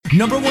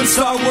Number 1,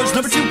 Star Wars.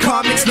 Number 2,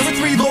 comics. Number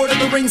 3, Lord of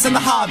the Rings and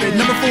The Hobbit.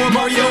 Number 4,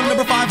 Mario.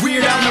 Number 5,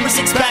 Weird Al. Number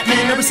 6,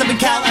 Batman. Number 7,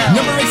 Kal-El.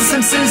 Number 8, The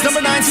Simpsons. Number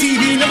 9,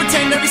 TV. Number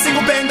 10, every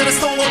single band that I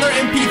stole all their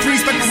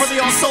MP3s back before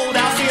they all sold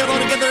out. See it all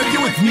together if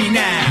you're with me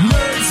now.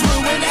 Nerds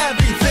ruin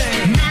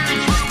everything.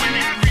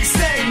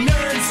 Say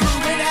nerds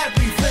ruin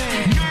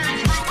everything.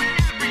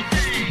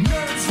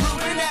 Nerds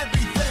ruin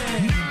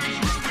everything.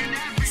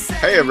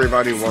 Hey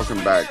everybody,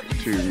 welcome back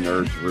to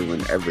Nerds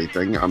Ruin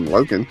Everything. I'm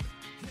Logan.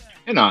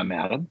 And I'm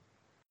Adam.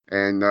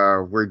 And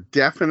we're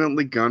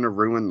definitely going to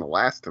ruin The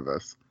Last of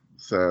Us.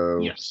 So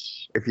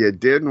yes, if you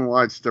didn't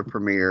watch the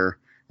premiere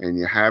and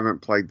you haven't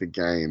played the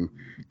game,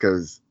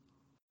 because,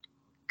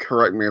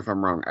 correct me if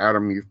I'm wrong,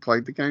 Adam, you've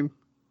played the game?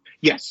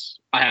 Yes,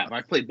 I have.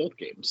 I've played both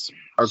games.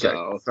 Okay,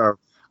 so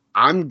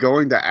I'm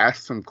going to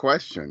ask some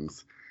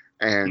questions.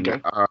 And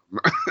Okay.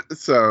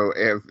 So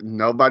if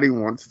nobody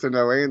wants to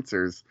know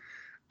answers,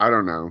 I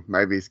don't know,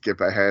 maybe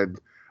skip ahead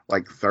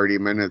like 30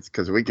 minutes,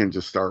 because we can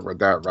just start with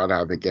that right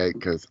out of the gate,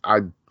 because I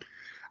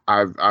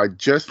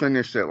just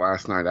finished it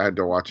last night. I had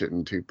to watch it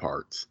in 2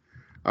 parts.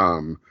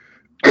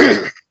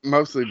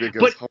 Mostly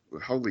because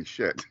holy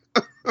shit.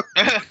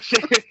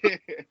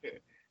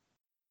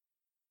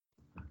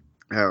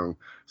 Oh,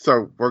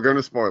 so we're going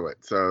to spoil it.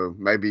 So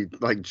maybe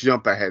like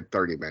jump ahead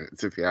 30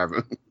 minutes if you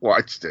haven't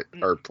watched it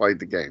or played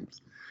the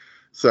games.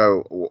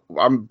 So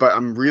I'm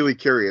really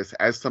curious,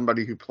 as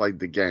somebody who played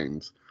the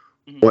games,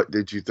 what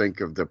did you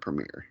think of the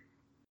premiere?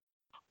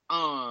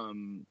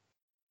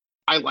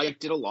 I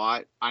liked it a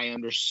lot. I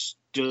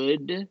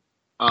understood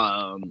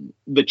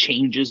the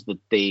changes that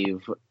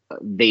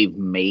they've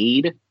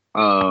made.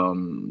 I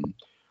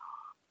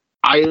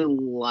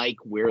like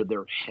where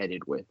they're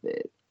headed with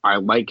it. I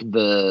like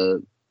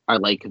the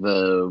like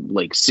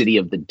City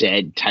of the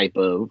Dead type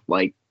of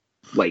like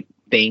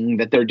thing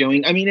that they're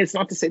doing. I mean, it's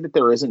not to say that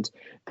there isn't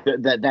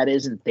that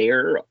isn't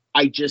there.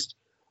 I just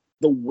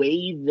the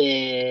way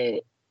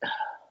that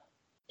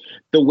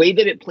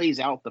it plays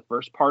out, the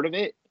first part of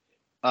it,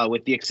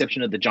 with the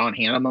exception of the John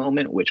Hannah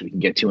moment, which we can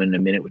get to in a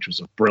minute, which was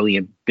a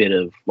brilliant bit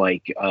of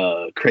like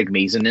Craig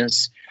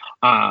Mazin-ness.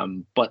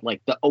 But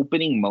like the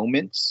opening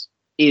moments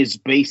is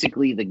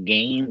basically the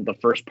game, the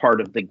first part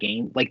of the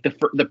game, like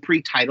the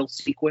pre-title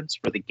sequence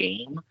for the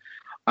game,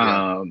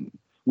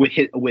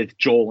 with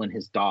Joel and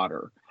his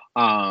daughter,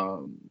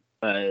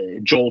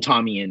 Joel,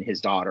 Tommy, and his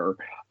daughter,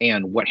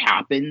 and what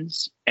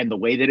happens and the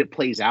way that it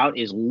plays out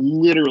is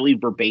literally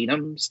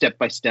verbatim, step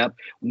by step.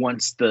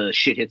 Once the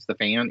shit hits the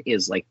fan,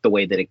 is like the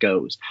way that it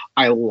goes.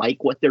 I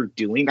like what they're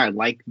doing. I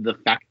like the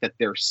fact that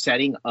they're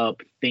setting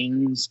up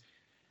things.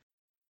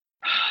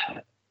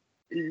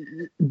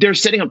 They're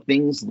setting up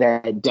things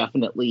that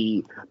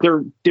definitely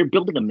they're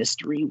building a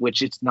mystery,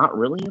 which it's not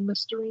really a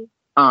mystery.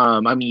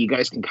 I mean, you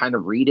guys can kind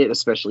of read it,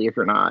 especially if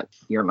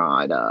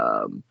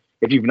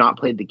if you've not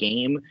played the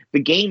game. The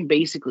game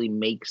basically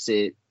makes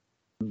it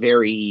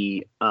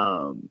very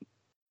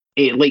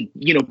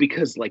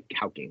because like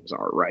how games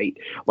are, right?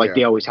 Like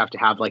they always have to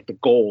have like the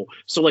goal.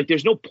 So like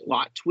there's no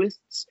plot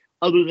twists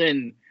other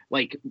than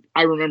like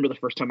I remember the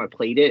first time I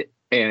played it,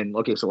 and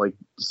okay, so like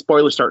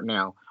spoiler start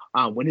now.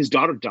 When his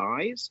daughter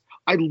dies,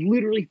 I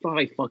literally thought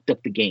I fucked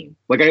up the game.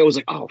 Like I was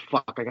like, oh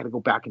fuck, I gotta go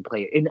back and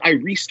play it. And I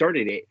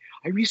restarted it.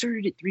 I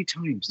restarted it 3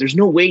 times. There's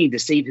no way to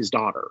save his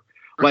daughter.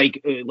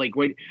 Like you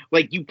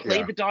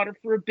play the daughter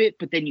for a bit,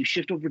 but then you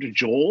shift over to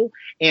Joel.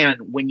 And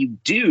when you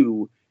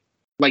do,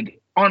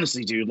 like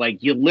honestly, dude,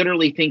 like you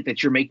literally think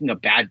that you're making a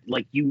bad,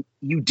 like you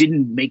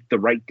didn't make the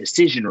right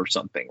decision or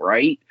something,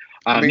 right?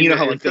 I mean, you know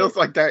how it feels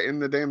like that in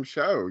the damn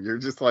show. You're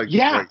just like,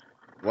 yeah,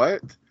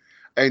 what?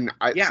 And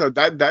so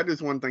that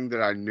is one thing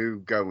that I knew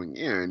going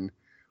in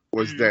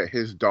was that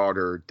his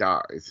daughter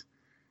dies.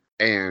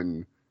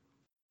 And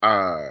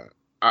I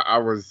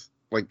was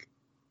like,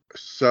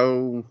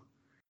 so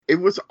it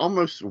was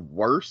almost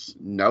worse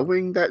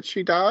knowing that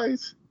she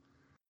dies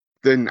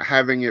than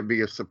having it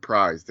be a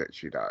surprise that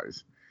she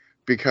dies.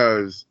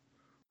 Because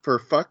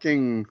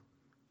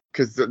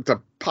the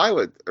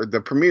pilot, or the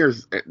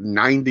premiere's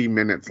 90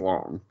 minutes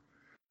long.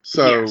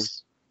 So,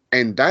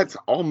 and that's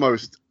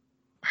almost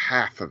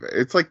half of it.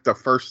 It's like the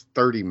first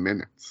 30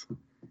 minutes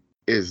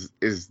is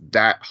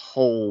that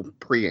whole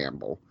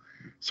preamble.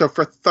 So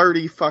for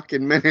 30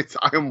 fucking minutes,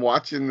 I am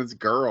watching this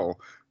girl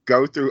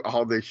go through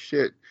all this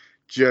shit,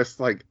 just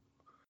like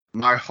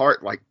my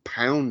heart like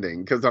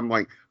pounding, because I'm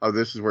like, oh,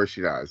 this is where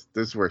she dies.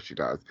 This is where she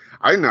dies.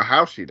 I didn't know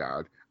how she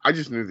died. I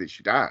just knew that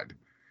she died.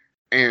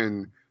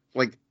 And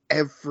like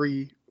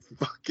every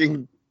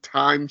fucking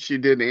time she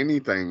did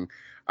anything,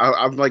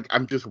 I'm like,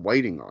 I'm just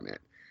waiting on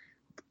it.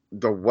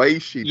 The way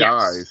she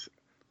dies,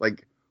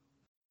 like,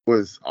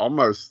 was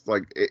almost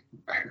like it.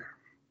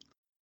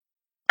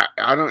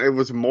 I don't. It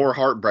was more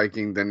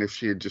heartbreaking than if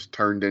she had just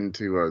turned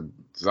into a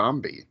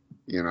zombie.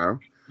 You know?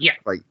 Yeah.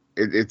 Like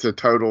it's a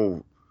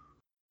total,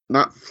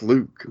 not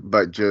fluke,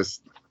 but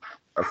just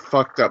a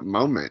fucked up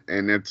moment,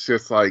 and it's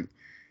just like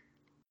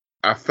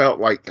I felt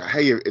like,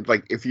 hey,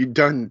 if you'd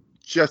done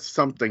just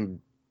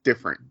something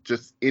different,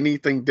 just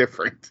anything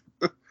different.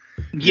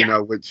 you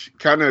know, which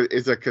kind of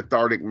is a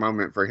cathartic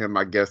moment for him,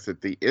 I guess,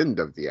 at the end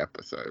of the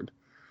episode.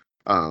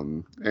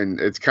 And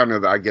it's kind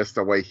of, I guess,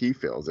 the way he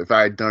feels. If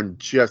I had done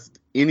just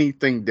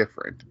anything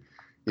different,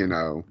 you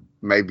know,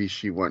 maybe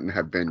she wouldn't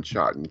have been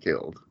shot and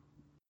killed.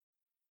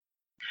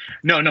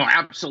 No,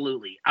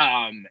 absolutely.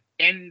 And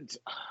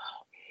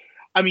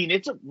I mean,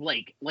 it's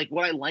like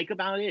what I like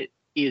about it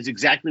is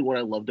exactly what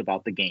I loved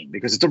about the game,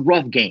 because it's a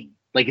rough game.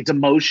 Like, it's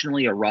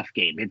emotionally a rough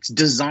game. It's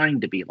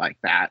designed to be like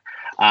that.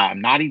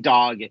 Naughty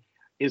Dog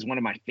is one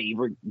of my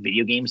favorite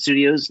video game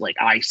studios. Like,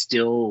 I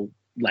still,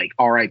 like,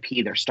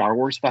 RIP their Star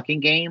Wars fucking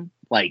game.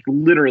 Like,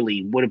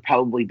 literally would have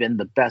probably been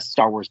the best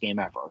Star Wars game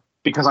ever.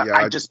 Because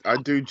I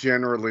do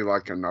generally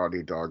like a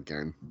Naughty Dog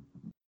game.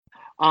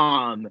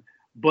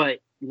 But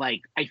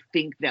like, I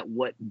think that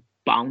what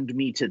bound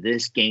me to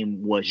this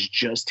game was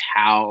just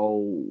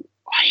how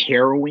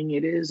harrowing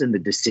it is and the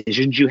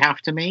decisions you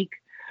have to make.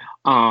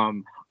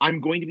 I'm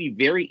going to be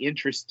very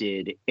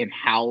interested in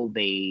how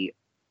they,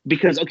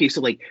 because, okay,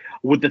 so like,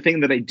 with the thing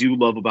that I do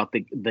love about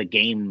the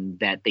game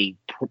that they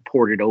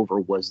ported over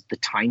was the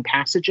time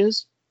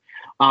passages,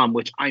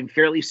 which I'm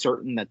fairly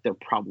certain that they're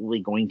probably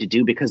going to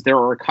do, because there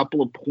are a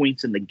couple of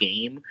points in the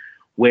game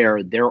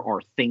where there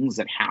are things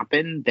that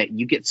happen that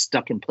you get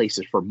stuck in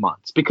places for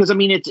months. Because I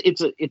mean, it's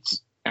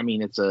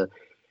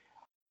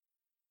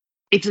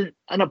an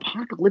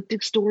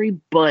apocalyptic story,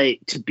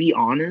 but to be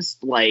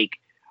honest, like,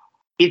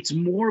 it's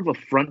more of a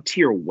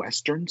frontier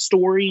Western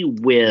story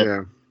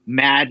with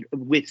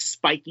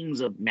spikings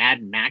of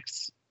Mad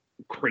Max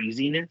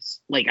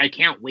craziness. Like, I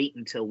can't wait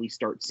until we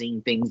start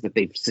seeing things that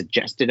they've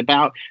suggested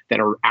about that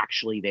are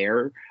actually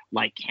there,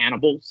 like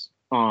cannibals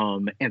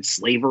and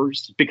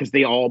slavers, because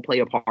they all play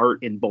a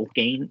part in both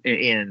game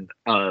in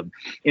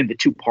the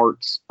two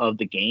parts of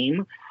the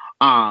game.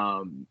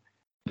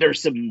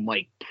 There's some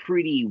like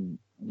pretty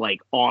like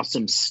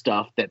awesome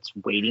stuff that's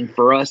waiting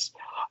for us,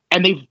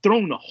 and they've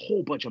thrown a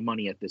whole bunch of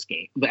money at this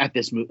game, at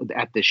this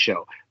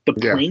show. The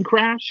plane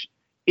crash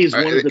is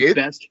one of the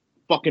best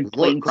fucking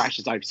plane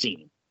crashes I've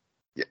seen.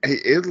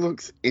 It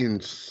looks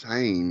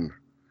insane.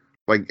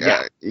 Like,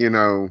 you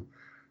know,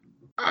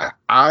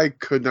 I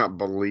could not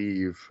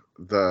believe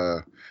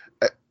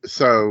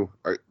so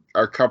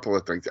a couple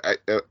of things.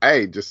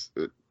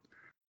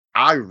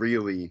 I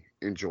really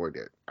enjoyed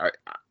it.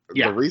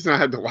 The reason I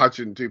had to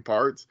watch it in two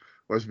parts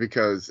was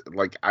because,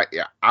 like,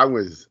 I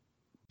was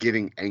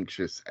getting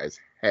anxious as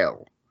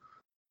hell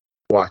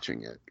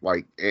watching it.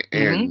 Like,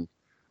 and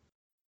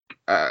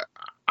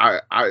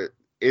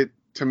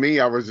to me,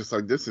 I was just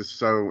like, this is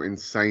so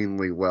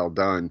insanely well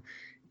done.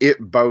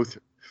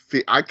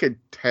 I could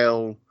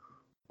tell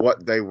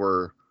what they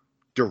were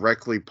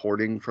directly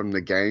porting from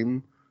the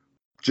game,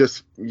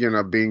 just, you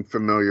know, being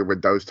familiar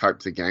with those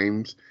types of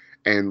games.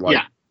 And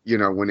like, you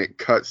know, when it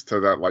cuts to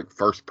that like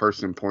first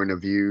person point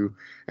of view,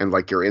 and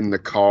like you're in the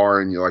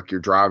car and you're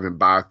driving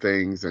by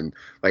things, and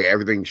like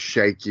everything's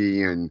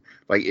shaky, and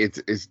like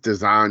it's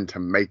designed to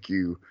make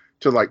you,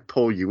 to like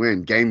pull you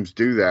in. Games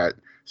do that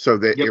so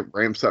that it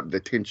ramps up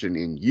the tension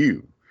in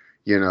you.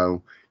 You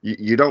know,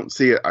 you don't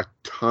see it a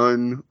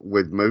ton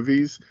with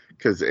movies,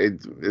 because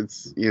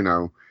it's you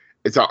know,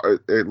 it's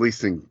at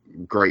least in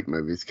great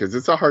movies, because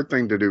it's a hard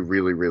thing to do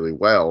really, really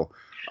well.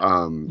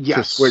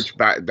 To switch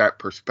back that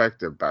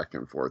perspective back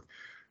and forth,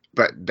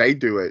 but they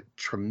do it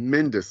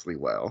tremendously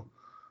well.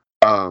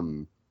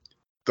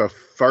 The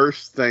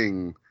first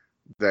thing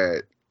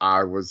that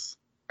I was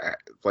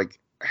like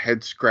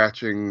head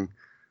scratching,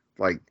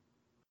 like,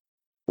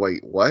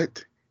 wait,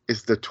 what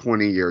is the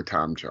 20-year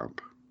time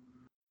jump?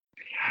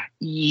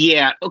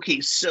 Yeah.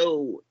 Okay.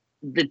 So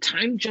the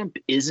time jump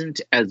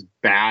isn't as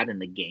bad in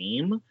the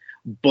game,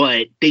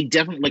 but they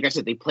definitely, like I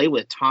said, they play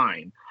with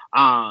time.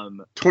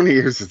 20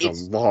 years is a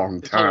long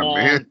time,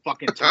 man.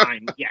 Fucking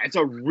time. Yeah, it's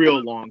a real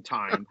long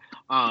time.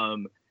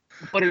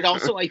 But it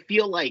also, I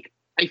feel like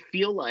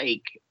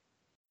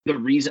the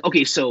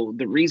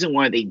reason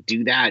why they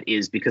do that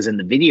is because in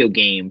the video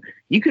game,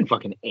 you can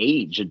fucking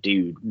age a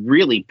dude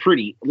really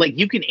pretty. Like,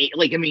 you can,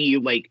 like, I mean, you,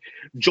 like,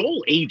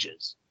 Joel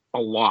ages a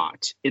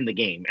lot in the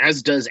game,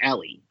 as does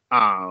Ellie,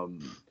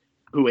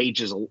 who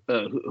ages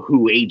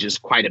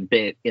quite a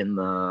bit in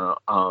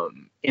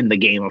the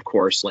game, of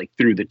course, like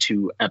through the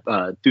two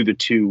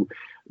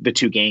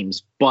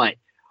games. But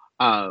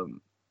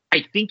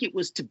I think it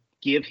was to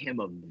give him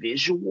a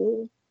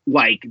visual,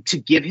 like to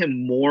give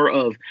him more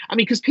of, I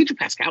mean, because Pedro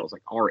Pascal is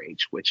like our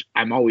age, which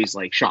I'm always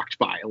like shocked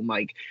by. I'm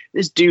like,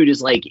 this dude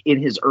is like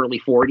in his early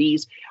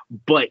 40s,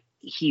 but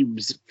he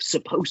was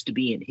supposed to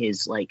be in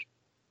his like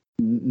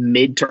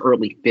mid to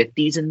early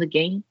 50s in the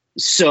game.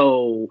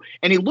 So,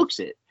 and he looks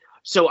it.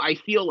 So I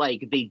feel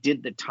like they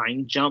did the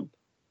time jump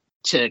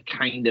to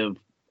kind of,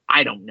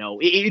 I don't know.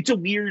 It's a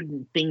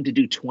weird thing to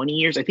do 20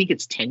 years. I think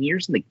it's 10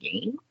 years in the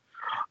game.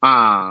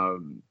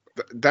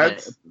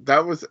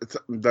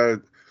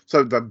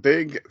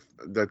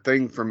 The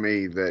thing for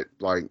me that,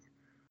 like,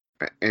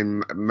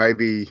 and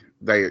maybe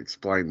they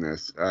explain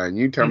this, and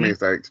you tell me if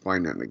they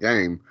explain it in the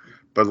game,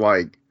 but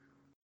like,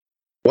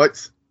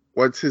 what's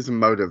his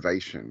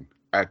motivation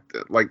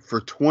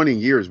for 20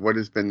 years, what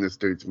has been this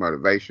dude's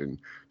motivation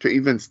to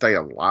even stay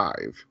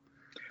alive?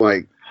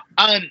 Like,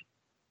 I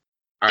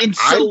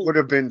would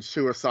have been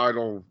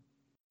suicidal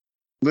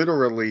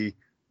literally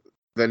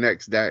the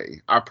next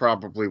day. I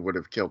probably would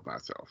have killed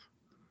myself.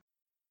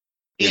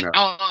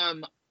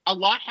 A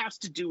lot has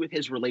to do with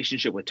his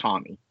relationship with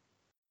Tommy,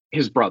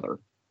 his brother.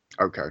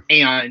 Okay.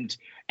 And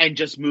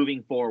just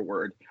moving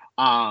forward,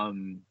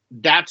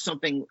 that's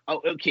something.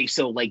 Oh, okay,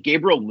 so like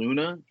Gabriel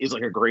Luna is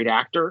like a great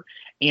actor,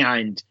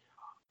 and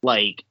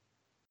like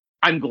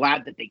I'm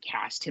glad that they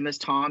cast him as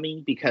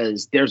Tommy,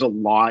 because there's a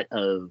lot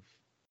of,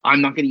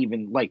 I'm not going to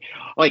even like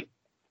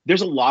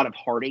there's a lot of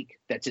heartache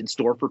that's in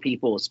store for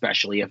people,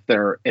 especially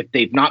if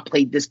they've not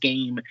played this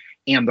game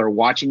and they're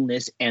watching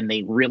this and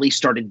they really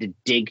started to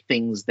dig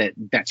things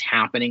that's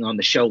happening on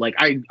the show. Like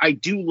I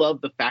do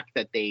love the fact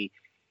that they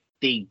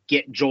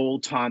get Joel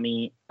and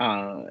Tommy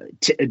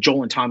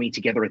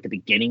together at the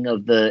beginning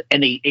of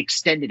and they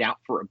extend it out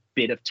for a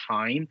bit of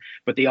time,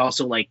 but they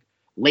also like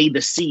lay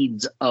the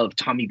seeds of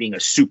Tommy being a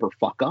super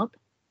fuck up.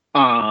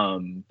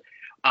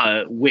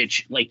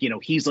 Which, like, you know,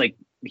 he's like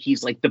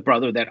the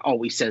brother that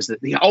always says that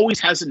he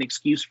always has an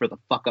excuse for the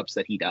fuck ups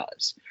that he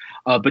does.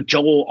 But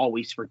Joel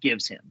always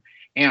forgives him.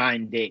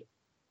 And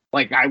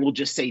like, I will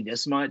just say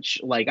this much,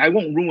 like, I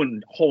won't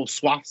ruin whole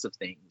swaths of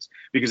things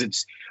because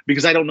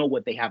I don't know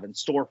what they have in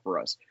store for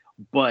us.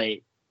 But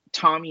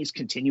Tommy's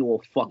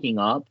continual fucking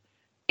up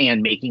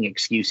and making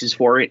excuses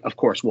for it, of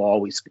course, will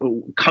always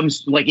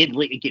comes like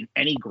in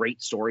any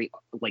great story,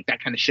 like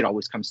that kind of shit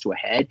always comes to a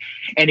head,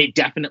 and it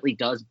definitely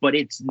does, but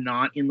it's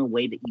not in the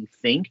way that you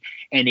think,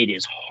 and it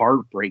is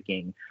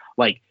heartbreaking.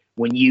 Like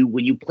when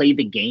you play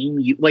the game,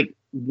 you like,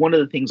 one of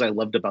the things I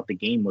loved about the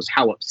game was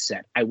how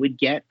upset I would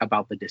get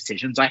about the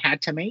decisions I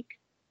had to make,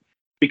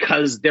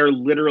 because they're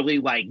literally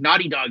like,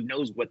 Naughty Dog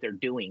knows what they're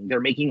doing. They're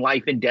making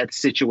life and death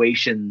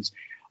situations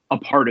a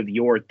part of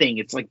your thing.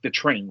 It's like the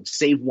train,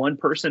 save one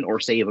person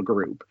or save a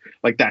group,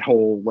 like that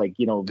whole, like,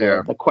 you know,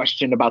 the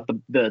question about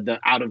the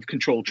out of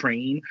control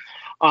train.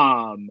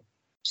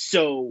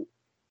 So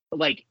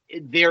like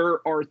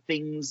there are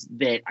things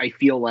that I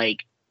feel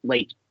like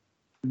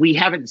we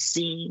haven't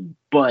seen,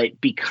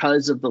 but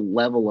because of the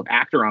level of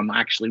actor, I'm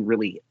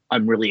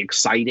really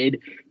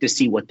excited to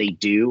see what they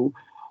do.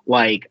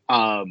 Like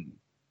the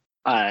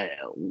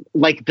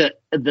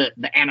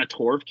Anna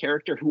Torv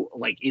character, who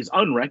like is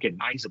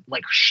unrecognizable.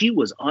 Like she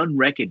was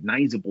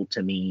unrecognizable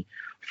to me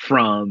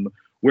from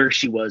where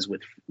she was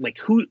with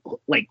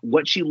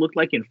what she looked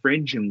like in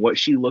Fringe and what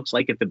she looks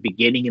like at the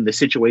beginning in the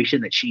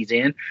situation that she's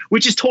in,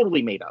 which is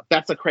totally made up.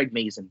 That's a Craig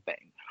Mazin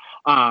thing.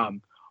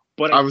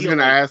 But I was going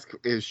to ask,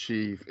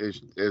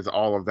 is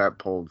all of that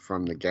pulled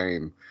from the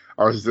game,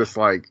 or is this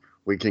like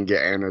we can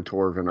get Anna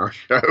Torv in our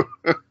show?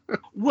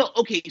 Well,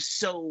 okay,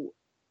 so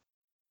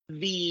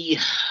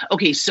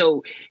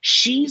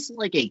she's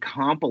like a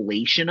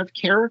compilation of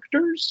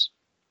characters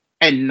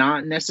and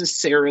not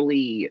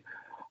necessarily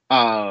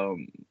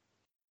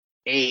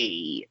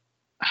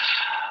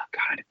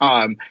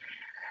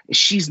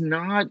she's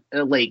not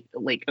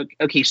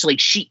okay, so like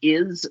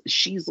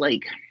she's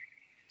like,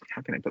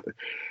 how can I put this?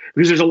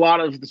 Because there's a lot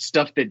of the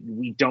stuff that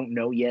we don't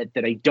know yet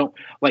that I don't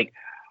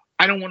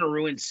want to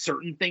ruin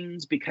certain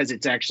things because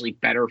it's actually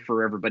better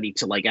for everybody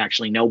to like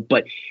actually know.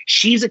 But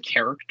she's a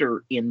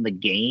character in the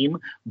game,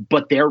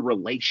 but their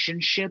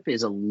relationship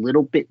is a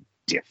little bit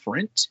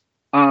different.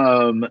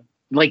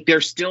 Like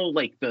they're still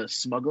like the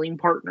smuggling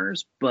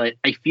partners, but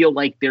I feel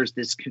like there's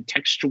this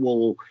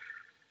contextual,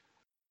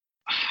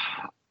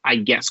 I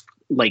guess,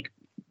 like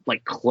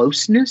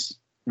closeness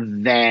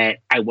that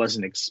I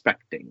wasn't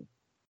expecting,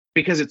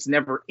 because it's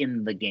never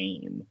in the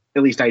game.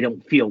 At least I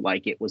don't feel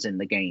like it was in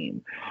the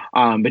game.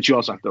 But you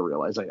also have to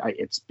realize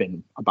it's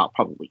been about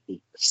probably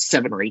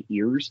 7 or 8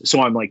 years.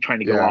 So I'm like trying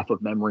to go off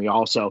of memory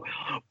also.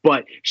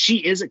 But she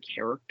is a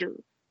character.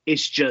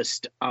 It's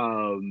just,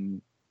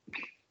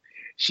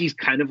 she's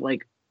kind of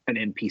like an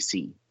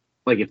NPC.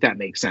 Like, if that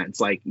makes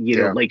sense. Like, you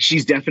know, like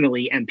she's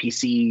definitely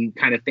NPC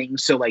kind of thing.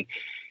 So like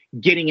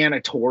getting Anna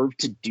Torv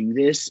to do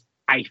this,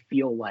 I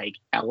feel like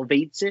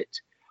elevates it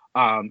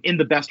in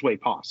the best way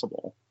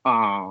possible.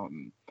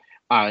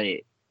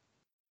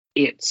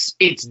 It's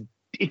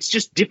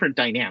just different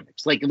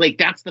dynamics. Like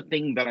that's the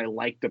thing that I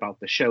liked about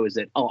the show, is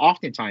that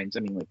oftentimes,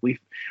 I mean, like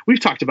we've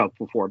talked about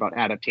before about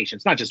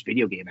adaptations, not just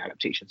video game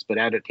adaptations, but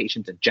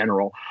adaptations in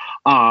general.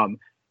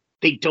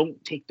 They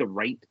don't take the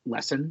right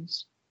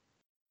lessons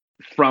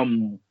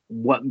from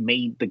what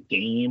made the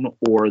game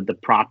or the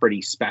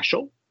property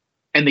special,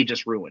 and they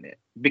just ruin it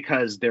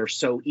because they're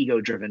so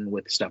ego driven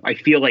with stuff. I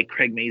feel like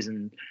Craig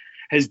Mazin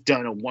has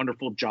done a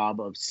wonderful job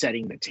of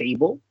setting the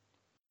table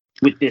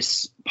with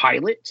this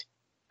pilot.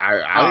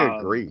 I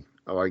agree.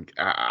 Like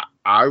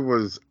I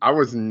was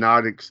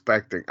not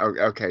expecting.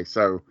 Okay,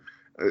 so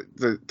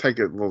to take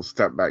a little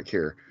step back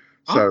here.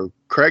 So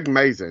Craig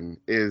Mazin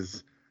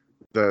is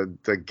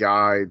the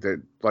guy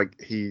that,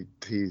 like,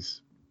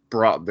 he's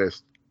brought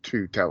this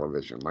to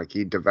television. Like,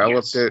 he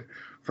developed it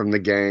from the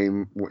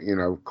game, you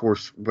know, of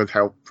course, with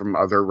help from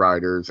other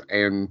writers,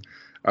 and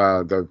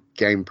the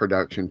game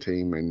production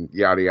team, and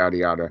yada yada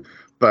yada.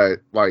 But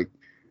like,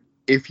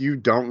 if you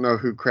don't know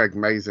who Craig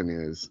Mazin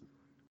is,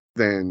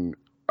 then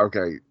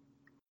okay,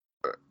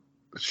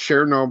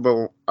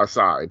 Chernobyl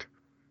aside,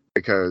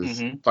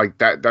 because like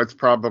that's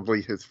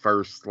probably his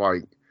first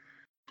like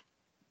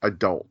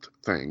adult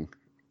thing.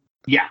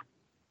 Yeah.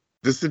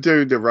 This is the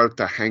dude that wrote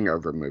the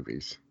Hangover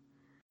movies.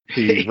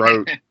 He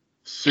wrote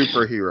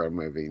superhero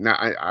movie. Now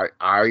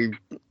I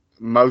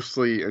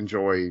mostly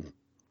enjoy,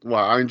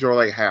 well, I enjoy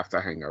like half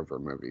the Hangover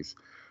movies,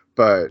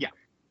 but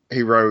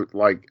he wrote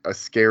like a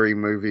scary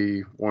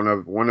movie, one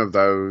of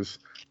those,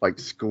 like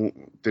School.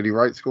 Did he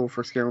write School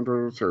for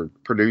Scoundrels or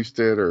produced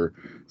it or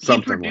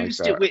something like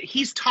that?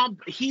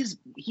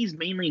 He's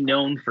mainly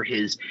known for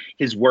his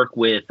work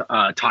with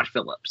Todd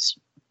Phillips.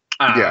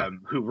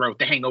 Who wrote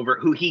The Hangover?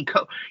 Who he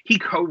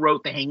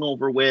co-wrote The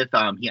Hangover with?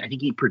 I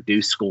think he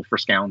produced School for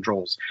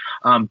Scoundrels.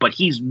 But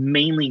he's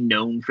mainly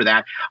known for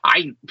that.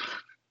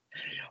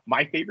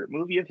 My favorite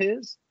movie of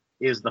his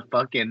is the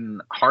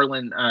fucking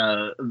Harlan,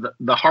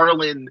 the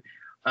Harlan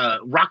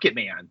Rocket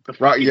Man.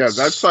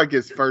 That's like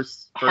his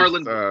first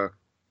screenwriting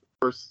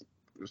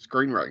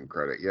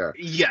credit. Yeah.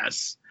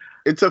 Yes.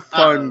 It's a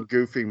fun,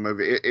 goofy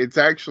movie. It's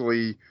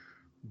actually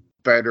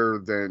better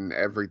than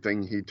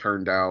everything he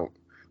turned out.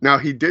 Now,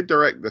 he did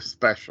direct the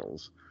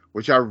specials,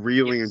 which I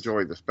really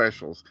enjoy the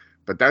specials,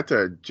 but that's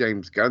a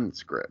James Gunn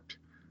script.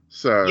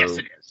 So, yes,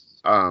 it is.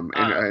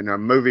 In a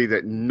movie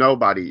that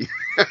nobody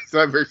has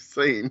ever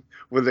seen,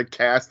 with a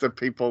cast of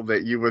people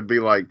that you would be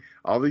like,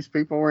 all these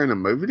people were in a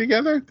movie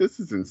together? This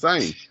is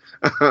insane.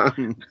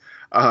 Rob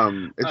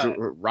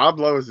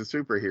Lowe is a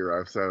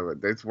superhero, so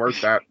it's worth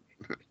that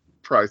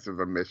price of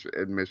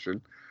admission.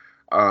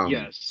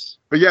 Yes.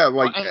 But yeah,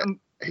 like,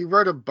 he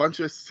wrote a bunch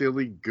of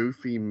silly,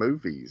 goofy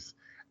movies.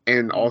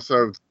 And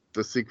also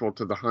the sequel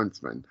to The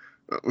Huntsman.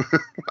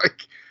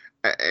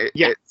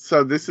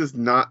 So this is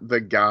not the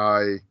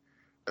guy,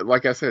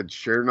 like I said,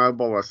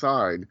 Chernobyl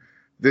aside,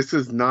 this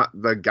is not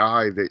the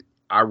guy that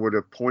I would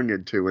have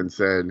pointed to and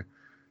said,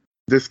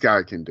 this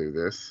guy can do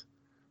this.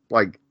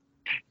 Like,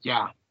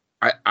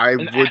 I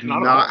would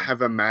not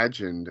have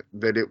imagined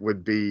that it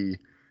would be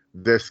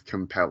this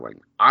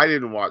compelling. I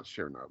didn't watch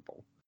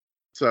Chernobyl.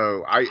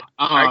 So I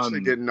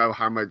actually didn't know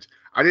how much,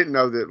 I didn't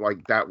know that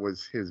like that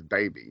was his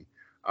baby.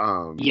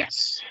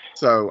 Yes.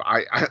 So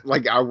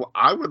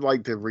I would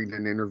like to read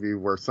an interview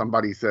where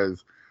somebody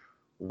says,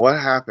 "What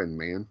happened,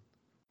 man?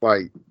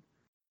 Like,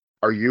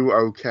 are you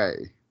okay?"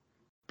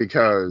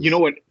 Because you know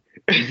what,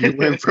 you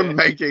went from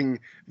making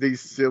these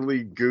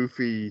silly,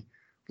 goofy,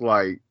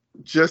 like,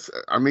 just,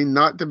 I mean,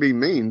 not to be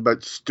mean,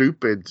 but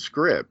stupid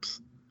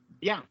scripts.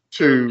 Yeah.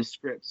 To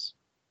scripts.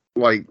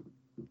 Like,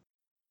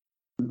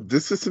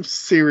 this is some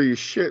serious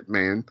shit,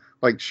 man.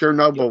 Like,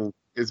 Chernobyl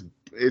it's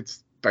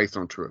based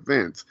on true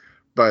events.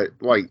 But,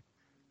 like,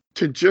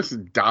 to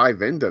just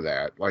dive into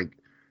that, like,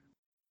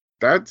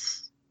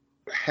 that's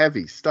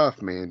heavy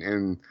stuff, man.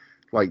 And,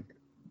 like,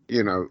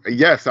 you know,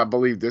 yes, I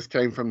believe this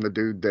came from the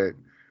dude that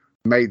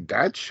made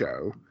that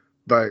show,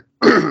 but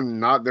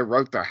not that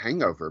wrote the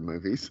Hangover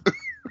movies.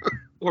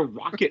 Or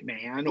Rocket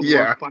Man.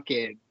 Or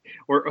fucking,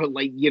 or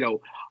like, you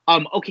know,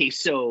 okay,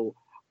 so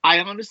I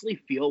honestly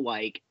feel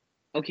like,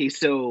 okay,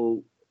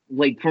 so,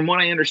 like, from what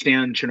I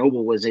understand,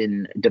 Chernobyl was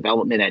in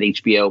development at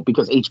HBO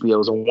because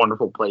HBO is a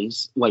wonderful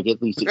place. Like,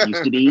 at least it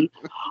used to be,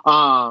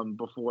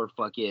 before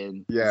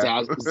fucking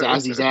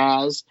Zazzy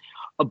Zaz.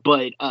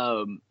 But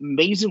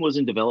Mazin was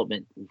in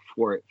development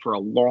for it for a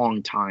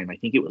long time. I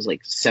think it was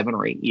like 7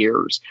 or 8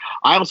 years.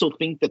 I also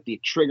think that the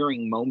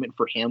triggering moment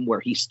for him where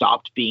he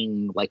stopped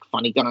being like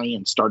funny guy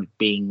and started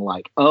being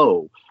like,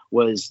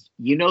 was,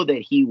 you know,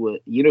 that you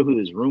know who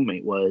his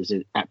roommate was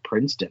at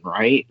Princeton,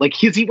 right? Like,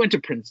 he went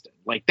to Princeton.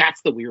 Like,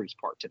 that's the weirdest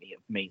part to me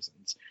of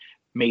Mazin's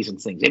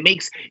things. It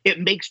makes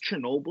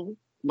Chernobyl,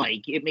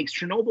 like,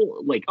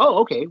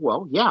 oh, okay,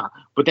 well, yeah.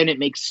 But then it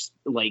makes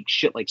like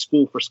shit like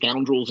School for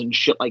Scoundrels and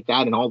shit like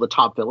that and all the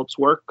Todd Phillips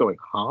work going,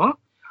 huh?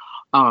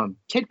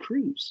 Ted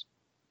Cruz.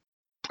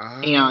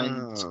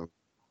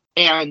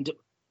 And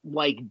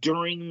like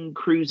during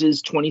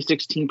Cruz's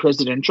 2016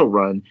 presidential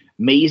run,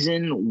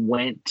 Mazin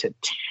went to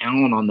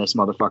town on this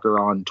motherfucker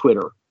on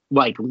Twitter.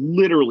 Like,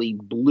 literally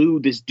blew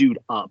this dude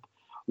up.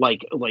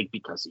 Like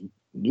because he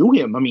knew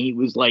him. I mean, he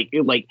was like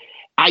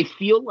I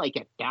feel like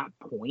at that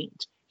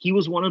point, he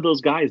was one of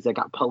those guys that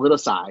got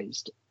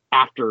politicized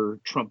after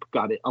Trump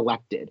got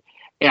elected.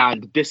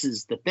 And this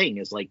is the thing,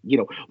 is like, you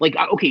know, like,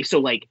 okay, so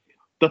like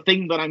the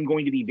thing that I'm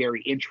going to be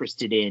very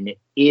interested in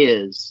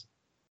is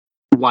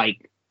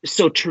like,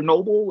 so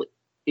Chernobyl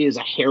is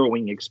a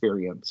harrowing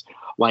experience.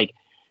 Like,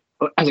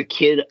 as a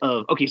kid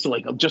of, okay, so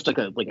like just like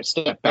a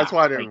step back. That's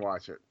why I didn't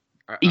watch it.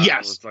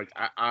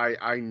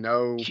 I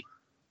know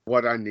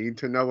what I need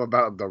to know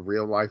about the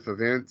real life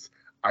events.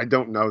 I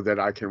don't know that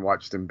I can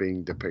watch them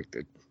being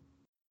depicted.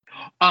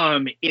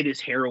 It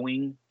is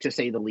harrowing, to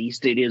say the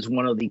least. It is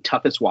one of the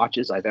toughest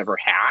watches I've ever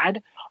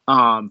had.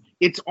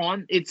 It's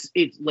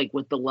like,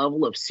 with the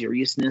level of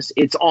seriousness,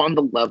 it's on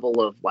the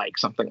level of like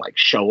something like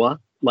Showa,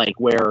 like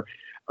where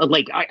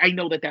like I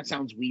know that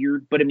sounds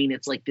weird, but I mean,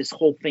 it's like this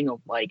whole thing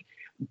of like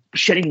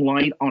shedding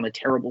light on a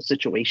terrible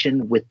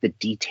situation with the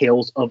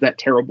details of that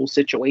terrible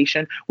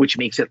situation, which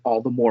makes it all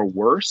the more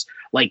worse.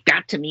 Like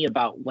that to me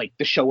about like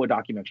the Showa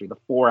documentary, the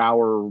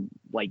 4-hour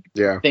like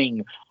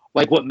thing,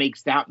 like what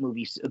makes that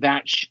movie,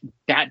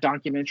 that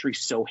documentary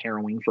so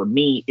harrowing for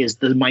me is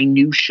the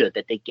minutia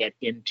that they get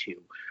into,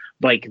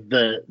 like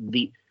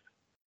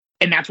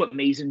and that's what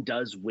Mason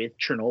does with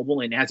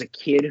Chernobyl. And as a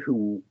kid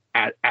who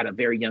at a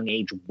very young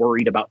age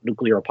worried about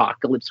nuclear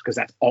apocalypse because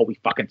that's all we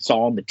fucking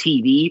saw on the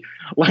TV,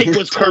 like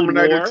was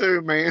Terminator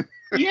 2, man.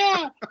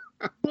 Yeah.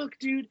 Look,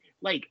 dude,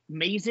 like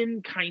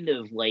Mason kind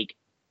of like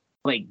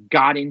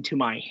got into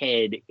my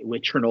head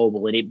with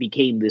Chernobyl, and it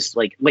became this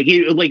like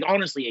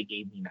honestly, it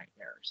gave me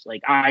nightmares.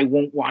 Like I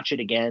won't watch it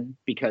again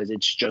because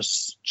it's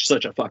just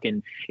such a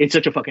fucking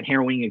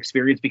harrowing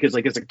experience. Because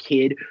like as a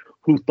kid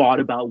who thought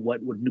about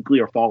what would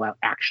nuclear fallout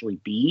actually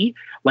be,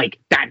 like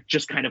that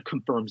just kind of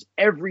confirms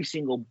every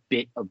single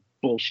bit of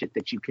bullshit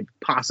that you could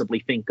possibly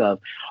think of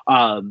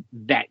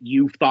that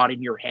you've thought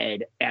in your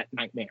head at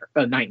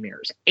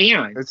nightmares.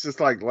 And it's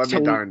just like, let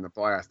me die in the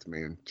blast,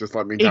 man. Just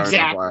let me die in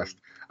the blast.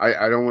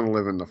 I don't want to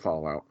live in the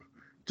fallout.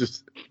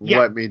 Just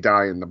let me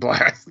die in the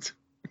blast.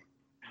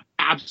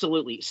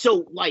 Absolutely.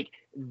 So like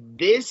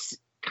this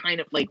kind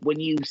of like when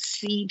you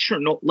see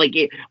Chernobyl,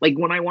 like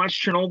when I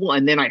watched Chernobyl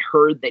and then I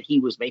heard that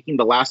he was making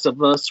The Last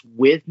of Us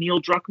with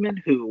Neil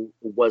Druckmann, who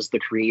was the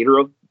creator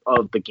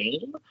of the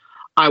game,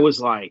 I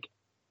was like,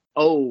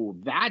 oh,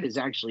 that is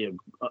actually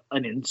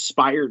an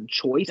inspired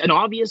choice, an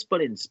obvious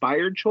but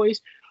inspired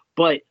choice.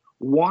 But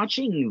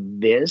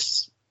watching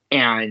this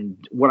and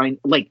what I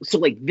like, so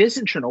like this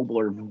and Chernobyl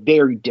are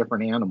very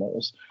different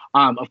animals.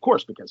 Of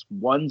course, because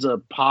one's a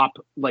pop,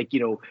 like,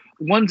 you know,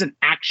 one's an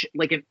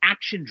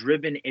action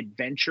driven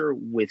adventure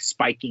with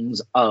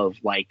spikings of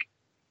like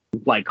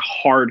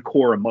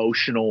hardcore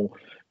emotional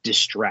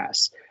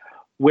distress.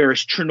 Whereas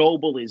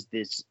Chernobyl is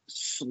this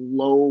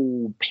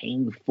slow,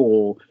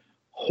 painful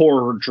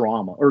horror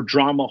drama or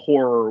drama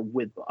horror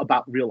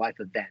about real life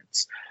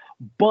events.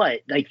 But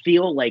I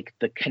feel like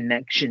the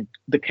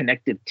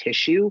connective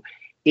tissue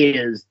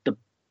is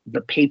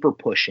the paper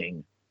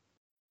pushing,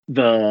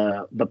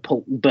 the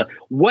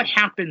what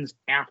happens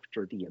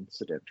after the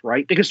incident,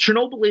 right? Because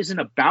Chernobyl isn't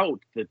about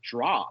the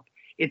drop,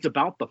 it's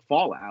about the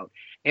fallout.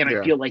 And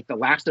I feel like The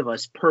Last of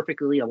Us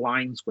perfectly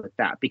aligns with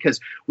that, because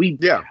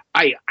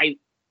I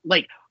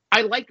like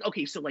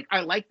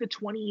the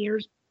 20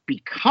 years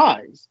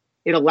because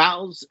it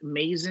allows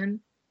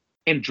Mason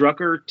and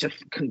Drucker to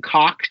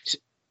concoct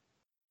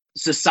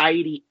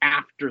society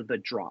after the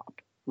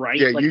drop, right?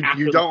 Yeah, like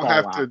you don't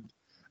have to.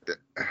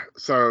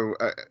 So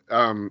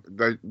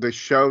the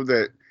show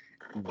that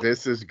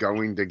this is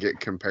going to get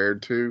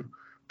compared to,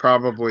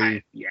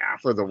 probably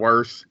for the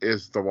worse,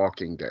 is The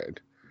Walking Dead.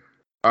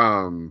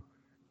 And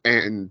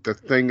the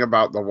thing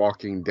about The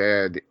Walking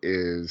Dead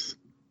is,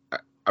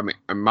 I mean,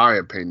 in my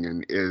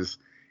opinion, is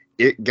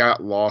it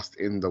got lost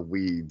in the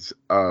weeds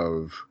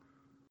of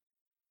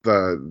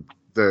the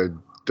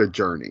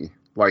journey.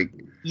 Like,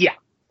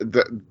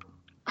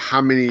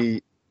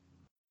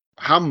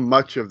 how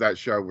much of that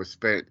show was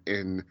spent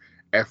in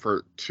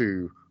effort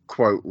to,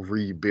 quote,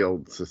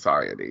 rebuild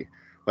society.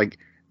 Like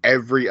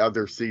every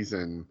other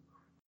season,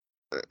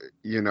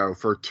 you know,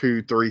 for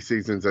 2-3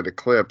 seasons at a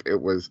clip,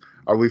 it was,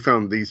 we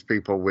found these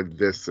people with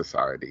this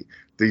society,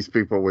 these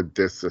people with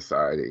this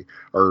society.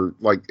 Or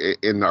like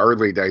in the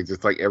early days,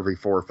 it's like every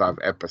 4 or 5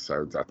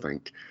 episodes, I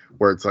think,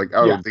 where it's like,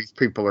 these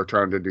people are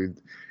trying to do,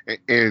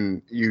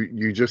 and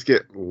you just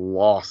get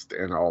lost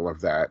in all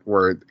of that,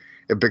 where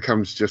it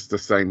becomes just the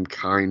same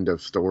kind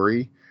of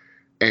story.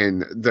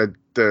 And the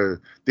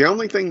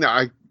only thing that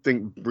I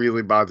think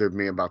really bothered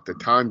me about the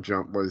time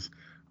jump was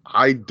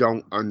I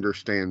don't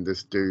understand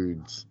this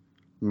dude's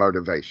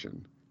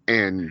motivation.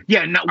 And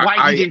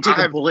why he didn't take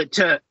a bullet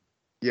to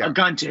a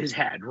gun to his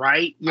head,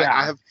 right? Yeah,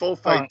 I have full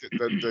faith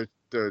that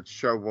the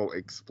show will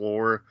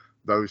explore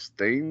those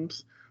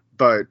themes,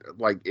 but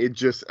like it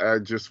just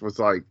was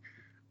like,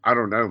 I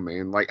don't know,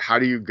 man. Like, how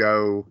do you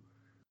go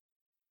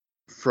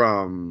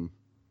from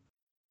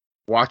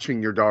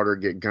watching your daughter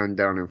get gunned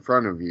down in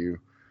front of you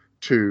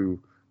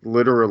to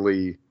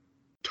literally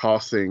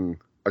tossing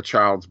a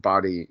child's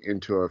body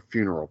into a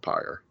funeral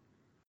pyre?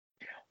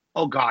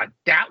 Oh God,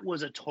 that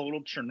was a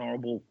total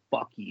Chernobyl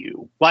fuck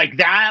you. Like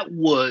that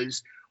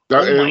was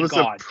it was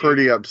a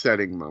pretty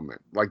upsetting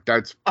moment. Like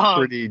that's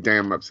pretty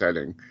damn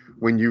upsetting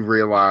when you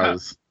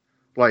realize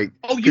like,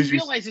 you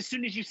realize as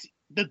soon as you see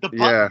the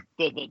button,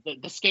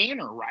 the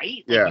scanner,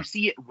 right? Like you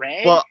see it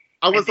red. Well,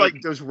 I was like,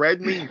 does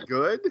red mean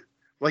good?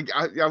 Like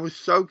I was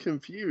so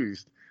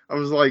confused. I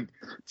was like,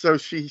 so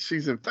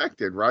she's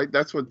infected, right?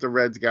 That's what the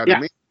red's got to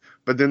mean.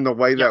 But then the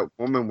way that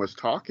woman was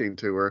talking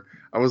to her,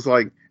 I was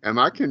like, am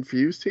I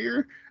confused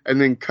here? And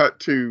then cut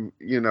to,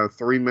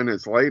 3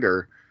 minutes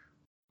later,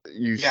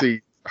 you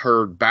see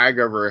her bag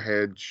over her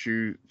head,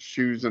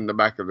 shoes in the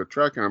back of the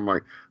truck. And I'm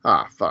like,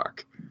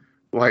 fuck.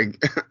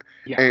 Like,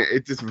 and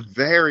it's this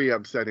very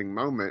upsetting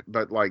moment,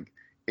 but like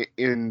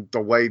in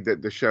the way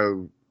that the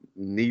show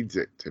needs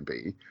it to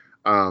be.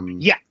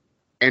 Yeah.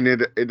 And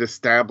it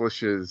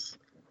establishes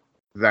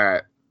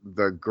that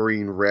the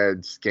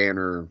green-red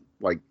scanner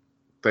like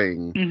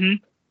thing, mm-hmm.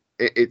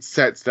 it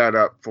sets that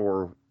up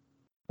for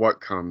what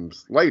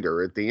comes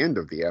later at the end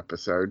of the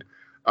episode.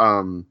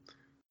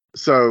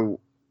 So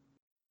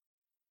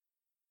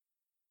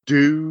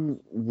do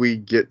we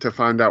get to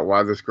find out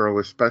why this girl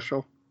is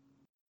special?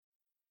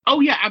 Oh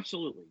yeah,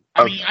 absolutely.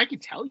 I mean, I can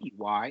tell you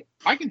why.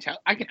 I can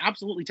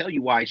absolutely tell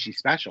you why she's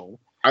special.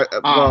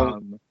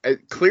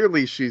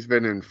 Clearly she's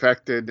been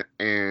infected,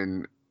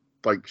 and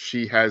like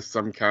she has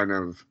some kind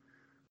of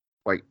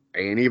like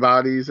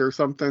antibodies or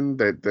something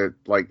that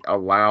like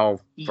allow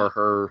for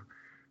her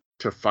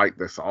to fight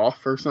this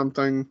off or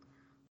something.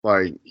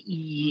 Like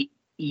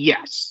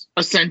yes,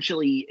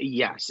 essentially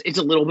yes. It's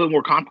a little bit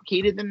more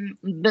complicated than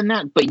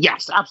that, but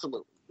yes,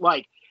 absolutely.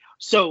 Like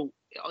so,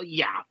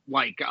 yeah.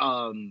 Like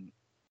the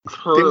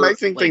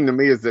amazing thing to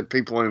me is that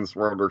people in this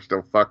world are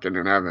still fucking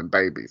and having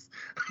babies.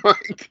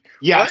 Like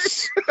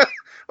yes,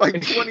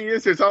 like 20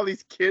 years, there's all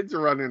these kids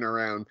running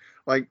around.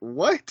 Like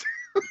what?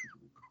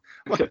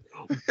 But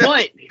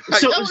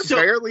so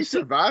barely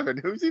surviving.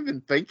 Who's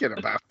even thinking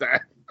about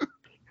that?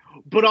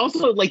 But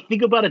also, like,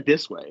 think about it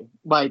this way.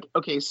 Like,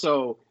 okay,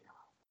 so,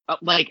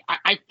 like,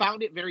 I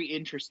found it very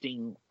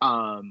interesting.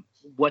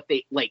 What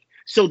they like.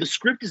 So the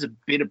script is a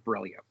bit of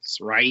brilliance,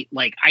 right?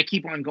 Like, I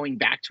keep on going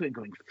back to it,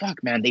 going,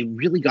 "Fuck, man, they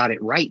really got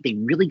it right. They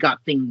really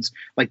got things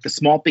like the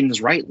small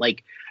things right,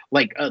 like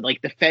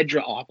the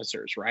Fedra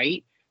officers,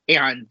 right?"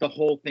 And the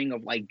whole thing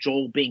of like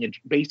Joel being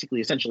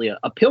basically essentially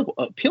a pill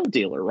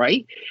dealer,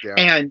 right? Yeah.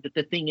 And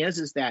the thing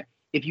is that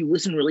if you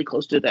listen really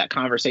close to that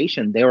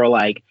conversation, they were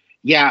like,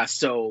 yeah,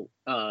 so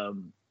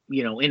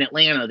in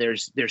Atlanta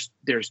there's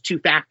two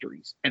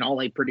factories and all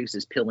they produce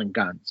is pill and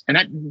guns. And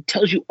that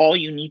tells you all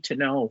you need to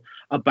know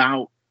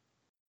about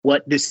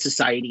what this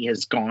society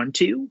has gone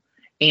to,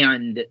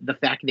 and the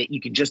fact that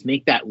you can just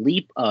make that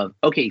leap of,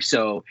 okay,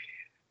 so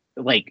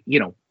like,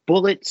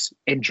 bullets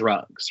and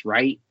drugs,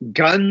 right?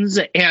 Guns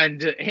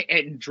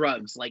and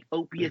drugs, like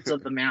opiates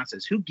of the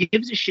masses. Who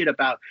gives a shit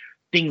about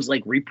things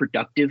like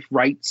reproductive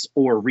rights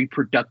or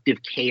reproductive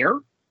care?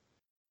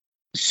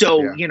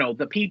 So,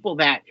 the people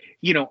that,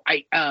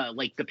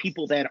 like the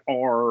people that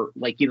are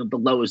like, the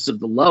lowest of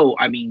the low,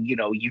 I mean,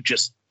 you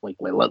just like,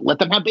 let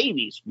them have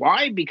babies.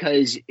 Why?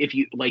 Because if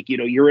you like,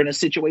 you're in a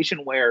situation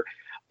where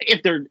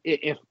if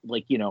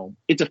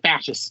it's a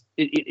fascist,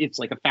 it's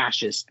like a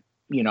fascist,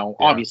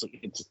 obviously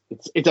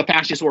it's a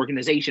fascist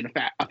organization,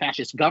 a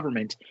fascist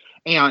government.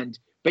 And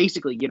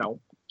basically,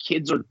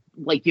 kids are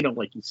like,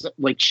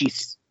 like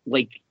she's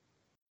like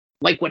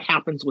what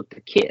happens with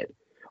the kid.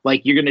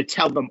 Like, you're going to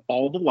tell them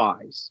all the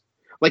lies.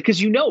 Like,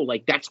 because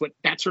like,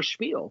 that's her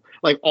spiel.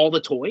 Like, all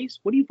the toys.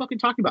 What are you fucking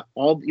talking about?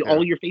 All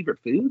your favorite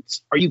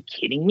foods? Are you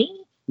kidding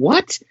me?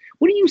 What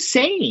are you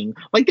saying?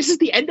 Like, this is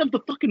the end of the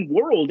fucking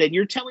world, and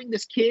you're telling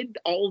this kid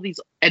all of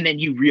these, and then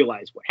you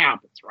realize what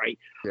happens, right?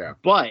 Yeah.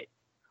 But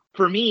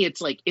for me,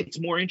 it's like, it's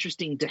more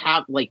interesting to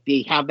have, like,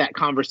 they have that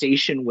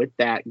conversation with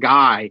that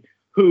guy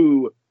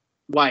who,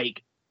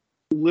 like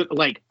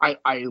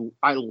I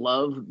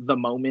love the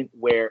moment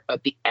where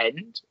at the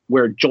end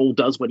where Joel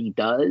does what he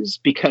does,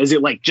 because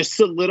it like just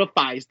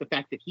solidifies the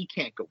fact that he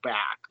can't go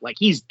back. Like,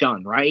 he's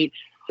done, right?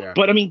 Yeah.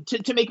 But I mean,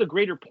 to make a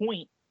greater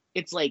point,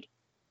 it's like,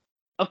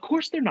 of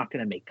course they're not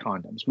going to make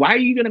condoms. Why are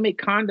you going to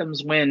make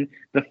condoms when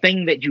the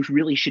thing that you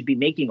really should be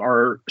making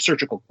are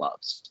surgical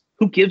gloves?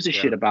 Who gives a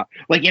shit about,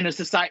 like, in a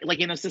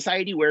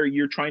society where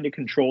you're trying to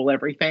control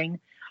everything,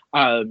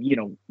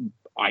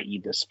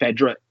 i.e. this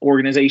Fedra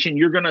organization,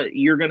 you're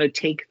gonna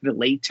take the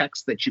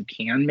latex that you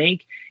can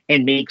make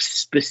and make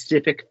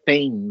specific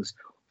things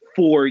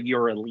for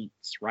your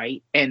elites,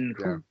 right? And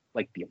who,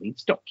 like, the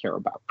elites don't care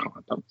about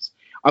condoms,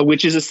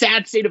 which is a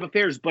sad state of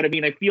affairs. But I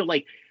mean, I feel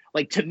like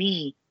to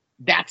me,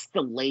 that's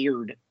the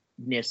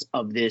layeredness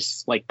of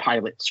this like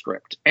pilot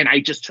script. And I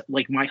just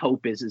like, my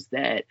hope is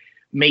that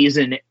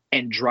Mason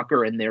and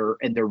Drucker in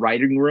their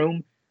writing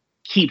room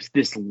keeps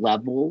this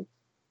level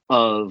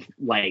of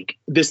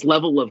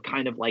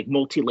kind of like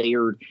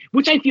multi-layered,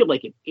 which I feel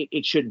like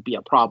it shouldn't be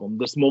a problem.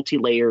 This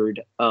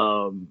multi-layered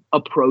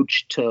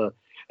approach to,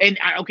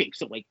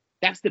 so like,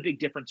 that's the big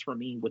difference for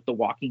me with The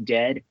Walking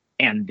Dead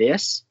and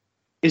this,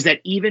 is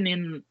that even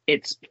in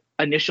its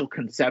initial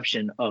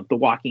conception of The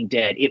Walking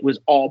Dead, it was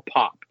all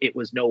pop. It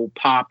was no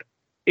pop.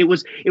 It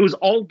was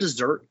all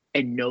dessert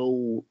and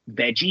no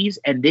veggies.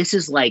 And this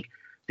is like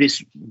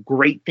this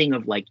great thing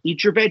of like,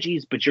 eat your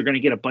veggies, but you're going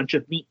to get a bunch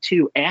of meat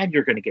too, and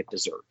you're going to get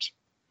dessert.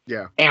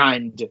 Yeah.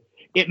 And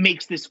it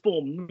makes this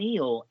full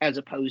meal, as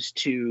opposed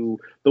to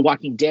The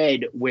Walking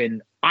Dead,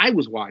 when I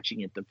was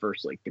watching it the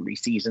first like 3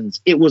 seasons,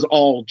 it was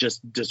all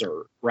just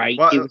dessert, right?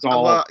 Well, it was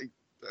all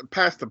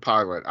past the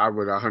pilot. I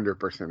would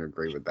 100%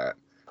 agree with that.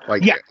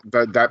 Like,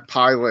 that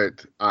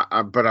pilot,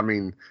 but I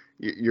mean,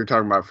 you're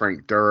talking about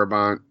Frank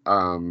Darabont.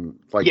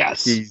 Like,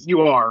 yes,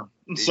 you are.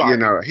 I'm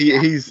sorry.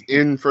 He's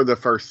in for the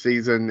first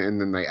season, and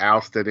then they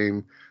ousted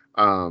him.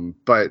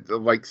 But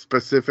like,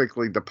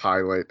 specifically the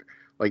pilot,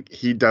 like,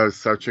 he does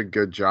such a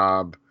good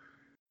job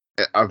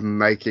of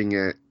making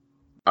it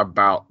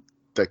about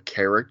the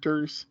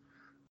characters.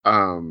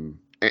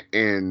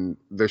 And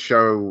the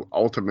show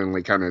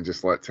ultimately kind of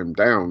just lets him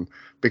down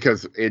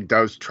because it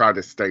does try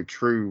to stay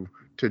true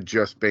to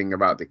just being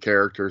about the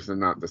characters and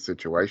not the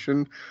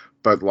situation.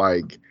 But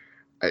like,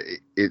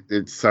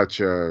 it's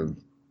such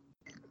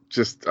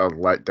just a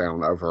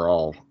letdown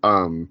overall.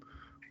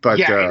 But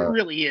yeah, it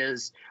really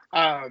is.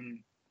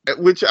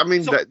 Which, I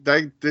mean,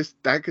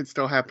 that could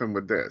still happen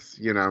with this.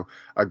 You know,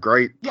 a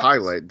great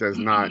pilot does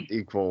not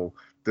equal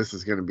this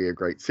is going to be a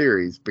great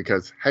series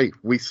because, hey,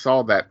 we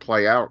saw that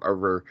play out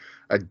over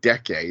a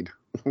decade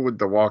with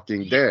The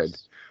Walking Dead.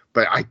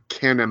 But I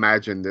can't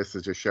imagine this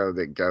is a show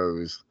that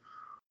goes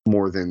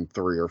more than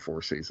 3 or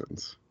 4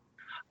 seasons.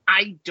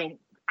 I don't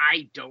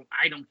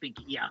think,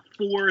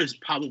 4 is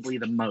probably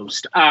the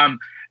most.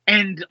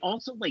 And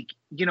also, like,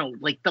 you know,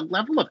 like the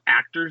level of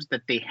actors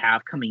that they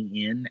have coming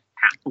in,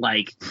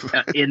 like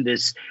in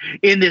this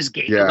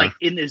game, like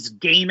in this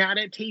game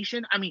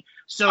adaptation. I mean,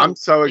 so I'm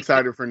so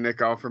excited for Nick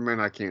Offerman.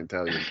 I can't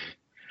tell you.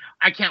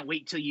 I can't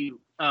wait till you.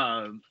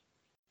 I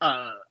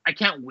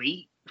can't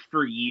wait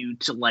for you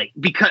to like,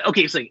 because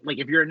okay, so like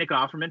if you're a Nick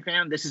Offerman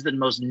fan, this is the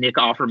most Nick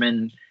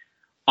Offerman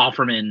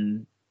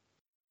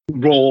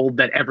role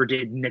that ever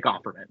did Nick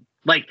Offerman.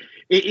 Like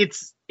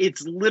it's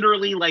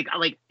literally like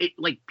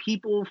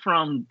people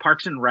from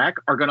Parks and Rec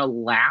are gonna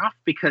laugh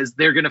because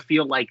they're gonna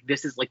feel like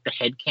this is like the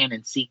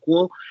headcanon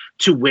sequel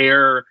to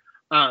where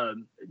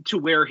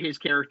his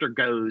character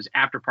goes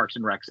after Parks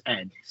and Rec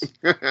ends.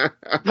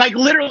 Like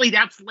literally,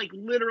 that's like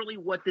literally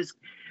what this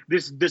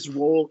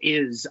role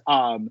is.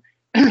 I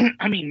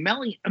mean,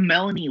 Melanie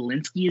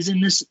Linsky is in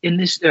this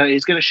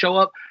is gonna show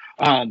up.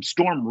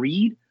 Storm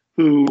Reed,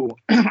 who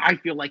I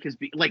feel like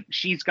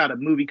she's got a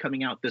movie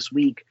coming out this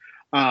week,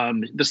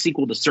 the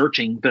sequel to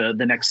Searching, the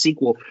next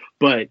sequel,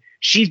 but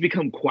she's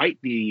become quite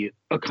the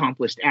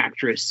accomplished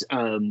actress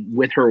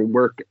with her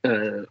work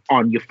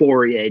on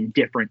Euphoria in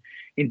different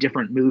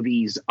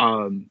movies.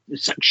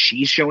 So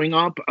she's showing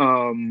up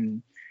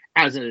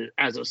as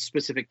a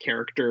specific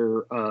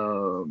character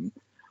from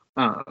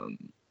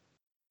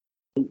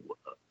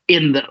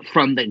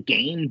the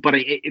game, but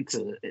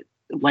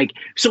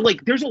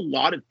there's a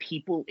lot of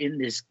people in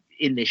this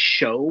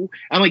show.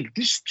 I'm like,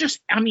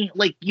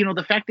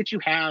 the fact that you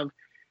have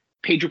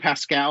Pedro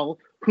Pascal,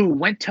 who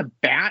went to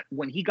bat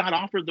when he got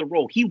offered the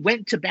role. He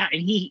went to bat,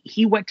 and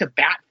he went to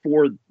bat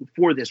for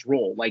this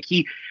role. Like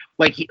the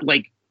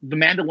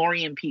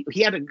Mandalorian people,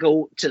 he had to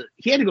go to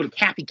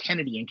Kathy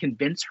Kennedy and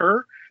convince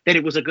her that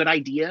it was a good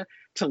idea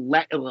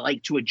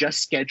to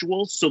adjust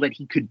schedules so that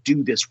he could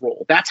do this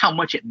role. That's how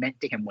much it meant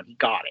to him when he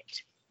got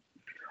it.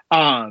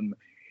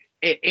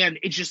 And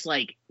it's just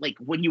like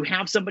when you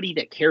have somebody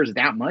that cares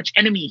that much,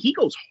 and I mean, he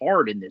goes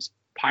hard in this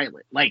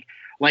pilot. I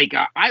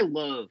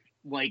love,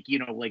 I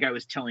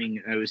was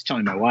telling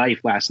my wife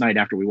last night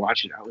after we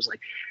watched it, I was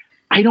like,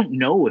 I don't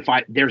know if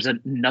there's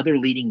another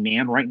leading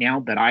man right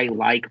now that I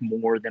like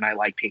more than I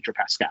like Pedro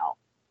Pascal.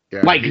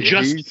 Yeah,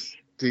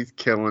 he's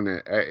killing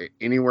it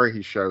anywhere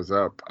he shows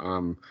up.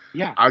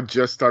 I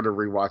just started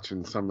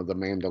rewatching some of The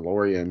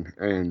Mandalorian,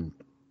 and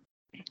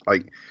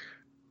like,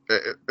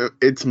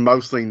 it's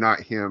mostly not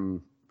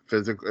him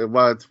physical.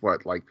 Well, it's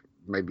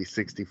maybe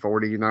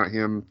 60-40, not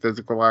him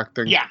physical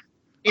acting. Yeah.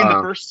 In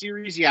the first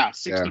series,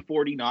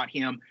 60-40, not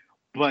him.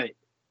 But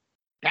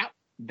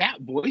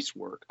that voice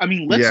work, I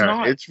mean,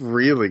 it's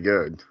really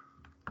good.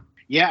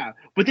 Yeah.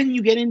 But then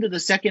you get into the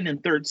second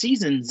and third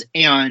seasons,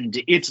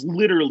 and it's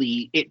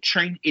literally, it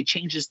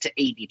changes to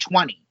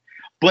 80-20.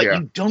 But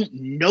you don't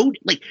know,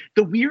 like,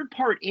 the weird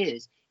part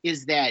is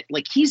that,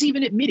 like, he's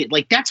even admitted,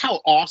 like, that's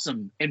how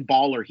awesome and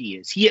baller he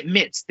is. He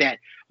admits that,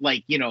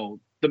 like, you know,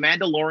 the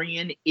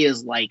Mandalorian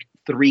is like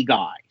 3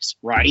 guys,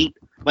 right?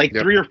 Like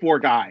 3 or 4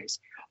 guys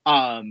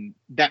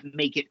that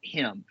make it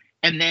him.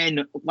 And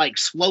then, like,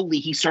 slowly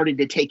he started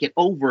to take it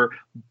over,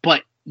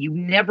 but you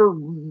never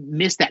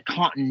miss that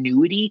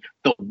continuity,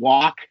 the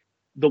walk,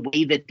 the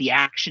way that the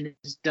action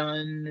is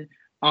done,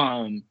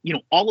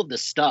 all of the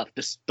stuff,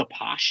 the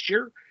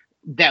posture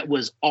that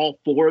was all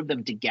 4 of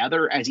them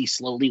together as he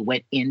slowly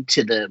went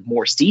into the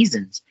more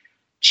seasons.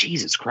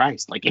 Jesus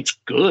Christ, like, it's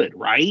good,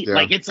 right? Yeah.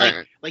 Like, it's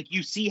like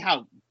you see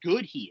how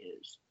good he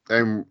is.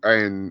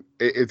 And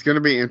it's going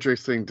to be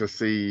interesting to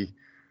see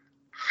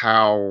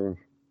how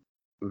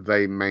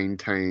they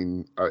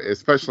maintain,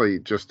 especially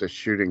just a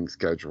shooting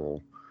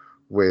schedule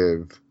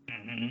with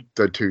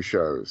the 2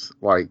 shows.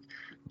 Like,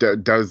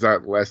 does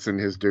that lessen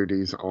his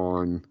duties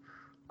on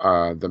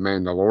the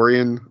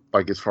Mandalorian,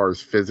 like, as far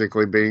as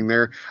physically being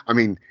there? I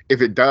mean,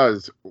 if it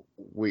does,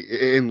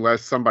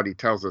 unless somebody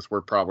tells us,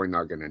 we're probably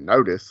not going to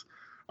notice.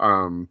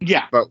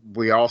 But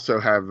we also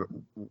have,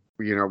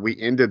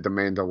 we ended the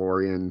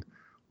Mandalorian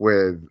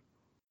with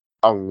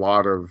a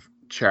lot of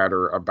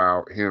chatter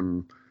about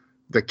him,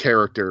 the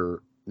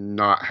character,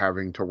 not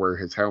having to wear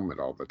his helmet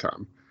all the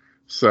time.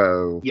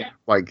 So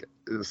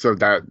so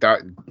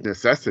that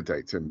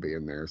necessitates him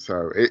being there.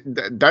 So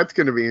that's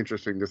going to be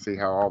interesting to see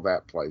how all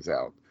that plays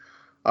out.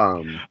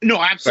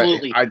 No,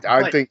 absolutely.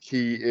 I think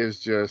he is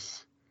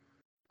just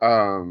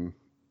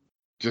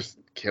just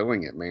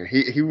killing it, man.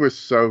 He was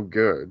so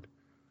good.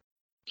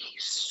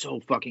 He's so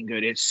fucking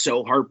good. It's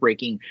so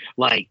heartbreaking.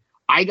 Like,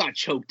 I got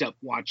choked up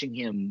watching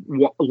him,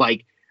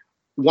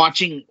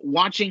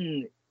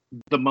 watching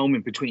the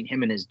moment between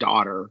him and his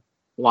daughter.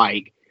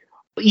 Like,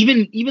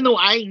 even though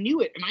I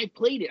knew it and I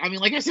played it, I mean,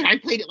 like I said, I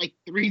played it like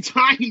 3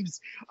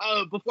 times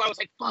before I was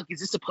like, "Fuck,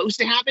 is this supposed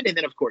to happen?" And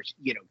then, of course,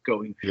 you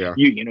go on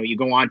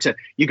to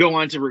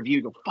review,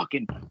 you go,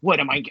 "Fucking, what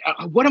am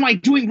I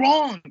doing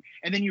wrong?"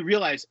 And then you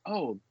realize,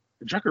 oh,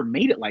 the Drucker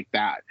made it like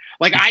that.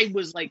 Like, I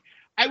was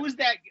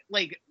that,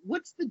 like,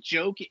 what's the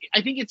joke?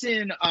 I think it's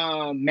in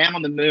Man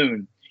on the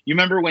Moon. You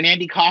remember when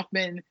Andy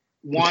Kaufman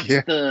wants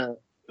the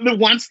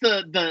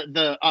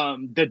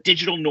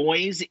digital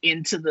noise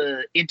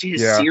into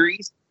his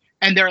series,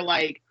 and they're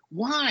like,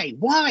 why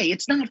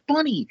it's not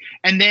funny.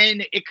 And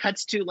then it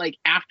cuts to like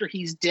after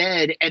he's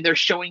dead and they're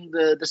showing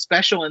the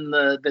special and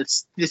the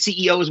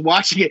CEO is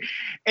watching it,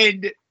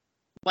 and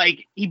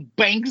like he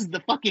bangs the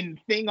fucking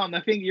thing on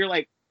the thing. You're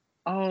like,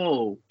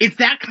 oh, it's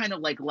that kind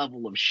of like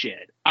level of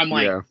shit. I'm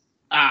like,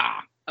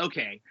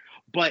 okay.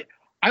 But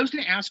I was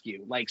going to ask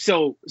you, like,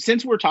 so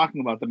since we're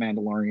talking about The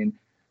Mandalorian,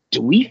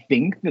 do we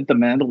think that The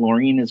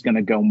Mandalorian is going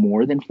to go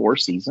more than 4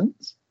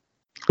 seasons?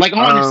 Like,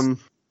 honestly.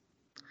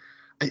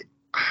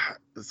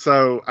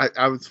 So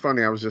I was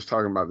funny. I was just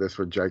talking about this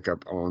with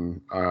Jacob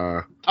on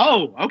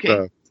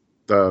okay.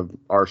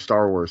 Our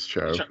Star Wars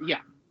show. Yeah.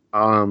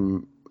 I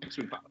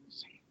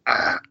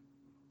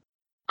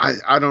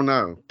don't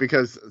know,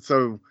 because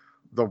so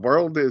the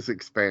world is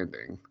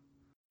expanding.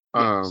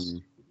 Yes.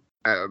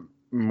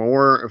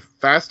 More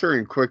faster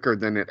and quicker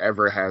than it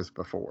ever has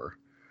before.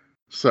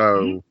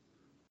 So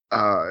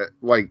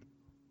like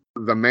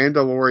The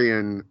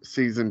Mandalorian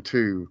season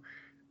 2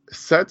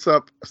 sets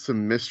up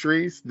some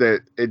mysteries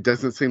that it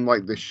doesn't seem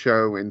like the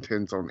show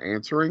intends on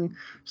answering,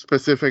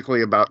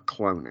 specifically about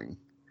cloning.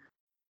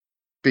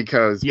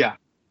 Because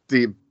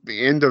the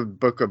end of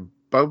Book of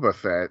Boba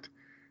Fett,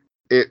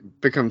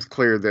 it becomes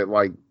clear that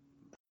like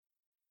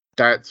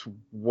that's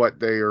what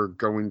they are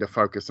going to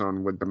focus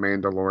on with The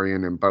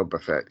Mandalorian and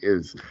Boba Fett,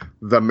 is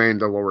the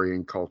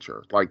Mandalorian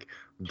culture. Like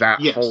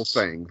that whole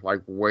thing,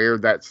 like where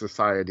that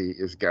society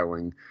is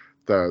going,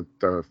 the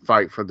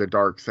fight for the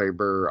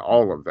Darksaber,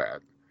 all of that.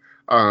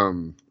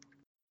 And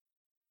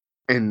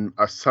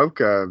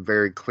Ahsoka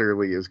very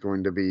clearly is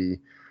going to be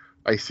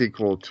a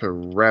sequel to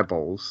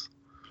Rebels.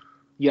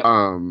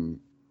 Yeah.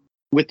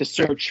 With the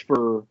search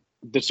for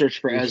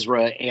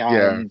Ezra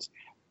and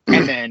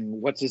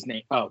then what's his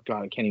name? Oh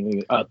God, I can't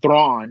even.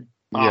 Thrawn.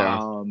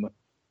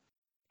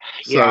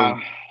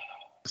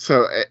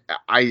 So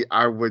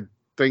I would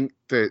think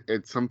that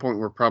at some point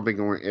we're probably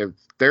going, if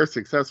they're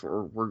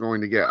successful, we're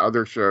going to get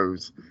other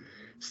shows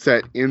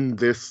set in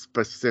this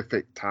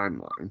specific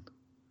timeline.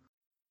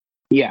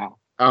 Yeah.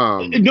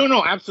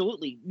 No,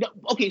 absolutely. No,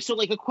 okay, so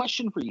like a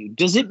question for you.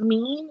 Does it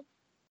mean,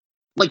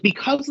 like,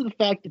 because of the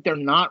fact that they're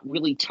not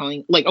really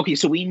telling, like, okay,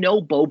 so we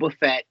know Boba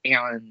Fett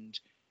and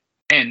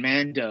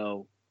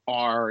Mando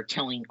are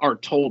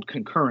told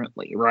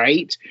concurrently,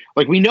 right?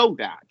 Like, we know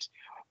that.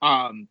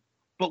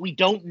 But we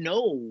don't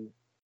know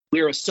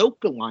where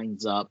Ahsoka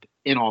lines up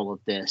in all of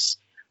this.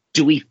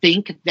 Do we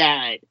think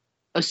that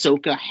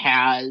Ahsoka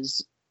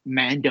has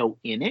Mando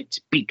in it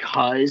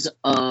because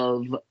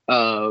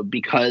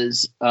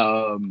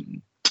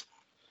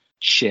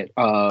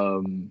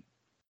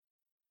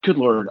good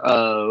Lord,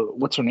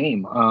 what's her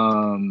name?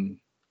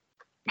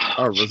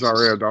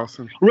 Rosario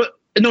Dawson.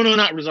 No,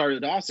 not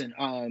Rosario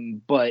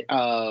Dawson. But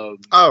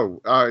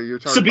you're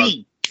talking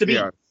Sabine. Sabine.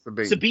 Yeah,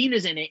 Sabine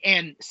is in it,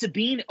 and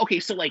Sabine. Okay,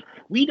 so like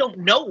we don't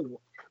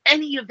know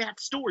any of that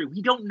story.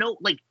 We don't know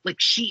like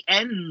she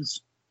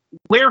ends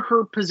where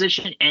her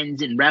position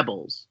ends in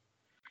Rebels,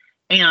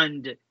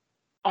 and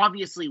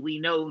obviously we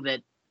know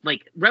that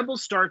like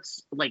Rebels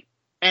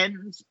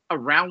ends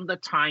around the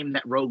time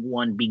that Rogue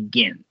One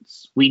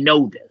begins. We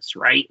know this,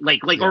 right?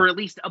 Or at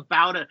least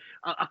about a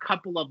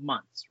couple of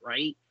months,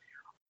 right?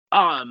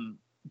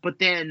 But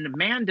then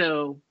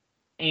Mando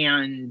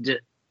and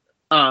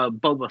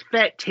Boba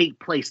Fett take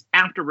place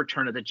after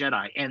Return of the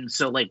Jedi, and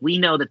so like we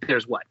know that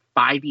there's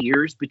 5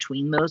 years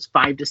between those,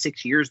 5 to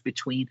 6 years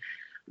between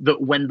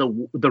when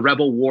the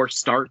Rebel War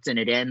starts and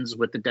it ends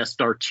with the Death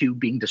Star 2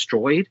 being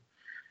destroyed.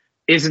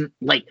 Isn't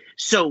like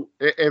so?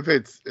 If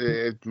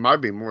it might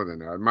be more than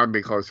that. It might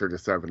be closer to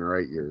 7 or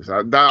 8 years.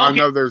 I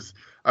know there's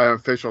an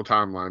official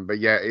timeline, but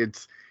yeah,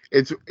 it's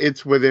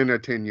within a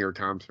 10-year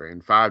time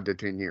span, 5 to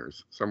 10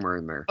 years, somewhere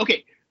in there.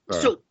 Okay,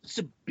 so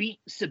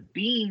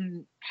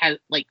Sabine has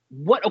like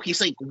what? Okay,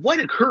 so like what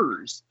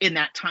occurs in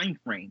that time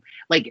frame?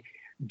 Like,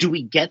 do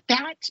we get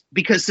that?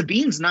 Because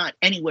Sabine's not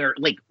anywhere.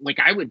 Like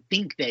I would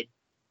think that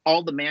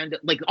all the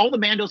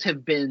Mandos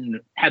have been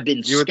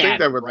you would think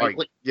they would right?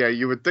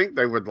 you would think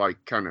they would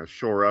like kind of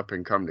shore up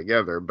and come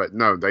together, but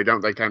no, they don't.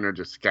 They kind of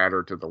just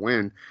scatter to the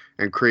wind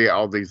and create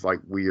all these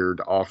like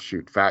weird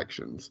offshoot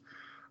factions.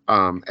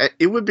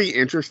 It would be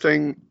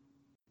interesting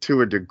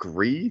to a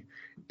degree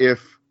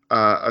if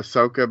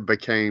Ahsoka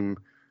became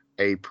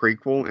a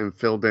prequel and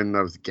filled in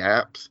those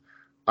gaps.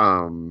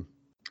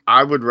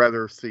 I would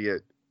rather see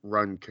it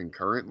run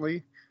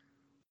concurrently.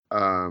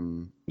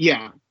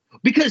 Yeah,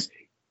 because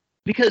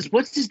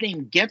what's his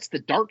name gets the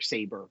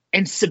Darksaber,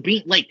 and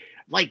Sabine, like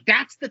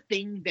that's the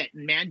thing that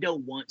Mando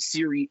wants.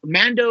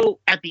 Mando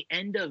at the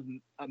end of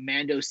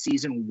Mando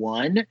season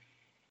 1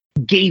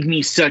 gave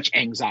me such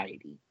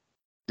anxiety.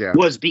 Yeah,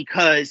 was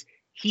because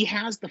he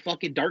has the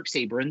fucking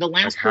Darksaber, and the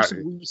last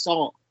person we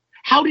saw.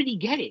 How did he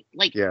get it?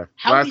 Like, yeah,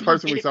 how last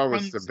person we saw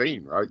was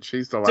Sabine, right?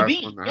 She's the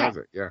last one that has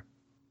it. Yeah,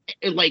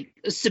 like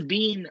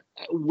Sabine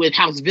with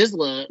House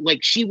Vizsla,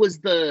 like she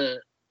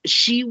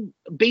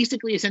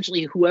basically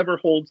essentially whoever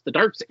holds the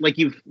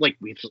Darksaber,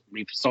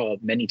 we've saw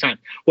many times,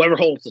 whoever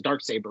holds the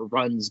Darksaber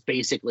runs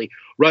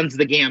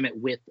the gamut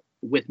with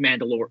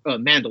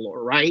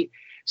Mandalore, right?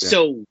 Yeah.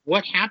 So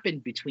what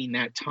happened between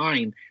that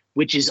time,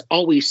 which is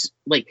always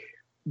like,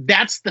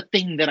 that's the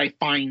thing that I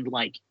find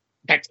like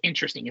that's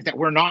interesting, is that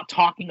we're not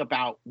talking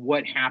about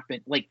what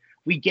happened. Like,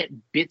 we get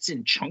bits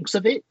and chunks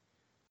of it,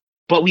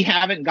 but we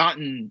haven't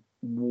gotten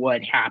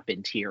what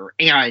happened here.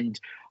 And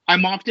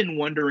I often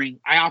wonder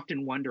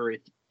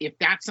if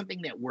that's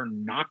something that we're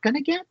not going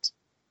to get.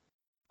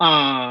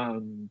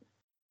 Or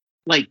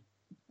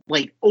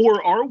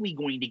are we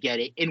going to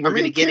get it? And we're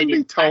going to get it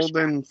in told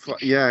in.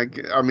 Yeah,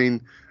 I mean,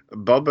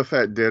 Boba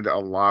Fett did a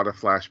lot of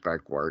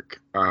flashback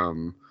work,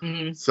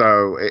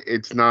 so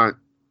it's not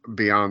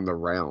beyond the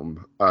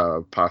realm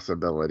of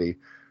possibility.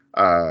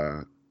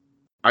 I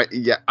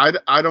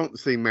don't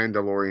see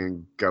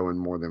Mandalorian going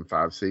more than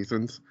 5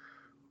 seasons,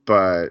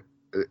 but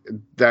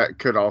that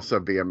could also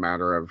be a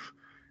matter of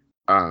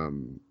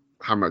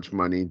how much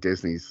money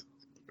Disney's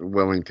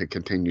willing to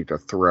continue to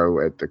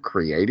throw at the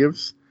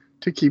creatives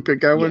to keep it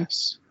going.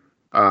 Yes.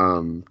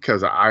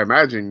 Because I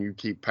imagine you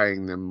keep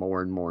paying them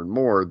more and more and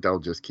more, they'll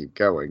just keep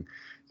going.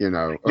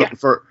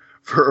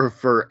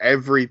 For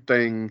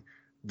everything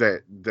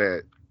that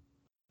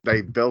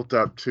they built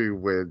up to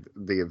with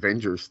the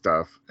Avengers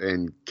stuff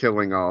and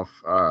killing off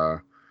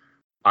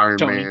Iron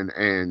Tony. Man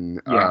and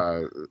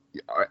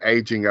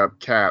aging up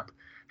Cap.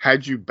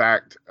 Had you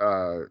backed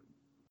 3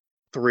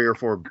 or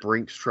 4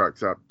 Brinks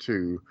trucks up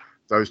to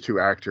those 2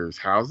 actors'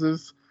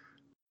 houses,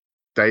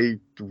 they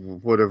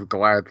would have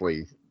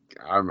gladly,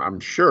 I'm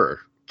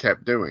sure,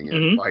 kept doing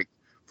it, like,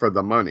 for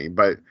the money.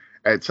 But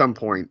at some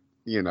point,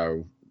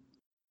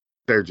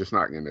 they're just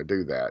not going to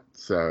do that.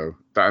 So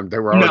they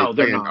were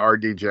already paying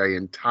RDJ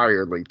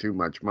entirely too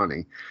much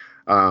money.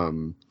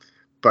 Though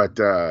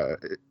the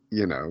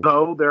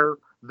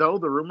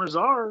rumors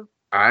are,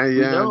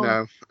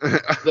 know.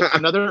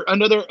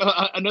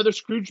 another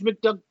Scrooge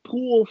McDuck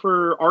pool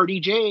for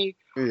RDJ.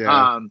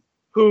 Yeah.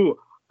 Who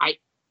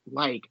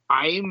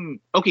I'm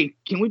okay.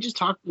 Can we just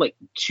talk like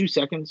 2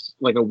 seconds,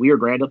 like a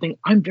weird random thing?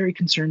 I'm very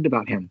concerned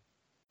about him.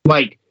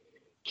 Like,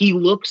 he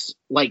looks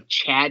like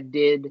Chad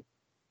did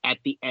at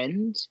the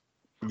end.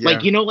 Yeah.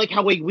 Like, like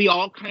how we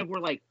all kind of were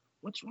like,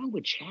 what's wrong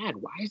with Chad?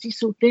 Why is he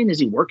so thin? Is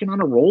he working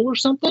on a role or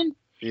something?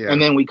 Yeah.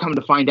 And then we come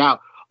to find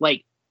out,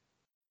 like,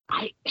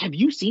 have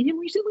you seen him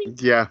recently?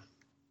 Yeah.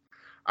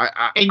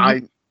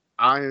 I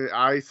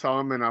saw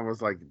him and I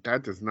was like,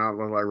 that does not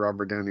look like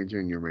Robert Downey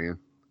Jr., man.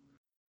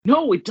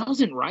 No, it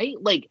doesn't, right?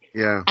 Like,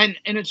 yeah. And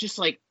it's just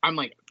like, I'm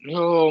like,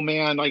 oh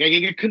man, like I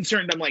get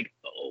concerned. I'm like,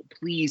 oh,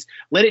 please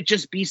let it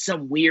just be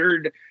some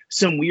weird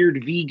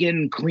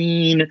vegan,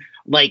 clean,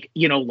 like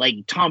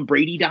Tom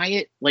Brady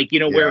diet. Like,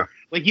 where,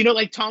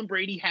 like Tom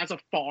Brady has a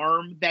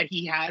farm that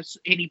he has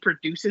and he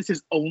produces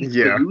his own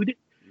food.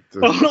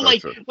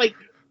 Like,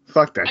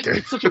 fuck that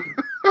dude.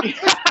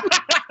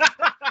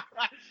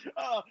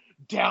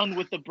 Down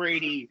with the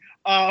Brady.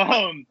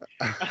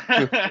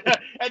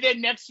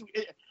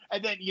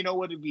 And then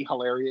what would be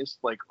hilarious?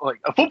 Like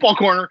a football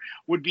corner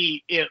would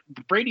be if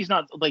Brady's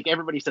not, like,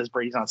 everybody says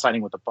Brady's not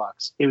signing with the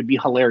Bucs. It would be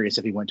hilarious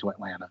if he went to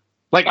Atlanta.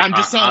 Like, I'm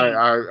just saying.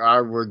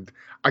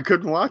 I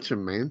couldn't watch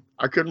him, man.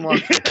 I couldn't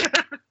watch him.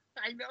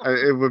 I know.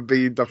 It would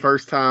be the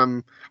first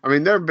time. I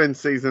mean, there have been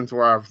seasons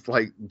where I've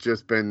like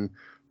just been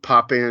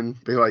pop in,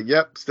 be like,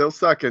 yep, still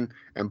sucking,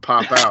 and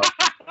pop out.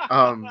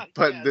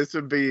 But yes. This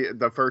would be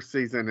the first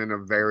season in a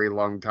very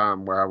long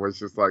time where I was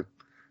just like,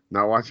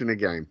 not watching a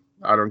game.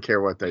 I don't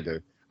care what they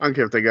do. I don't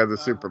care if they go to the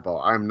Super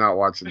Bowl. I'm not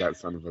watching that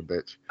son of a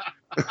bitch.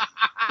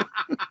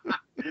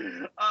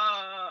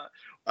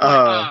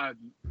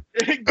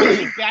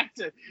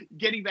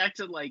 Getting back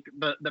to like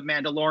the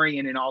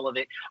Mandalorian and all of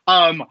it.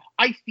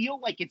 I feel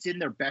like it's in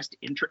their best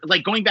interest.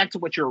 Like, going back to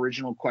what your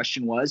original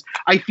question was,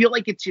 I feel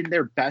like it's in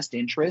their best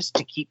interest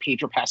to keep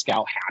Pedro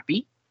Pascal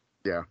happy.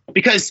 Yeah.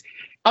 Because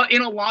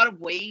in a lot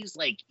of ways,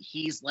 like,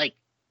 he's like,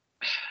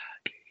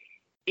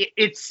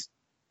 it's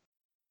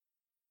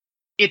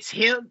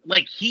him.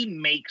 Like, he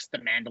makes the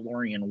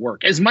Mandalorian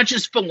work as much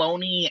as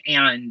Filoni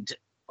and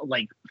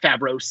like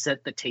Favreau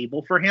set the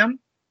table for him.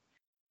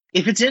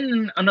 If it's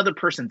in another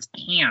person's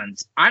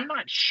hands, I'm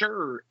not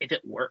sure if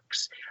it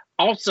works.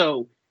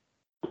 Also,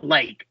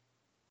 like,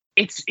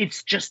 it's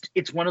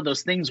one of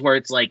those things where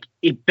it's like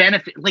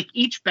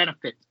each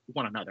benefits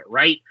one another,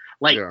 right?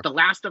 Like, The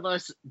Last of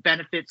Us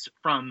benefits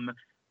from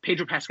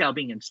Pedro Pascal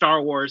being in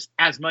Star Wars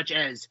as much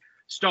as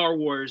Star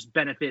Wars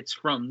benefits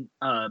from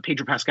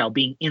Pedro Pascal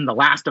being in The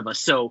Last of Us.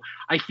 So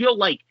I feel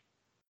like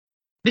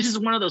this is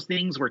one of those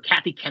things where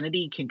Kathy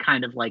Kennedy can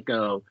kind of like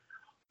go,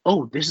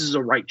 oh, this is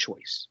a right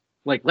choice.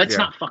 Like, let's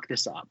not fuck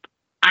this up.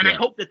 And I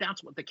hope that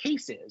that's what the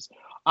case is.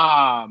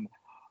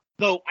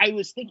 Though I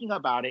was thinking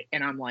about it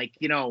and I'm like,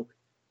 you know,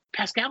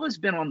 Pascal has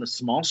been on the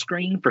small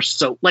screen for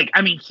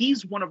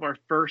he's one of our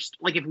first,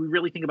 like, if we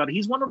really think about it,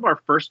 he's one of our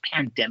first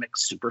pandemic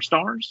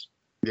superstars.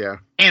 Yeah.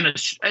 And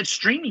a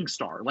streaming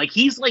star. Like,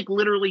 he's like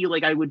literally,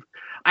 like, I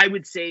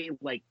would say,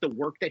 like, the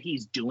work that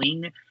he's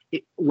doing,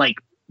 like,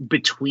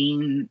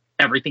 between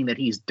everything that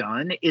he's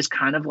done is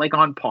kind of like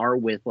on par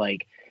with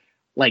like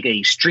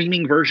a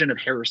streaming version of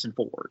Harrison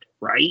Ford,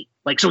 right?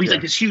 Like, so he's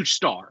like this huge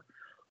star.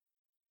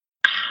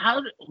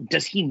 How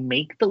does he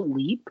make the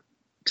leap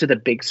to the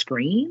big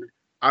screen?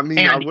 I mean,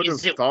 I would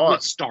have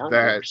thought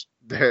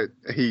that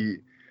he,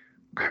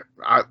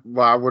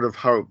 I would have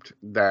hoped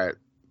that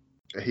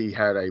he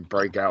had a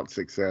breakout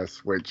success,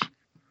 which,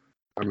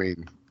 I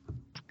mean,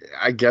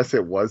 I guess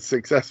it was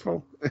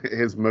successful,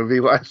 his movie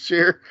last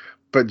year,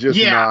 but just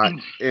not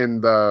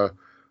in the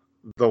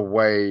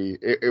way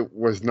it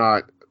was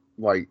not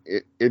like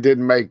it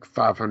didn't make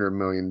 $500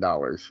 million,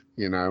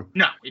 you know?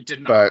 No, it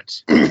did not.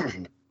 But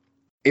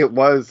it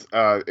was,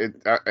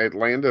 it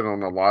landed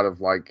on a lot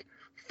of like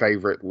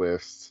favorite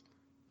lists,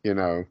 you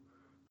know?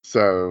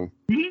 So,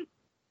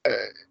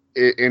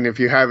 and if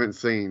you haven't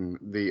seen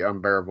The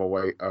Unbearable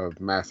Weight of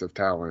Massive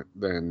Talent,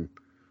 then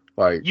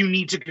like you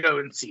need to go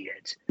and see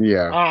it.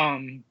 Yeah.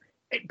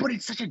 But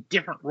it's such a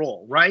different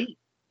role, right?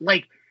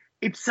 Like,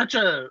 it's such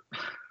a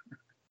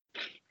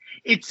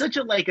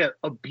like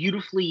a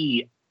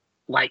beautifully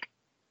like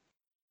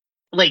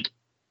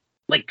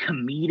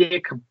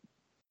comedic,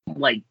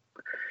 like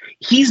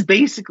he's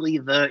basically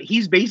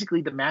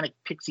the manic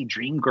pixie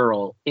dream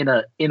girl in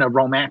a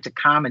romantic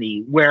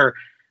comedy where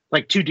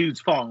like two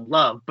dudes fall in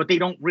love, but they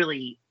don't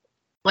really,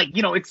 like,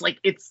 you know, it's like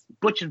it's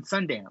Butch and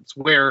Sundance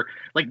where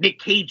like Nick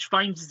Cage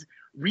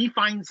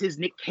refines his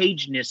Nick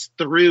Cage-ness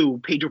through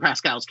Pedro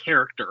Pascal's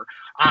character,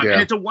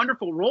 and it's a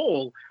wonderful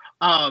role,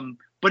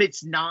 but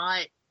it's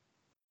not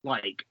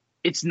like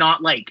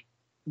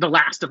The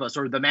Last of Us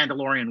or The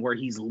Mandalorian where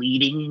he's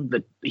leading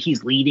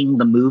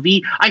the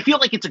movie. I feel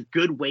like it's a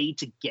good way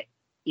to get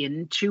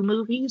into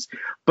movies,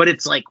 but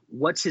it's like,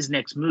 what's his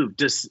next move?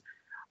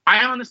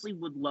 I honestly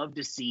would love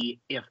to see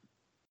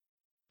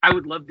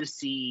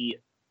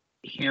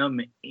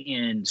him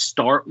in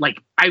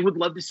I would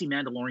love to see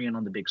Mandalorian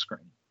on the big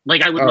screen.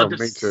 Like, I would love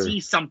to see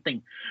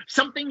something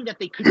that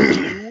they could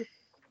do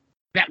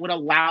that would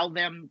allow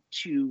them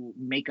to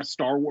make a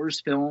Star Wars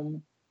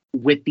film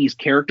with these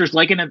characters,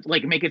 like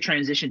make a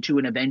transition to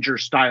an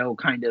Avengers style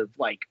kind of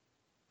like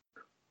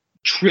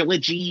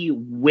trilogy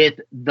with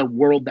the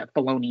world that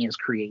Filoni has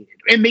created.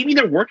 And maybe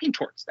they're working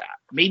towards that.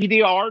 Maybe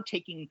they are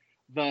taking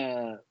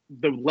the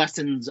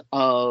lessons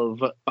of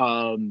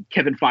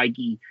Kevin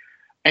Feige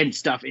and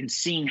stuff and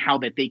seeing how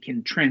that they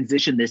can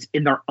transition this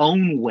in their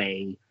own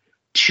way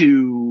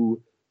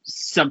to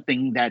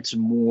something that's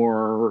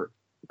more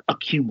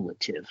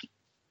accumulative.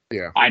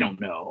 Yeah. I don't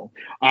know.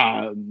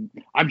 I'm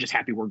just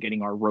happy we're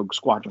getting our Rogue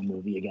Squadron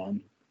movie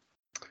again.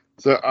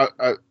 So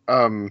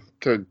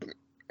to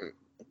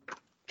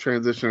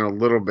transition a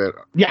little bit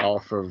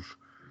off of,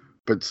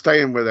 but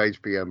staying with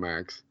HBO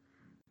Max.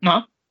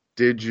 Huh?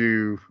 Did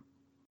you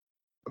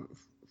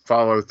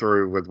follow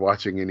through with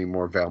watching any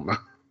more Velma?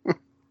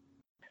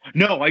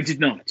 No, I did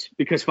not,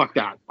 because fuck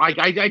that.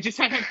 I just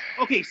had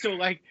okay, so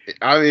like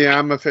I mean,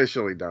 I'm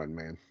officially done,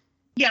 man.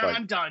 Yeah,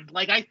 I'm done.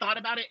 Like, I thought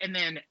about it, and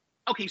then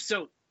okay,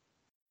 so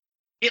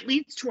it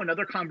leads to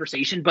another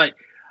conversation, but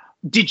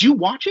did you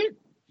watch it?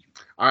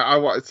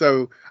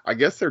 So I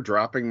guess they're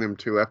dropping them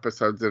 2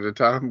 episodes at a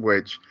time,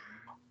 which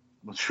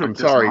I'm does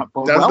sorry,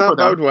 not does not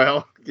bode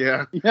well.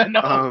 Yeah. Yeah,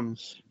 no.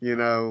 You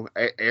know,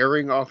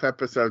 airing off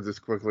episodes as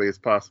quickly as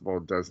possible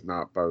does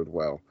not bode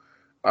well.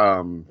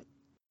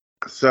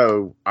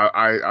 So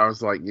I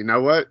was like, you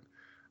know what?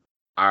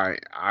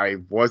 I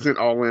wasn't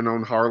all in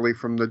on Harley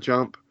from the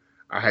jump.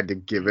 I had to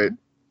give it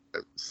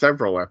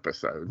several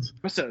episodes.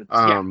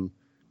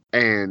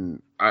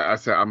 And I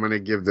said, I'm going to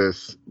give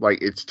this, like,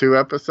 it's 2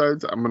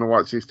 episodes. I'm going to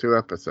watch these 2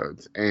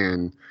 episodes.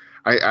 And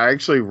I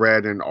actually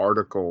read an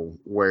article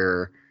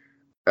where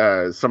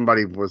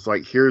somebody was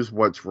like, here's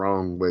what's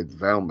wrong with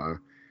Velma.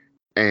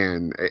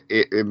 And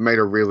it made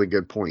a really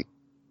good point.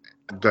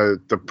 The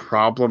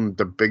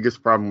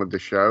biggest problem with the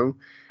show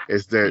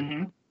is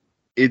that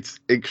it's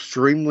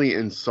extremely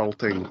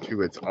insulting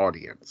to its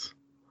audience.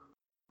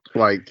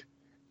 Like,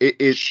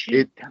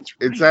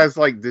 it's as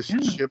like this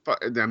chip,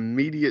 the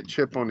immediate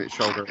chip on its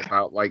shoulder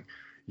about like,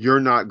 you're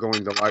not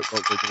going to like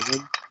what we're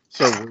doing,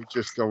 so we're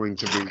just going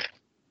to be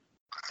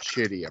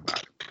shitty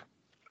about it.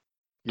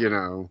 You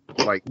know,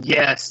 like,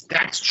 yes,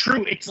 that's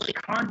true. It's like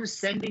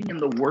condescending in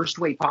the worst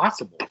way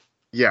possible.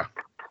 Yeah.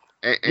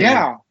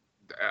 And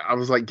I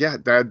was like, yeah,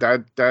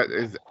 that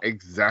is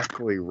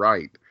exactly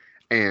right.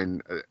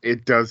 And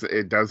it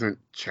doesn't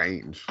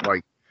change.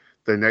 Like,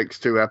 the next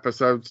 2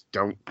 episodes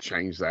don't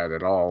change that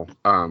at all.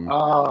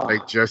 They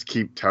just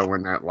keep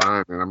towing that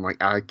line, and I'm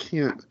like, I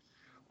can't,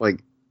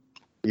 like,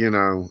 you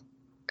know,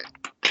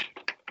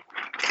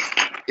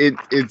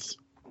 it's,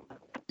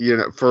 you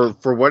know,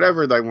 for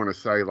whatever they want to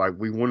say, like,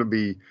 we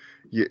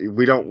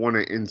don't want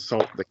to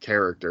insult the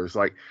characters.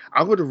 Like,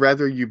 I would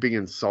rather you be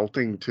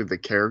insulting to the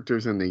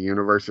characters in the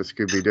universe of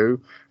Scooby-Doo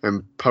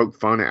and poke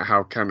fun at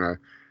how kind of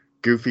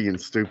goofy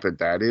and stupid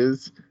that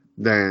is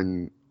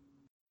than,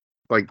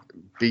 like,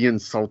 be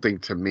insulting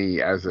to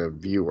me as a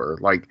viewer.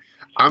 Like,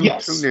 I'm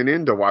tuning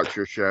in to watch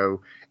your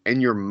show,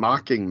 and you're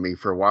mocking me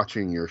for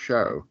watching your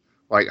show.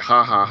 Like,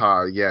 ha ha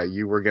ha, yeah,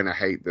 you were gonna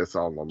hate this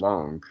all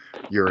along.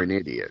 You're an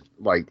idiot.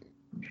 Like,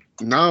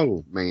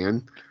 no,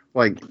 man.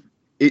 Like,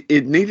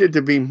 it needed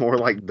to be more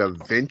like the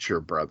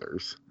Venture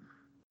Brothers.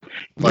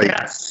 Like,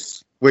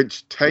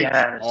 which takes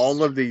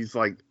all of these,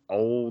 like,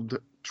 old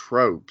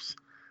tropes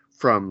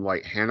from,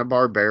 like,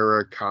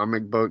 Hanna-Barbera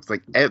comic books.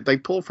 Like, they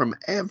pull from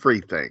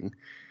everything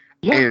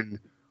and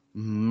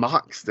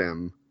mocks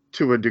them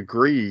to a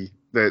degree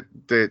that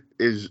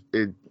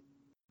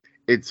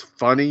it's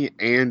funny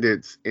and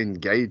it's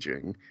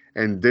engaging.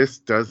 And this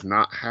does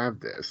not have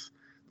this.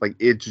 Like,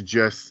 it's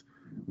just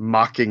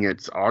mocking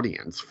its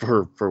audience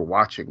for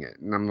watching it.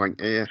 And I'm like,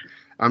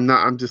 I'm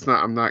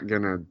not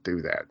gonna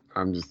do that.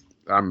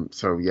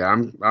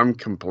 I'm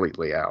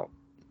completely out.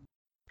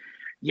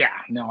 Yeah,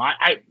 no,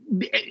 I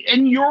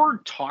and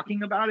you're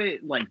talking about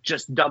it, like,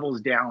 just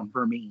doubles down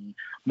for me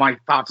my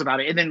thoughts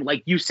about it. And then,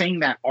 like, you saying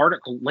that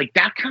article, like,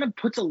 that kind of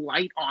puts a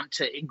light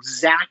onto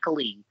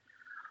exactly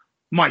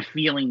my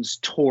feelings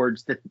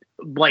towards the,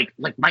 like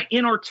my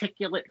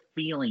inarticulate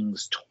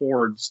feelings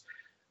towards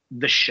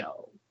the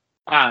show.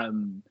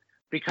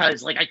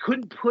 Because, like, I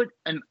couldn't put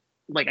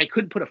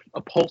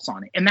a pulse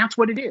on it. And that's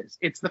what it is.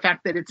 It's the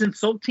fact that it's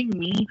insulting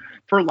me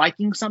for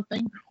liking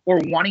something or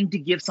wanting to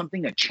give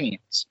something a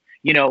chance.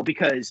 You know,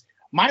 because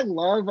my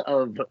love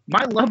of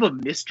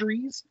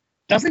mysteries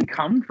doesn't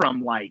come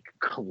from, like,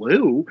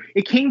 Clue.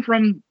 It came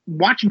from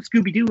watching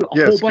Scooby-Doo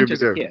a whole bunch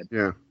as a kid.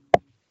 Yeah.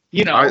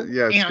 You know,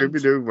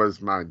 Scooby-Doo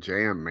was my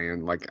jam,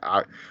 man. Like,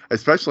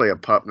 especially a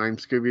pup named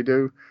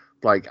Scooby-Doo.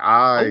 Like,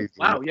 I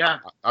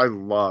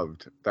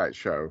loved that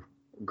show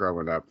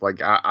growing up.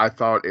 Like, I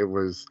thought it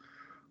was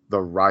the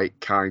right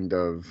kind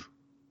of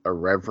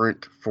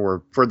irreverent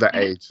for the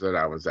age that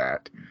I was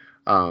at.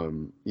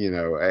 You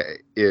know,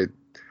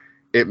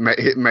 it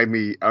made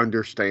me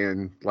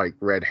understand, like,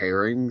 red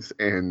herrings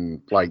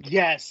and, like,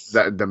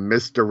 the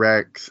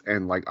misdirects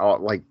and, like, all,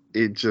 like,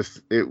 it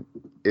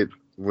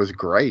was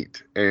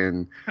great.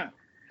 And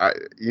I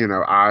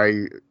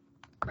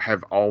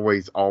have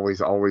always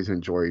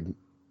enjoyed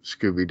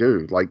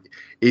Scooby-Doo. Like,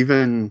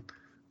 even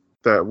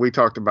we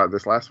talked about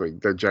this last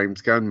week, the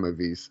James Gunn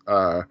movies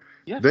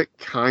that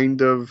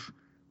kind of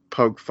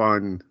poke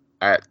fun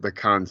at the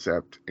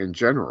concept in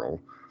general.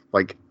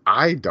 Like,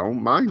 I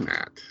don't mind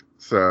that.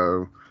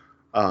 So,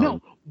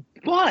 no,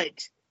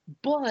 but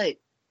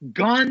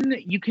Gunn,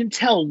 you can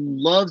tell,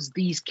 loves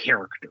these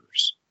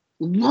characters,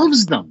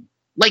 loves them.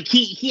 Like,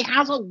 he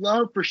has a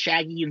love for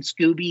Shaggy and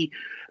Scooby.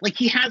 Like,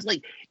 he has,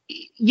 like,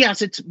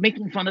 yes, it's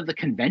making fun of the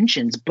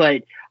conventions,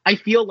 but I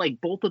feel like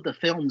both of the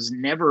films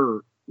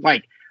never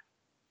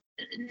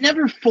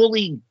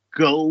fully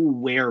go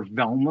where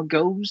Velma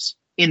goes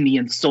in the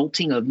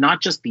insulting of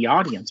not just the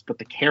audience, but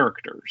the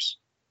characters.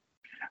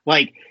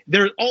 Like,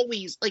 they're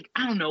always, like,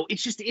 I don't know.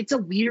 It's just, it's a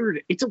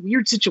weird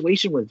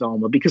situation with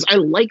Velma, because I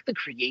like the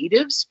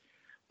creatives,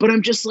 but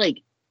I'm just like,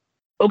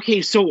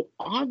 okay, so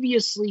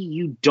obviously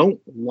you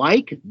don't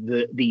like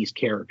these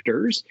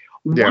characters.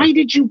 Why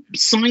did you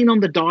sign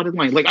on the dotted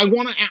line? Like, I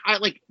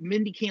like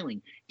Mindy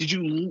Kaling.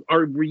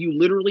 Were you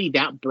literally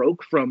that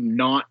broke from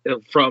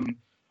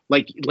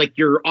like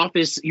your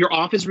office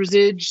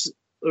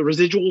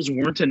residuals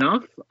weren't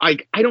enough? I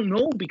don't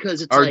know,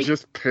 because it's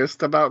just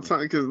pissed about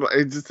something,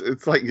 because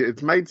it's like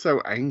it's made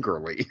so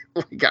angrily.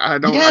 Like, I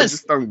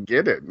just don't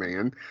get it,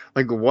 man.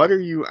 Like, what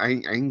are you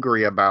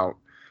angry about?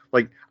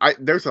 Like,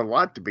 there's a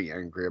lot to be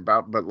angry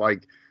about, but,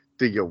 like,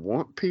 do you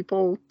want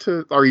people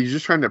to? Are you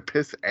just trying to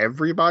piss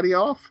everybody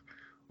off?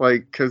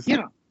 Like, because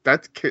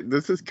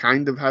this is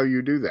kind of how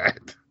you do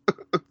that.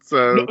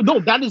 So no,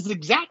 that is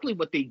exactly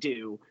what they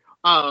do.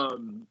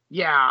 God.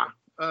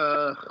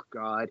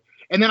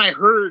 And then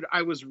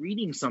I was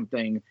reading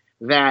something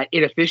that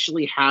it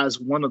officially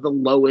has one of the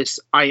lowest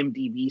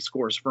IMDb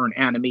scores for an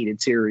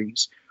animated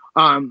series,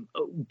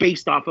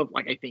 based off of,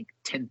 like, I think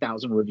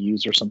 10,000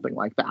 reviews or something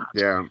like that.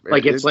 Yeah.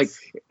 Like,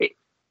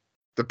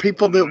 the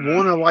people that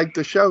want to like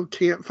the show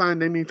can't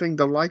find anything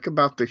to like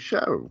about the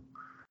show.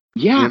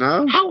 Yeah. You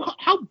know?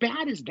 How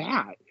bad is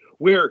that?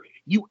 Where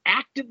you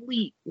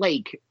actively,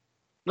 like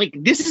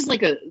this is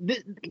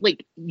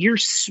you're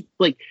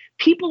like,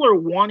 people are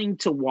wanting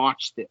to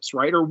watch this,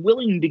 right? Or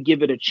willing to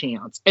give it a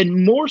chance,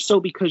 and more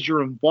so because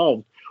you're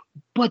involved.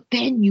 But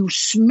then you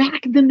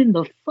smack them in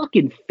the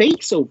fucking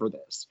face over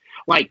this.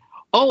 Like,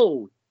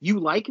 oh, you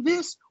like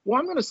this? Well,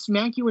 I'm going to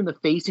smack you in the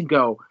face and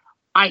go,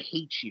 I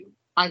hate you.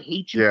 I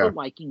hate you for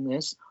liking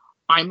this.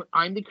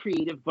 I'm the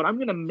creative, but I'm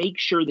going to make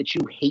sure that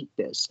you hate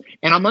this,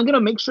 and I'm going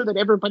to make sure that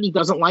everybody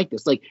doesn't like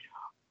this. Like,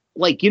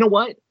 you know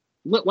what?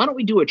 Why don't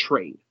we do a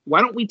trade?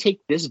 Why don't we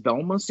take this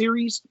Velma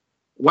series?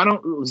 Why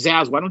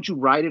don't you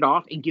write it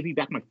off and give me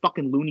back my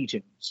fucking Looney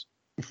Tunes?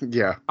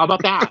 Yeah. How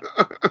about that?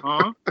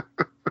 Huh?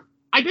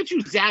 I bet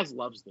you Zaz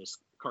loves this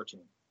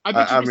cartoon. I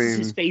bet you this is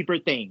his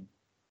favorite thing.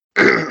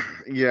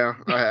 Yeah,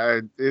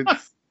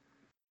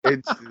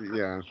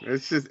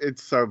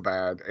 it's so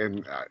bad,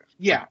 and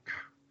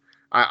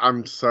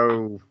I'm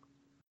so,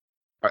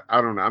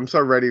 I don't know. I'm so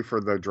ready for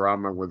the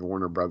drama with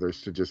Warner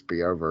Brothers to just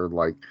be over.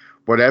 Like,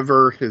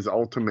 whatever his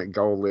ultimate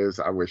goal is,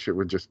 I wish it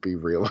would just be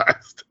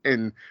realized,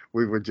 and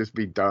we would just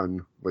be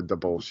done with the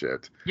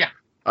bullshit. Yeah.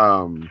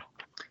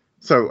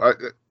 So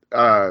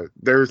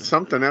there's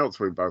something else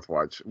we both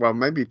watched. Well,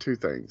 maybe two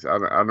things. I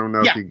don't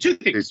know. Yeah, two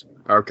things.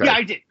 Okay. Yeah,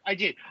 I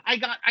did. I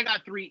got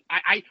three.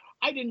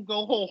 I didn't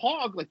go whole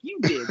hog like you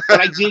did,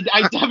 but I did.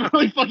 I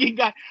definitely fucking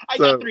got. I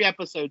got 3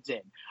 episodes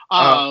in.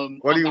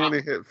 What do you want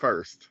to hit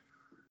first?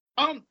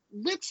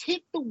 Let's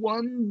hit the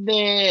one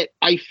that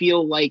I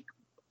feel like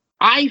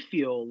I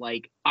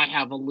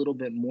have a little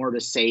bit more to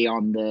say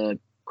on the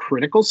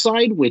critical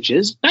side, which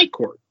is Night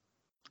Court.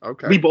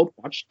 Okay. We both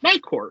watched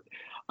Night Court.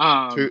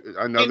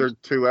 Another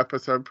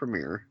 2-episode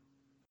premiere.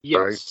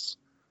 Yes.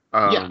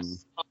 Right?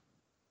 Yes.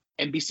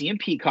 NBC and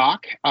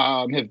Peacock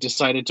have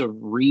decided to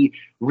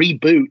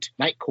reboot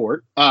Night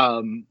Court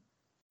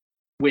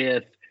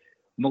with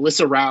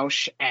Melissa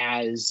Rauch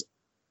as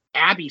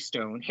Abby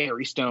Stone,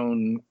 Harry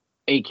Stone,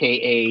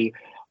 aka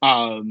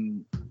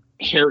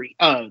Harry.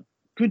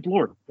 Good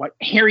Lord, what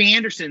Harry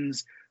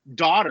Anderson's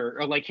daughter,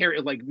 or like Harry,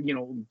 like, you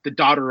know, the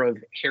daughter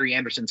of Harry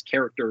Anderson's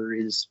character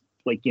is,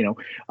 like, you know,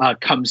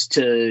 comes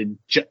to.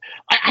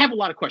 I have a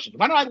lot of questions.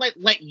 Why don't I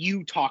let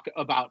you talk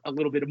about a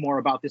little bit more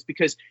about this,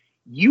 because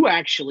you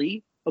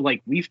actually,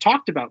 like we've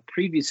talked about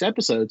previous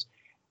episodes,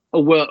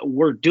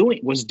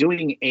 was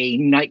doing a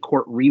Night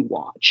Court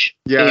rewatch.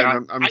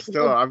 Yeah, and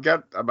I've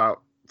got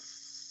about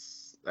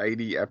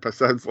 80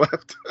 episodes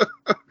left.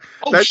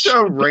 That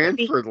show ran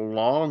for a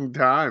long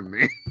time,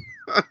 man.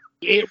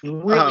 It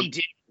really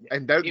did.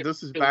 And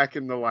this is back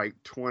in the like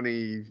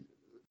 20,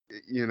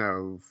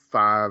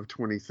 5,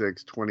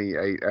 26,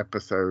 28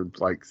 episode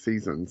like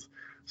seasons.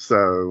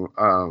 So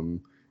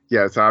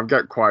so I've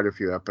got quite a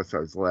few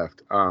episodes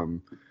left.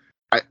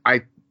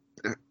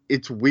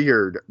 It's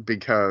weird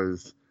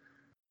because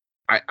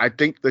I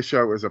think the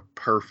show is a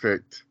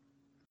perfect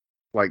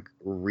like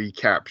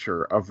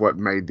recapture of what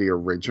made the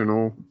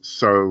original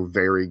so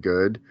very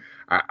good.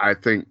 I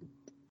think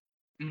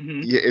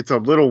it's a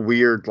little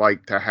weird,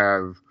 like, to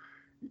have,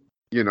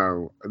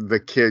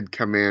 the kid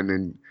come in,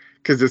 and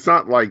because it's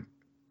not like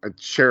a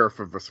sheriff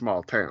of a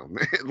small town.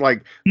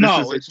 Like,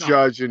 this is a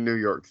judge in New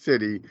York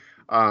City.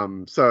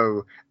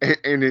 So,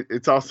 and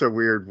it's also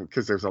weird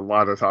because there's a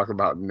lot of talk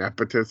about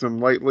nepotism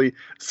lately.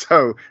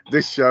 So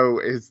this show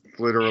is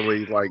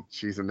literally like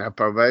she's a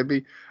nepo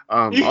baby.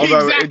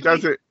 Although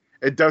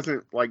it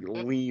doesn't like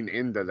lean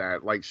into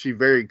that. Like, she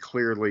very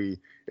clearly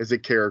is a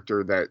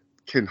character that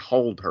can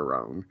hold her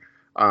own.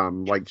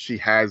 Like, she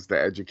has the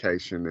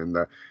education and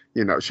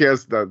she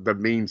has the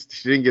means.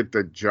 She didn't get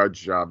the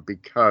judge job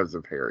because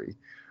of Harry.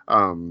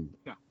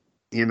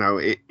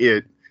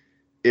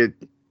 It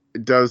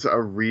does a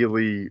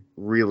really,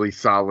 really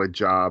solid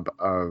job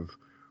of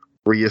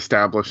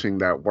reestablishing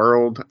that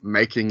world,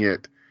 making sure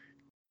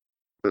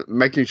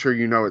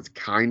it's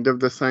kind of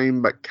the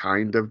same but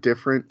kind of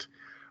different.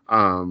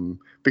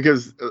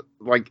 Because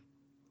like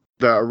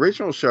the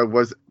original show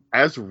was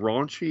as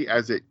raunchy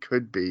as it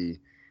could be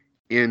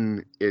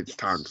in its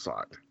time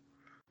slot.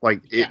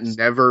 Like, it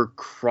never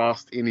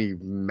crossed any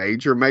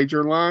major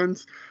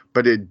lines,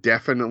 but it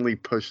definitely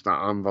pushed the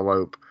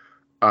envelope,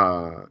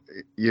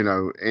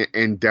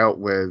 and dealt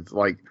with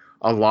like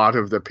a lot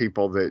of the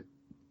people that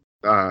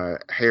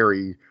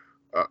Harry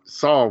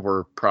saw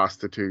were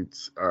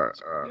prostitutes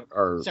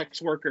or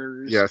sex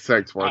workers. Yeah,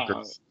 sex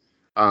workers.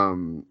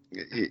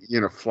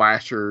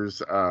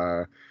 Flashers,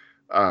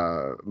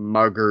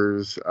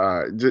 muggers.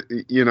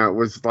 It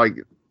was like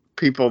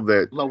people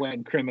that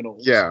low-end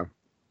criminals. Yeah,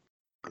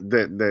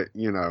 that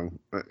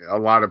a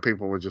lot of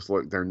people would just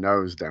look their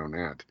nose down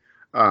at.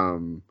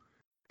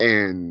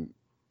 And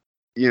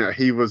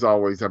he was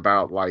always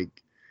about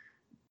like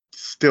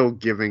still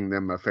giving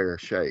them a fair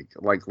shake,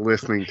 like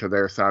listening to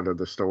their side of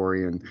the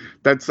story, and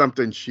that's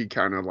something she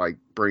kind of like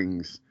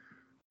brings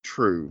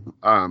true.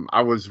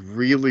 I was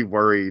really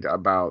worried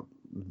about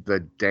the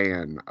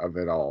Dan of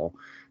it all,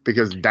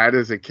 because that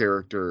is a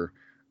character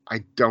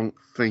I don't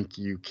think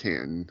you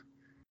can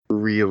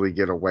really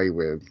get away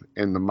with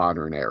in the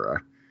modern era,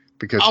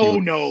 because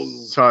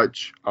he's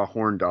such a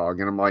horn dog.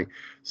 And I'm like,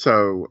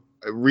 so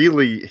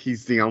really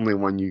he's the only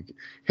one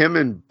him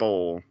and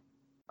Bull,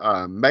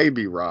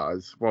 maybe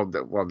Roz, well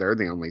they're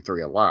the only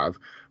 3 alive,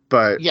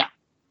 but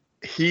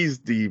he's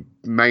the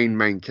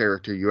main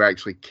character you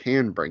actually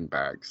can bring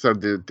back. So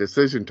the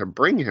decision to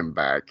bring him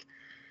back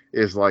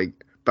is like,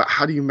 but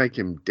how do you make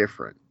him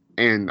different?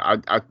 And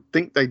I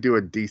think they do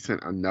a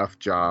decent enough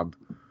job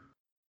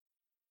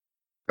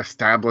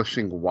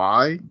establishing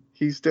why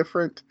he's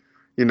different,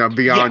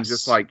 beyond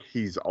just like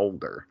he's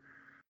older.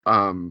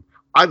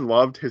 I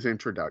loved his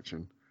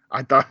introduction.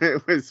 I thought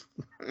it was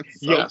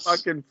so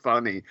fucking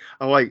funny.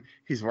 I'm like,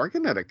 he's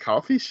working at a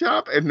coffee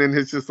shop, and then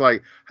it's just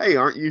like, hey,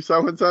 aren't you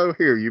so and so?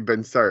 Here, you've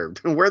been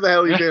served. Where the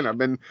hell you been? I've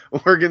been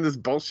working this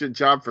bullshit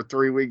job for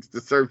 3 weeks to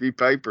serve you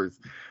papers.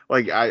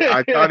 Like,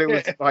 I thought it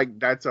was like,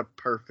 that's a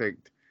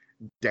perfect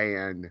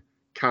Dan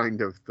kind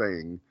of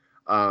thing,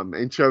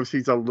 and shows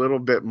he's a little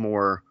bit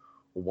more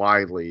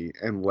wily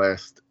and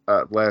less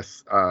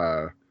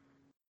I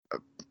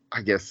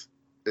guess,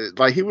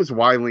 like, he was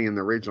wily in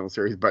the original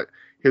series, but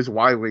his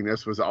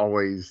wiliness was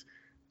always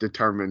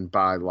determined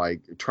by like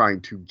trying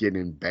to get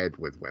in bed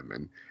with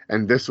women.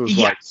 And this was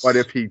like, what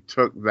if he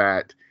took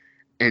that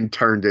and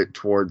turned it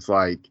towards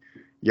like,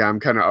 yeah, I'm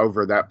kind of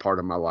over that part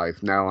of my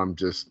life. Now I'm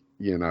just,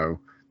 now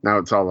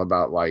it's all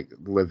about like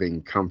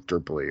living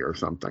comfortably or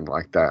something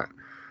like that.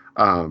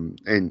 And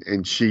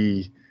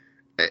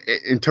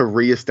to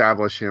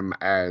reestablish him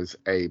as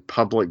a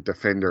public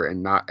defender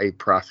and not a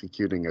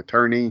prosecuting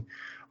attorney,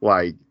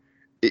 like,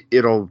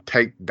 it'll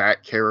take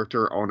that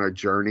character on a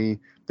journey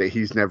that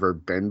he's never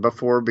been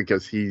before,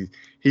 because he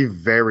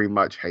very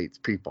much hates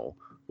people.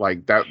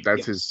 Like,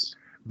 that's his,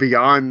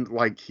 beyond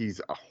like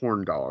he's a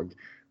horn dog.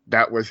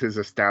 That was his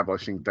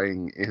establishing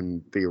thing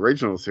in the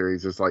original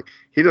series, is like,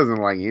 he doesn't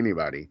like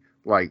anybody,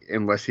 like,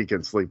 unless he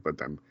can sleep with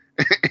them.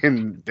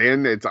 And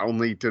then it's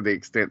only to the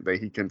extent that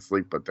he can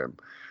sleep with them.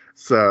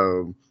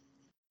 So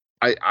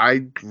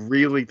I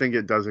really think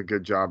it does a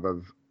good job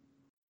of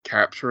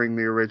capturing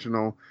the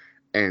original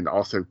and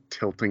also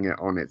tilting it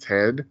on its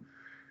head.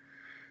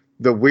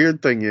 The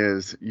weird thing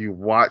is, you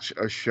watch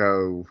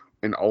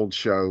an old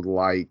show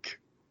like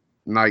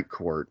Night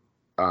Court,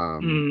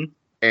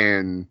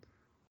 and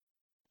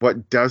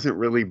what doesn't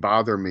really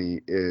bother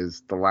me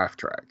is the laugh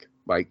track.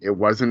 Like, it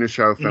wasn't a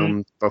show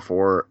filmed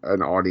before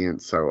an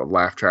audience, so a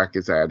laugh track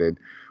is added.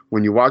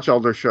 When you watch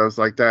older shows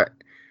like that,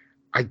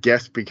 I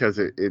guess because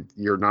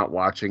you're not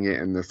watching it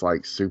in this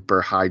like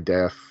super high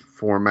def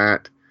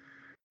format,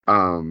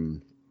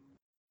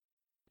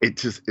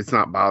 it's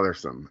not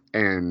bothersome,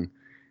 and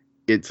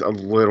it's a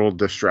little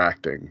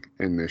distracting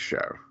in this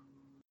show.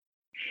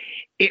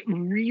 It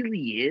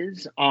really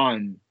is.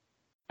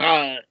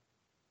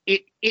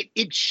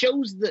 It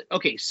shows that,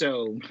 okay,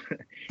 so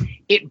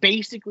it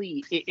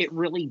basically it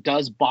really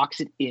does box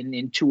it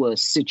into a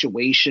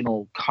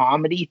situational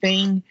comedy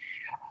thing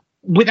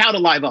without a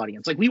live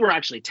audience. Like, we were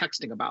actually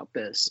texting about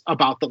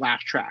the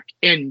laugh track,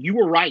 and you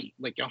were right,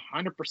 like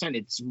 100%.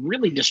 It's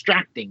really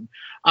distracting,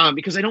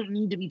 because I don't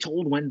need to be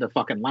told when to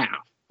fucking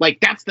laugh. Like,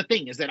 that's the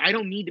thing, is that I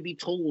don't need to be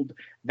told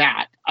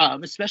that,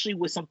 especially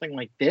with something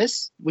like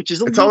this, which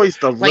is always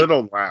the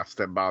little laughs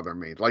that bother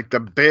me. Like, the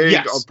big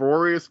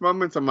uproarious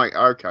moments, I'm like,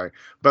 okay.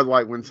 But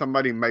like, when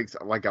somebody makes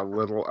like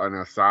an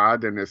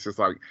aside, and it's just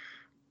like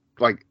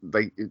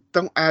they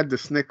don't add the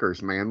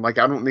snickers, man. Like,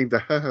 I don't need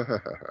the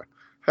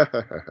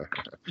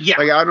yeah,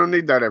 like, I don't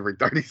need that every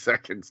 30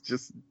 seconds.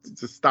 Just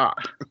stop.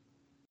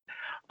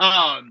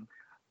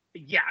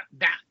 Yeah,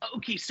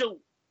 okay, so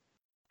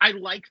I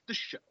like the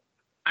show.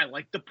 I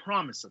like the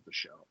promise of the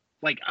show.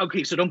 Like,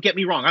 okay, so don't get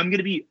me wrong. I'm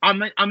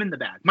in the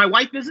bag. My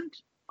wife isn't.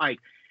 Like,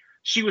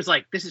 she was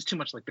like, this is too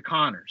much like the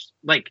Connors.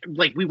 Like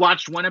we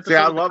watched one episode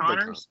of the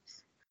Connors.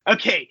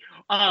 Okay.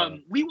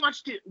 We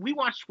watched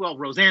while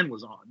Roseanne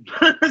was on.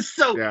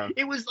 So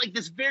it was like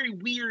this very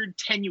weird,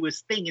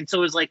 tenuous thing. And so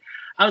it was like,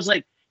 I was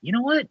like, you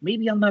know what?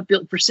 Maybe I'm not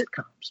built for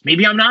sitcoms.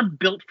 Maybe I'm not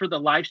built for the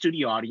live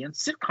studio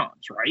audience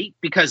sitcoms, right?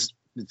 Because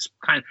it's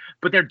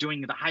but they're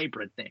doing the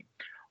hybrid thing.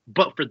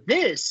 But for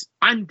this,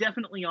 I'm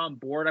definitely on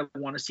board. I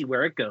want to see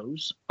where it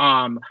goes.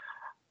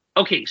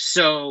 Okay,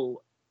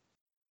 so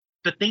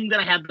the thing that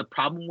I had the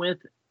problem with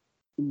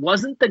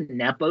wasn't the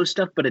Nepo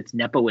stuff, but it's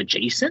Nepo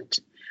adjacent,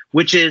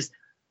 which is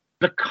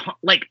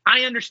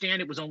I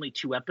understand it was only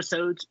 2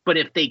 episodes, but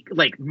if they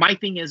my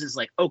thing is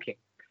like, okay,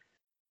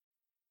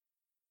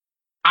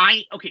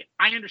 I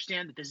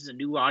understand that this is a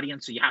new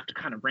audience, so you have to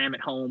kind of ram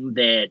it home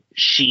that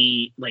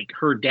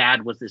her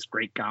dad was this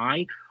great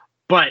guy,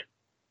 but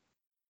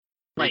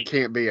it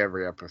can't be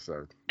every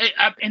episode,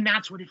 and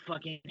that's what it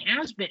fucking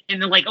has been. And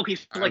they're like, okay,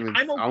 so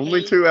I'm okay.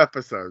 Only 2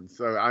 episodes,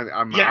 so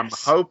I'm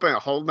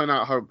holding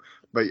out hope,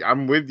 but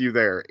I'm with you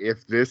there.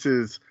 If this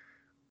is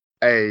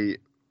a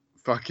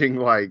fucking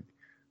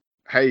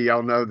hey,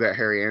 y'all know that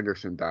Harry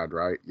Anderson died,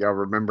 right? Y'all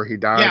remember he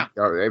died?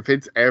 Yeah. If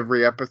it's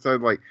every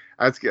episode,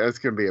 that's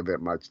gonna be a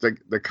bit much.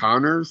 The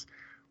Connors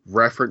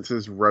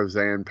references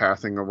Roseanne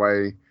passing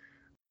away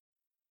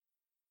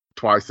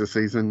twice a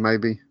season,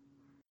 maybe.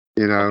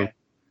 Okay.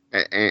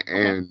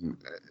 And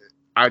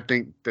I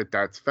think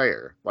that's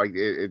fair. Like,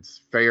 it's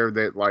fair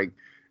that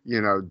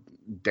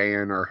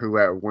Dan or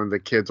whoever, one of the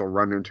kids will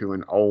run into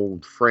an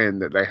old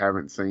friend that they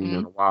haven't seen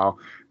in a while,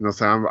 and they'll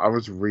say, I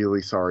was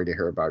really sorry to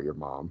hear about your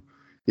mom.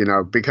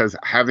 Because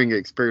having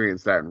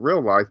experienced that in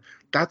real life,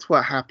 that's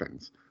what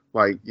happens.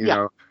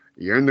 You're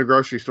in the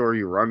grocery store,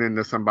 you run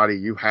into somebody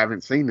you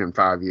haven't seen in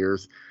 5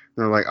 years.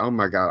 They're like, oh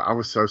my God, I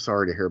was so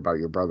sorry to hear about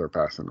your brother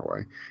passing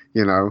away,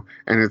 you know?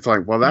 And it's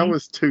like, well, that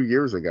was 2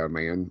 years ago,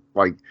 man.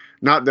 Like,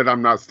 not that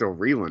I'm not still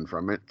reeling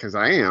from it, because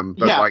I am,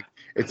 but like,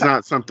 it's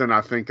not something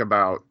I think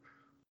about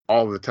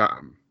all the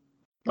time.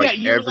 Like,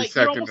 every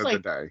second of the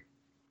day.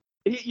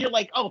 You're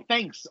like, oh,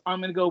 thanks. I'm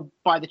going to go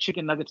buy the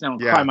chicken nuggets now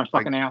and cry my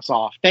fucking ass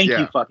off. Thank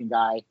you, fucking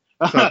guy.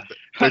 So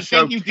the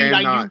show Thank you, dude.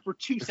 I knew for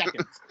 2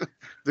 seconds.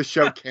 The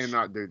show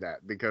cannot do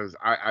that, because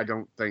I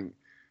don't think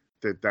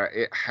that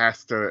it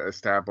has to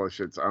establish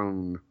its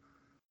own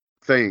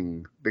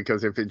thing,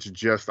 because if it's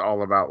just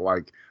all about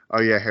like, oh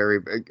yeah, Harry,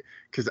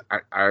 because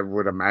I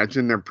would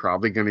imagine they're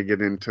probably going to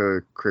get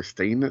into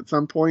Christine at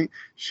some point.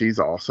 She's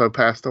also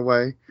passed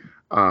away.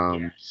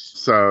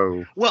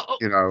 So, well,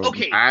 you know,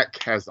 Mac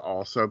has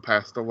also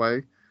passed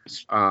away.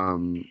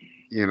 You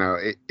know,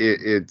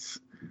 it's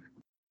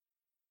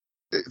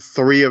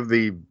 3 of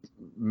the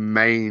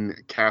main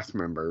cast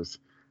members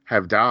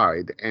have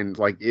died, and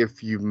like,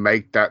 if you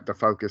make that the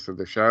focus of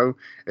the show,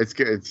 it's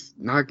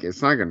not going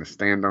to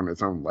stand on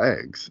its own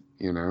legs,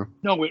 you know.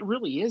 No, it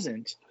really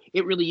isn't.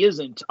 So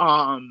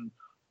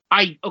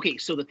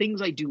the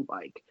things I do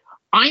like,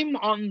 I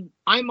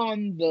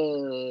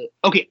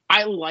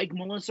like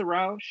Melissa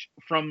Rauch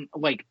from,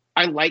 like,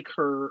 I like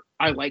her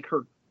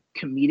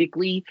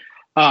comedically.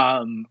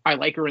 I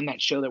like her in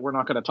that show that we're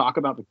not going to talk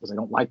about because I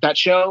don't like that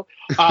show.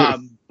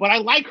 But I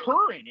like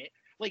her in it.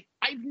 Like,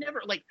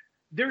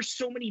 there's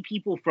so many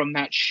people from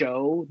that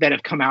show that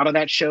have come out of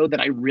that show that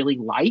I really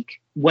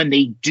like when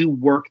they do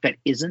work that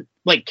isn't,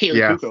 like,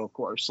 Kaylee Kuko, of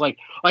course. Like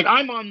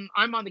I'm on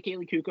the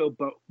Kaylee Kuko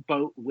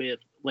boat with,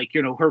 like,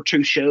 you know, her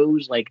 2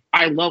 shows. Like,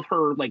 I love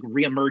her, like,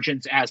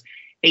 reemergence as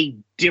a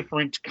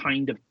different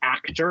kind of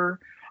actor.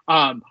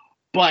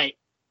 But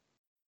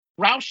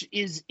Rauch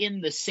is in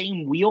the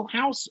same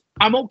wheelhouse.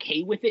 I'm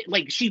okay with it.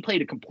 Like, she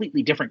played a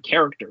completely different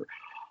character.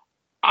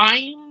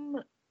 I'm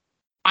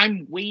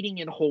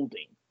waiting and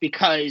holding,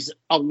 because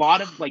a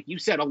lot of, like you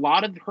said, a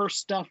lot of her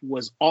stuff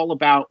was all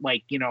about,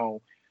 like, you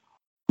know,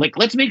 like,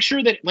 let's make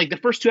sure that, like, the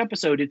first 2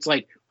 episodes, it's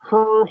like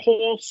her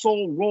whole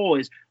sole role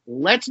is,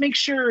 let's make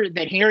sure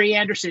that Harry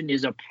Anderson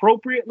is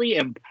appropriately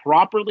and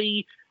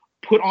properly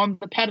put on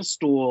the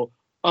pedestal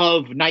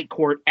of Night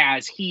Court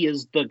as he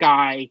is the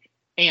guy,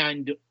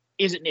 and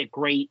isn't it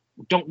great?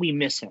 Don't we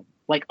miss him?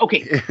 Like,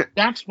 okay,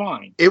 that's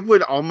fine. It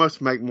would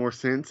almost make more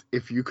sense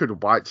if you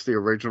could watch the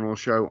original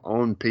show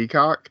on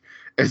Peacock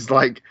as,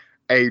 like,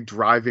 a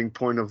driving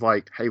point of,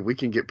 like, hey, we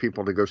can get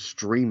people to go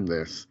stream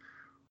this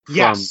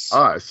from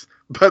us.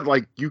 But,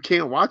 like, you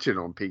can't watch it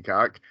on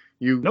Peacock.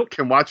 You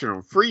can watch it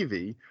on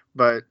Freevee,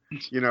 but,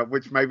 you know,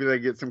 which maybe they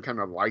get some kind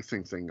of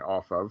licensing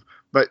off of.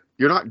 But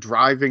you're not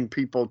driving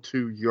people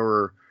to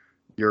your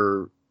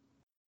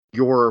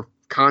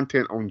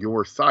content on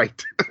your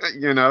site,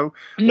 you know?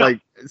 No.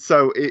 Like,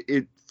 so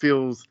it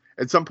feels,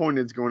 at some point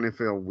it's going to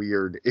feel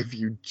weird if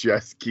you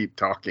just keep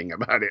talking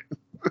about it.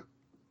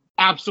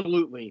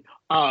 Absolutely.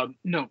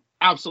 No,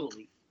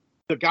 absolutely.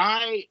 The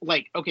guy,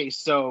 like, okay,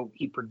 so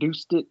he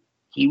produced it.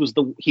 He was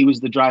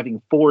the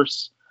driving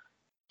force.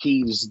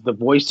 He's the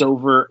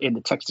voiceover in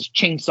the Texas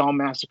Chainsaw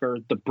Massacre,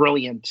 the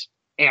brilliant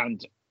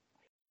and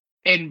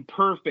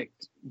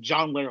perfect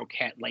John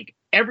Larroquette. Like,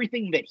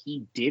 everything that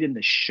he did in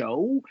the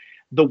show,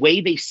 the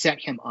way they set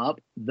him up,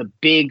 the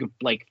big,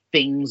 like,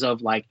 things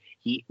of, like,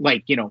 he,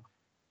 like, you know,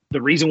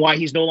 the reason why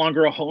he's no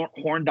longer a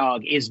horn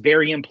dog is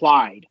very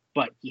implied,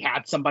 but he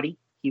had somebody,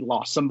 he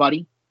lost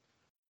somebody.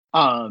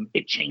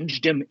 It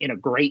changed him in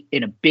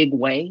a big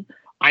way.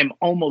 I'm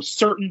almost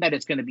certain that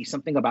it's going to be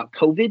something about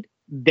COVID,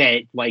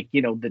 that, like,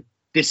 you know, that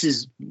this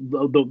is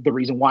the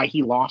reason why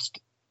he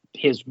lost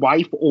his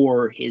wife,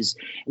 or his,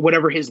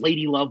 whatever his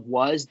lady love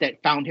was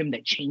that found him,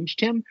 that changed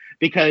him.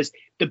 Because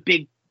the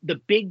big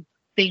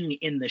thing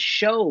in the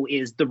show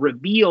is the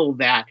reveal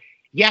that,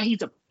 yeah,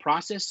 he's a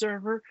process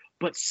server,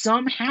 but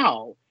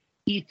somehow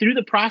he, through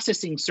the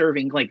processing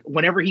serving, like,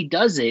 whenever he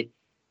does it,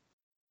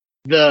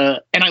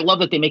 and I love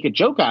that they make a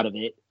joke out of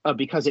it,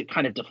 because it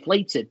kind of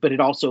deflates it, but it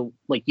also,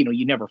 like, you know,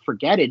 you never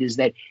forget it, is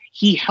that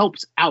he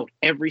helps out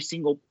every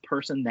single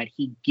person that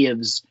he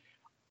gives,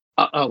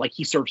 like,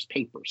 he serves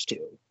papers to,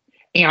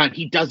 and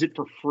he does it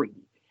for free.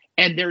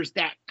 And there's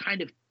that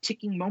kind of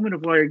ticking moment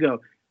of where you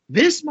go,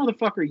 this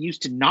motherfucker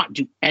used to not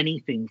do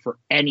anything for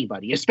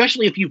anybody,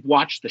 especially if you've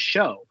watched the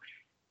show.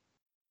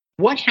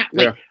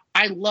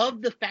 I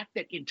love the fact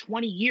that in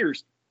 20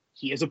 years,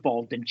 he has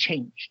evolved and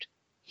changed.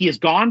 He has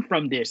gone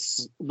from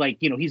this, like,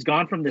 you know, he's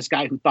gone from this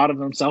guy who thought of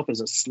himself as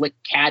a slick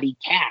catty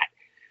cat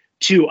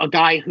to a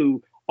guy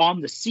who,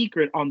 on the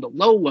secret, on the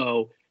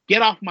low,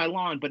 get off my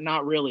lawn, but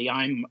not really.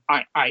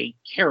 I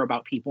care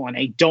about people, and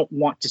I don't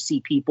want to see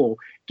people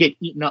get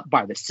eaten up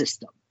by the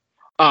system.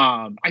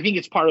 I think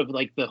it's part of,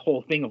 like, the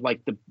whole thing of,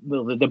 like,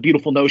 the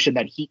beautiful notion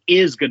that he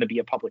is going to be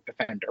a public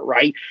defender,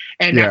 right?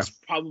 And that's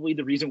probably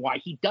the reason why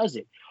he does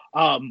it.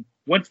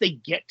 Once they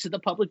get to the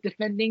public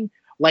defending,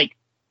 like,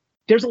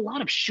 there's a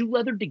lot of shoe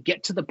leather to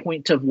get to the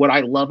point of what I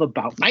love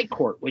about Night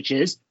Court, which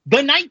is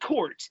the Night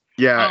Court.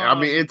 Yeah, I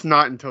mean, it's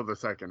not until the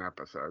 2nd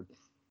episode.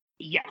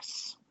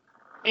 Yes.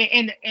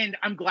 And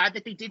I'm glad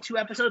that they did 2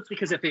 episodes,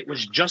 because if it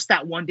was just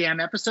that one damn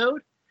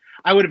episode,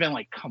 I would have been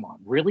like, come on,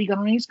 really,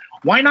 guys?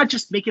 Why not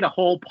just make it a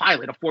whole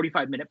pilot, a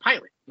 45-minute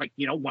pilot, like,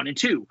 1 and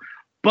 2?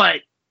 But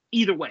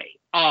either way,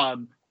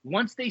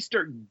 once they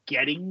start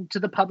getting to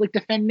the public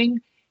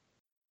defending,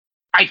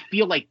 I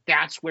feel like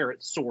that's where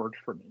it soared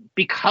for me,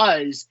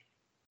 because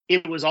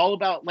it was all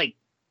about, like,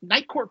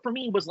 Night Court for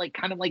me was like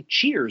kind of like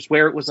Cheers,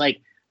 where it was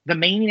like the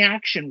main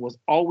action was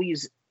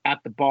always at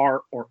the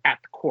bar or at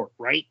the court,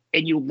 right?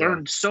 And you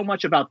learned so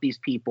much about these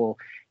people.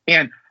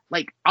 And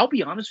like, I'll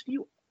be honest with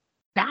you,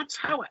 that's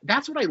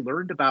what I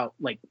learned about,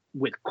 like,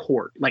 with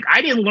Court. Like,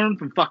 I didn't learn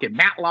from fucking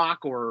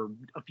Matlock or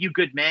A Few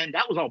Good Men.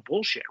 That was all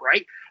bullshit,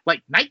 right?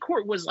 Like, Night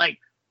Court was like,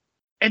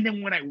 and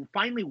then when I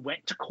finally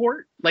went to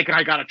court, like, and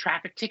I got a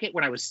traffic ticket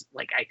when I was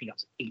like, I think I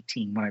was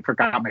 18 when I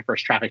forgot my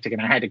first traffic ticket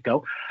and I had to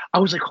go. I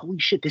was like, holy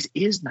shit, this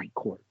is Night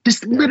Court.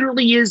 This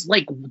literally is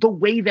like the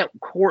way that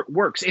court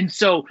works. And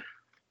so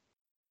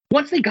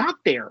once they got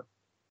there,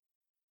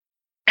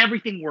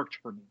 everything worked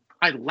for me.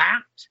 I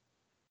laughed.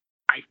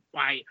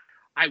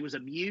 I was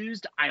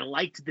amused. I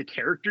liked the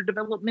character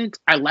development.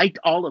 I liked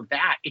all of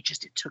that. It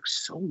took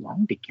so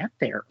long to get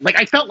there. Like,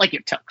 I felt like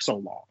it took so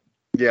long.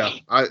 Yeah,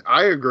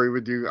 I agree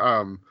with you.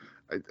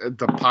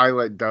 The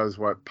pilot does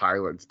what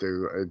pilots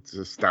do. It's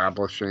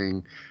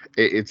establishing.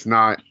 It's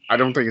not. I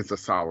don't think it's a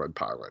solid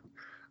pilot.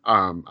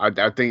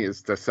 I think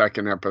it's the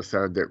second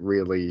episode that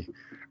really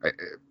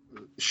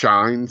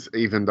shines.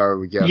 Even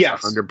though,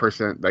 yes,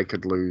 100% they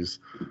could lose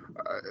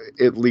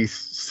at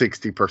least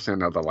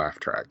 60% of the laugh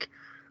track.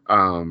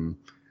 And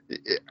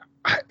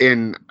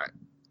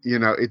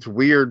it's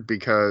weird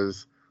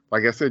because,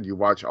 like I said, you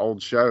watch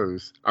old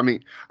shows. I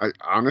mean,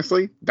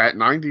 honestly, that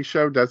 90s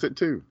show does it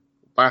too.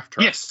 Laugh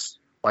track. Yes.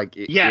 Like,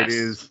 it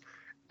is,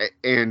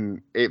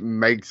 and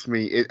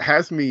it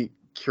has me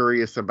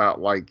curious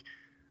about, like,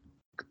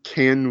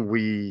 can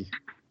we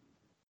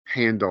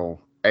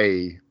handle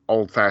a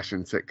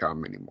old-fashioned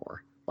sitcom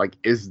anymore? Like,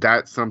 is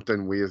that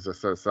something we as a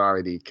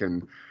society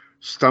can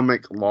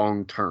stomach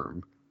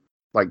long-term?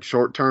 Like,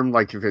 short-term,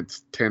 like if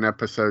it's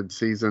 10-episode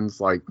seasons,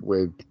 like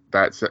with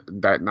that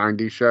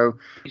 90s show,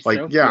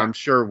 like, I'm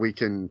sure we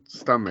can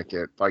stomach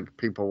it. Like,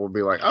 people will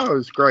be like, oh,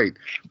 it's great.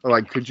 But,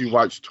 like, could you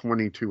watch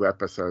 22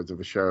 episodes of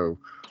a show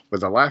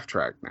with a laugh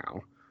track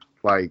now?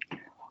 Like,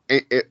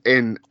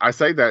 and I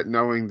say that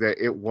knowing that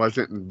it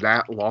wasn't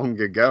that long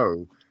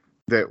ago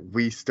that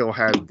we still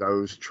had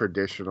those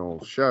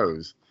traditional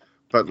shows.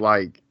 But,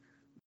 like,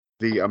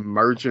 the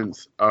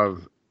emergence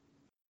of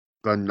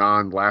the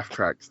non-laugh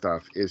track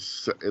stuff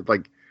is,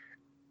 like,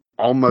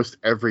 almost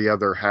every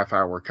other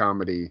half-hour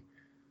comedy.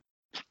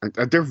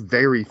 There are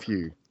very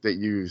few that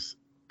use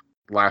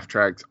laugh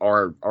tracks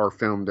or are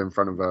filmed in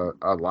front of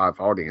a live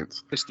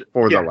audience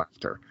for the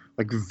laughter.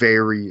 Like,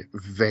 very,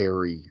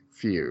 very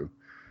few.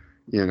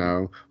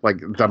 Like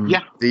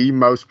the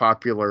most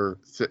popular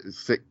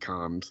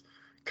sitcoms,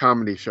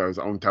 comedy shows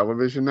on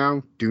television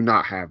now do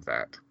not have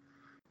that.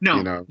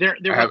 No, they're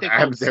what they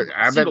call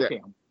single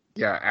cam.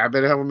 Yeah,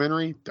 Abbott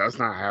Elementary does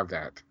not have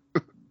that.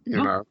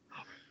 know.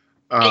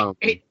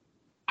 Hey,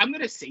 I'm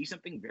going to say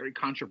something very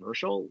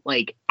controversial.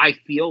 Like, I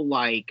feel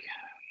like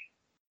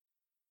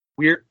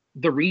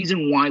the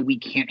reason why we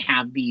can't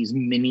have these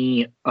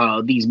mini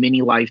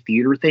live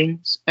theater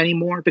things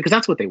anymore, because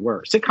that's what they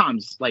were.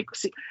 Sitcoms, like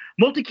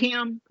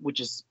multicam, which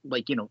is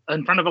like, in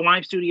front of a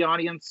live studio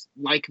audience,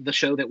 like the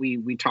show that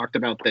we talked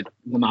about that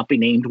will not be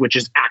named, which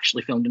is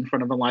actually filmed in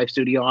front of a live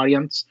studio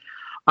audience,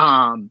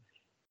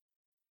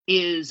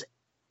 is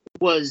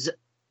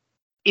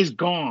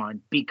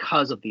gone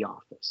because of The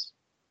Office.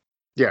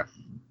 Yeah.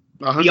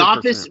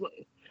 100%.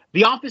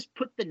 The Office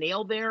put the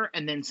nail there,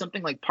 and then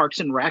something like Parks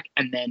and Rec,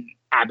 and then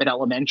Abbott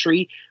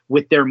Elementary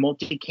with their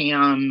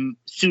multicam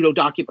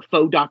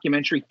faux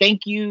documentary.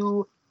 Thank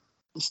you.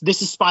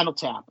 This is Spinal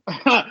Tap.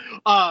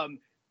 Kind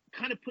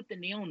of put the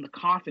nail in the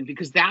coffin,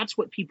 because that's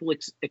what people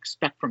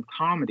expect from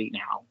comedy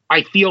now.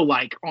 I feel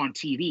like on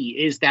TV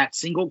is that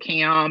single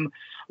cam,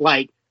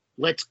 like,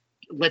 let's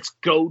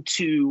go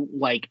to,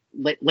 like,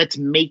 let's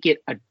make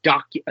it a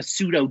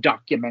pseudo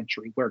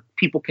documentary where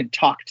people can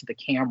talk to the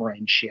camera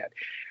and shit.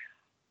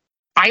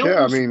 I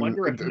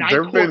wonder if Night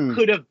Court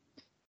could have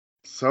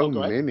so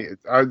many.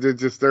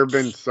 There have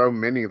been so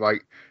many.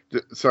 Like,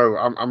 so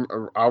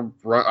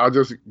I'll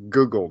just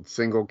Googled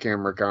single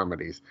camera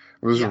comedies.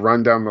 I'll just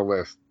run down the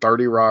list: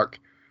 30 Rock,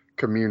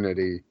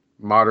 Community,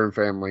 Modern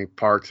Family,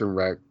 Parks and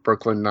Rec,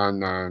 Brooklyn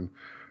Nine-Nine,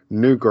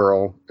 New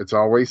Girl, It's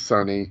Always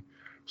Sunny,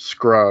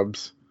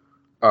 Scrubs,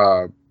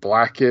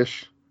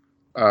 Blackish,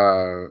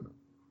 Grownish.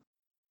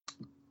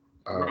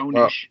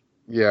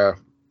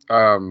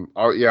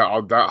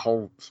 All that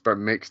whole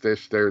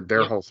mixed-ish,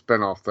 their whole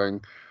spinoff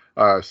thing.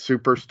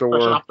 Superstore,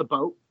 Fresh Off the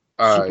Boat.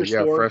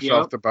 Fresh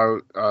Off the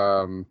Boat.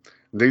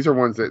 These are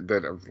ones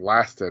that have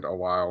lasted a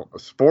while.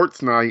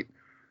 Sports Night,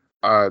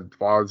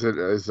 while it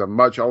is a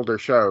much older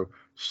show,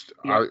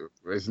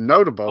 is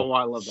notable. Oh,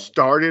 I love that.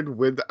 Started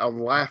with a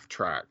laugh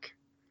track,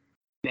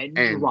 then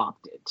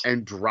dropped it.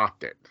 And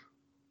dropped it.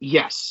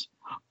 Yes.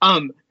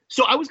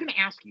 So I was going to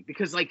ask you,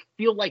 because like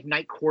feel like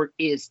Night Court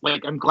is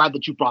like, I'm glad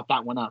that you brought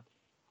that one up.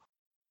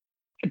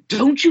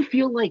 Don't you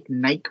feel like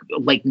Night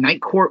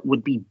Court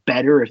would be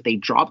better if they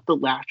dropped the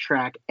laugh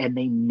track and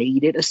they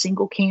made it a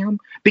single cam?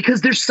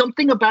 Because there's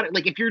something about it.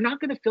 Like if you're not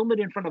going to film it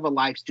in front of a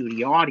live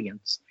studio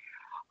audience,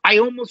 I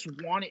almost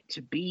want it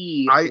to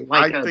be.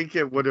 I think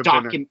it would have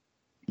been.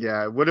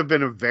 It would have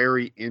been a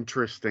very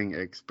interesting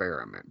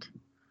experiment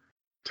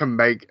to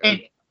make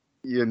a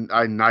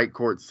Night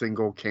Court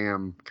single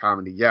cam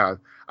comedy. Yeah,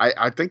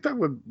 I think that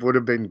would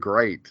have been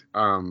great.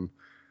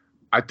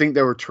 I think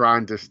they were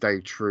trying to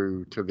stay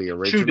true to the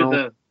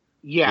original.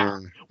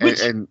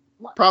 And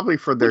probably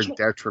for their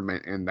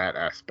detriment in that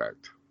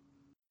aspect.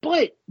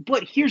 But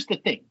here's the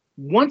thing.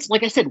 Once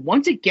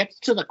it gets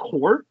to the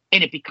court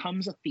and it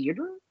becomes a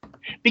theater,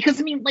 because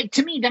I mean, like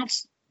to me,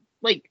 that's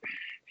like,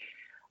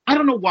 I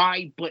don't know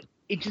why, but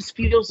it just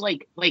feels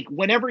like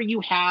whenever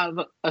you have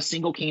a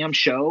single cam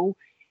show,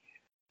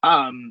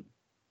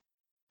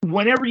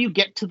 whenever you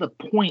get to the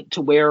point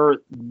to where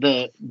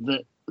the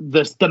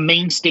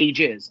main stage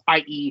is,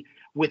 i.e.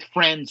 with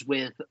Friends,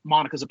 with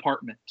Monica's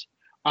apartment,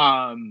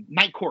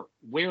 Night Court,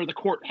 where the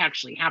court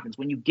actually happens.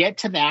 When you get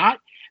to that,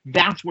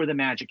 that's where the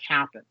magic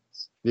happens.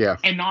 Yeah.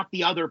 And not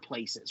the other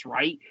places,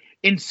 right?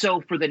 And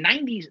so for that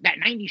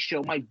 90s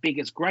show, my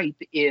biggest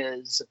gripe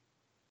is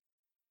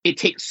it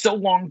takes so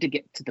long to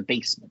get to the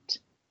basement.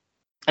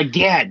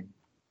 Again.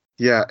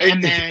 Yeah.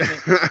 And then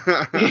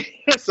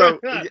so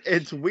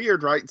it's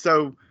weird, right?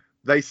 So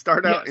they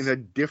start out in a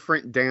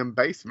different damn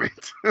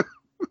basement.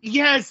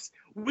 Yes,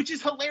 which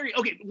is hilarious.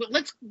 Okay,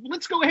 let's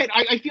go ahead.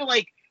 I feel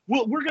like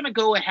we're going to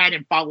go ahead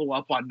and follow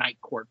up on Night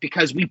Court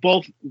because we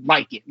both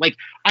like it. Like,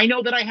 I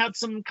know that I have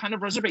some kind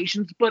of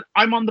reservations, but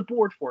I'm on the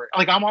board for it.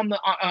 Like, I'm on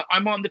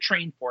the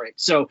train for it.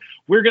 So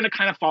we're going to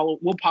kind of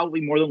we'll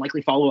probably more than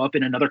likely follow up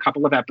in another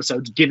couple of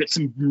episodes, give it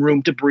some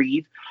room to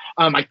breathe.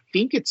 I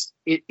think is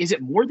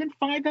it more than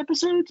 5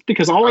 episodes?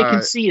 Because all I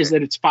can see is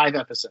that it's 5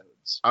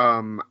 episodes.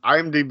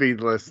 IMDb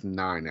lists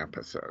 9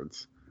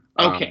 episodes.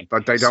 Okay.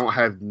 But they don't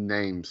have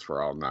names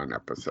for all 9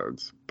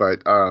 episodes.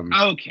 But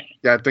okay.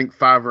 Yeah, I think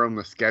 5 are on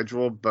the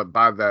schedule, but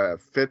by the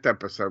 5th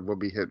episode we'll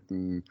be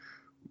hitting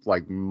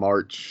like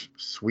March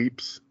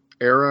sweeps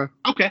era.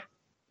 Okay.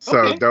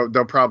 So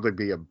there'll probably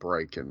be a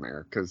break in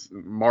there because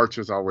March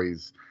is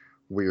always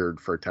weird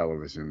for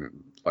television.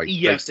 Like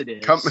yes, it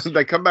is.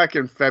 They come back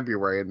in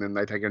February and then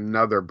they take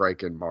another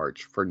break in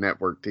March for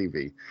network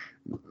TV.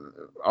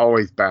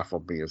 Always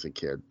baffled me as a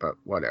kid, but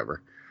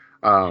whatever.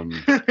 But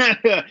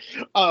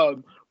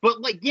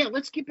like, yeah,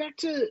 let's get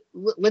to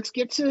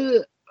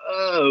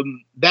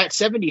that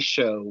 70s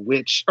show,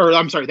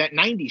 that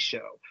 90s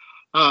show.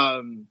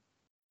 I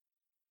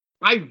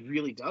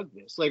really dug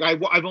this. Like,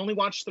 I've only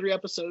watched 3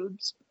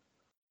 episodes.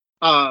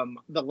 The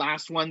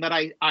last one that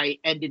I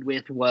ended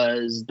with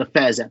was the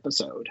Fez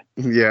episode.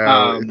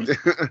 Yeah,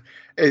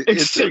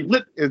 it's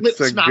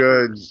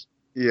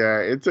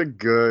a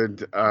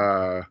good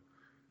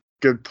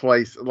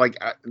place. Like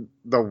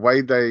the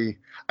way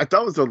I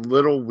thought it was a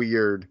little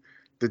weird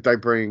that they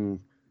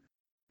bring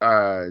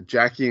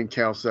Jackie and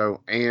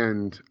Kelso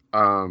and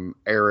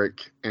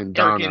Eric and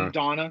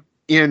Donna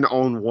in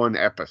on one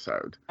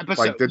episode.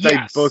 Like did they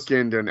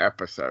bookend an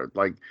episode?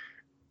 Like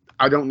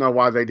I don't know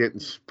why they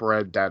didn't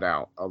spread that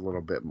out a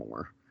little bit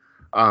more.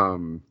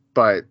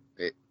 But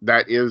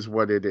that is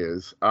what it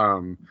is.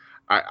 I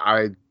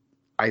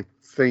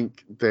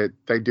think that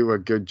they do a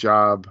good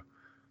job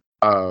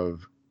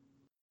of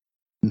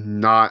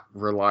not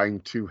relying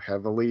too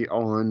heavily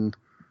on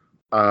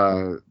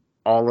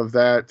all of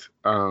that.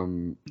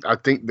 I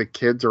think the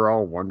kids are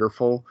all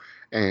wonderful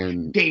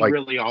and they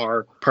really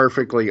are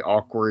perfectly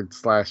awkward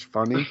 /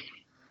 funny.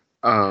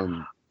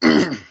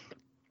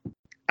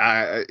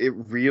 It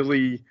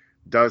really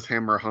does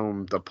hammer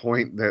home the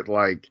point that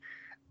like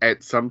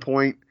at some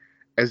point,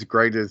 as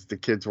great as the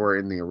kids were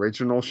in the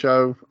original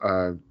show,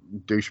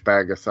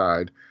 douchebag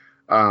aside,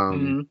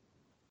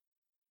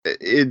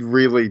 it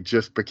really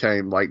just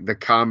became like the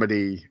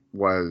comedy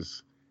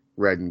was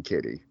Red and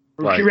Kitty.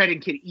 Like, Red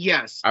and Kitty,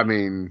 yes. I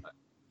mean,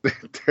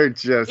 they're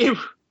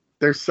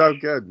so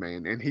good,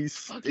 man. And he's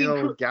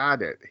still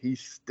got it.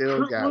 He's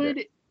still got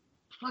it.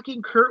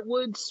 Fucking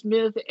Kurtwood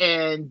Smith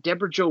and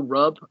Deborah Jo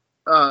Rupp.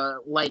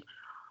 Like,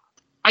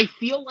 I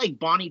feel like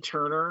Bonnie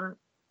Turner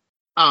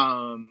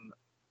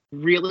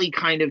really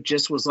kind of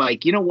just was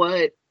like, you know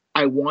what?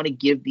 I want to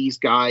give these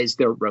guys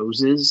their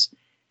roses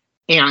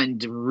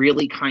and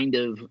really kind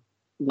of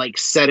like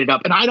set it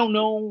up. And I don't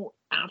know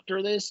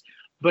after this,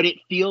 but it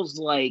feels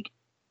like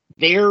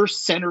they're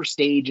center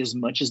stage as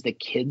much as the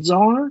kids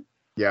are.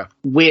 Yeah.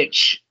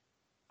 Which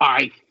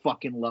I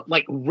fucking love.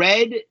 Like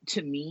Red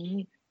to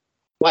me,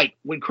 like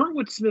when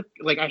Kurtwood Smith,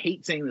 like I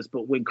hate saying this,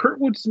 but when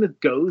Kurtwood Smith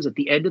goes at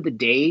the end of the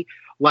day,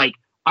 like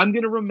I'm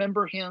going to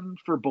remember him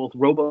for both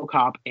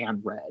RoboCop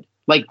and Red.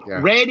 Like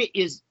Red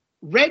is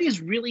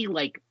really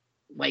like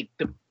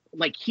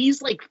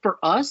he's like for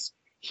us,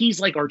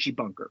 he's like Archie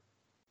Bunker,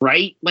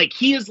 right? Like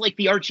he is like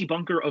the Archie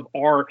Bunker of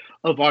our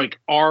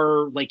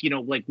like, you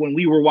know, like when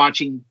we were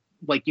watching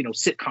like, you know,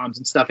 sitcoms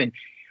and stuff. And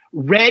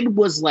Red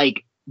was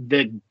like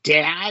the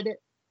dad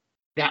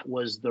that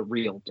was the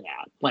real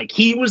dad. Like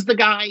he was the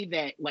guy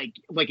that like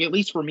at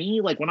least for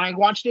me, like when I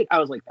watched it, I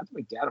was like, that's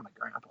my dad and my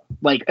grandpa.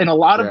 Like in a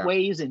lot of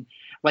ways, and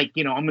like,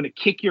 you know, I'm gonna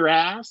kick your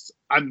ass.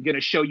 I'm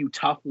gonna show you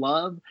tough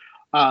love.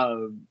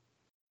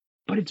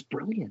 But it's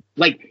brilliant.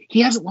 Like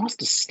he hasn't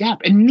lost a step,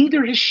 and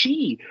neither has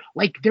she.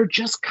 Like they're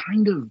just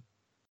kind of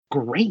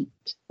great.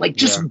 Like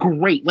just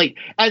great. Like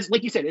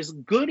you said, as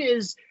good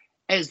as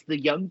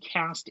the young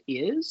cast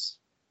is,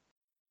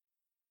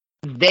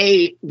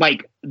 they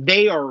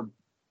are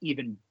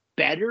even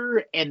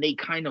better, and they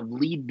kind of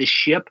lead the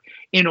ship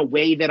in a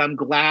way that I'm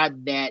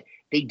glad that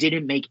they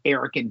didn't make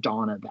Eric and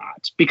Donna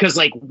that, because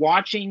like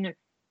watching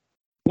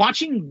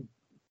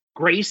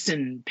Grace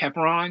and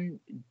Pepperon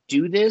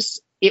do this,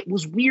 it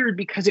was weird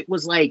because it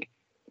was like,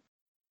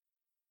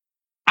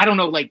 I don't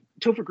know, like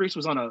Topher Grace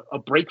was on a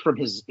break from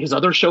his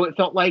other show, it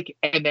felt like,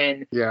 and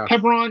then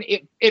Pepperon,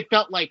 it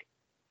felt like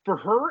for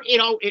her,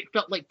 it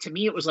felt like, to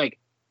me, it was like,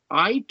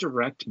 I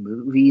direct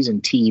movies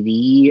and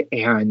TV,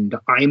 and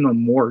I'm a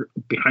more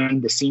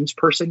behind the scenes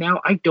person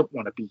now. I don't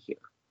want to be here.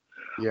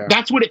 Yeah,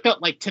 that's what it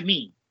felt like to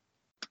me.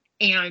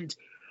 And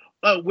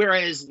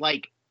whereas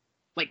like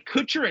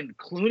Kutcher and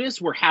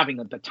Clunas were having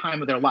the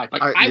time of their life.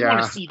 Like I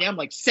want to see them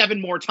like 7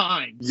 more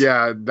times.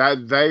 Yeah,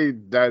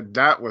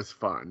 that was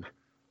fun.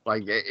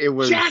 Like it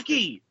was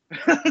Jackie.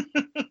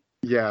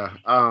 Yeah,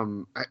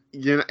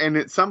 you know, and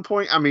at some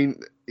point, I mean,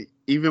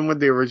 even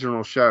with the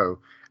original show,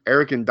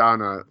 Eric and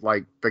Donna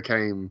like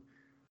became,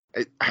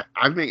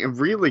 I think,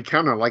 really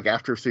kind of like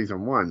after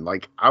season 1,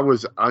 like I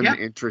was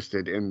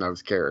uninterested in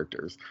those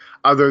characters,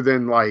 other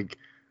than like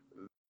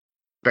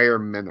bare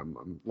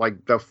minimum.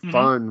 Like the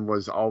fun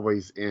was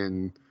always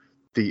in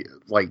the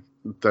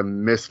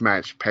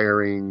mismatched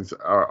pairings,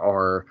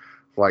 or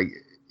like,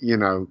 you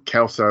know,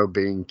 Kelso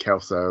being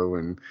Kelso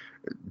and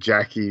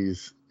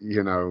Jackie's,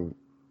 you know,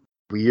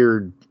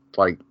 weird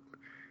like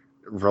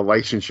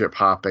relationship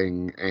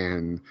hopping,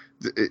 and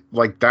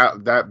like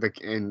that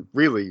and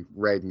really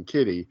Red and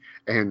Kitty,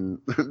 and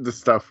the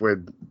stuff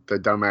with the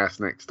dumbass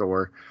next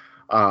door,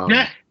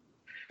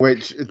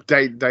 which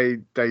they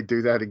do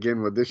that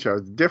again with this show.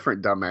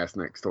 Different dumbass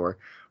next door,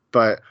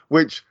 but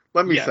which,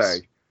 let me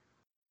say,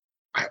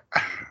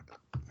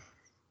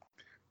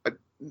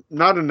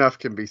 not enough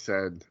can be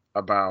said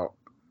about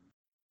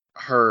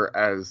her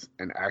as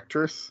an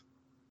actress.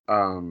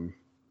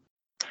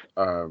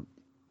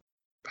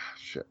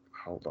 Shit,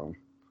 hold on.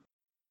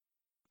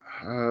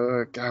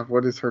 God,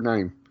 what is her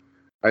name?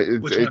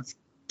 It's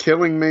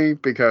killing me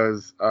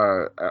because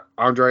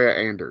Andrea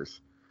Anders.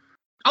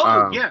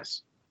 Oh,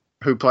 yes.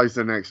 Who plays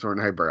the next door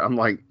neighbor? I'm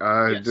like,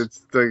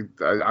 it's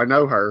I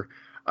know her,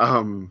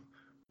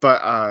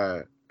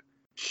 but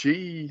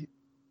she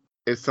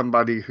is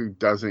somebody who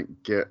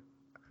doesn't get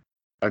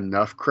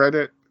enough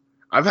credit.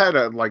 I've had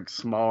a like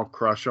small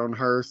crush on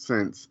her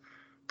since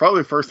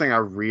probably the first thing I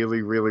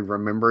really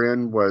remember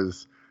in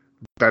was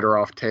Better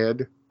Off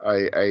Ted,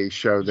 a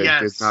show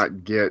that did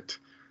not get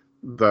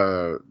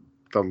the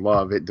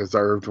love it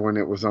deserved when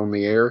it was on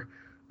the air.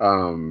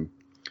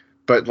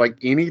 But like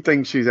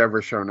anything she's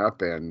ever shown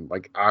up in,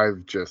 like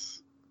I've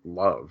just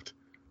loved.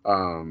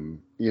 You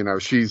know,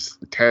 she's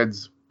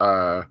Ted's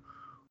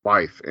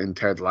wife in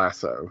Ted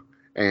Lasso,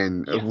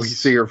 and we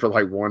see her for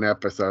like 1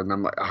 episode, and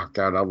I'm like, oh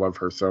God, I love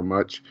her so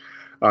much.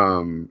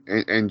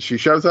 And she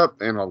shows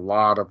up in a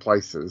lot of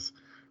places,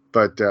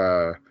 but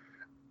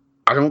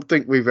I don't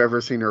think we've ever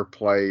seen her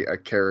play a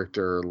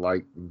character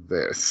like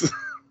this.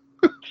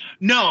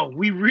 No,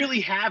 we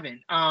really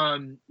haven't.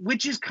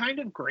 Which is kind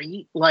of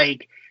great.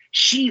 Like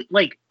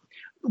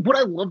what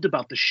I loved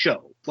about the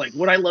show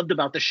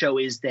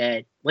is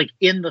that like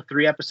in the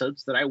 3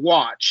 episodes that I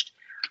watched,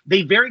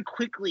 they very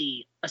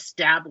quickly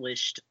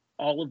established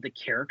all of the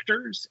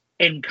characters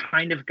and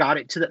kind of got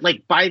it to that,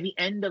 like by the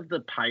end of the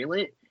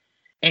pilot,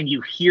 and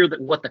you hear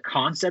that what the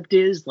concept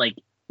is, like,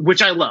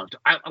 which I loved.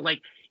 I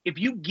like, if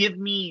you give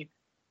me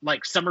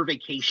like summer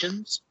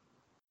vacations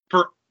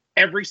for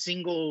every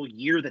single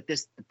year that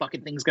this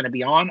fucking thing's going to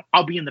be on,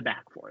 I'll be in the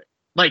back for it.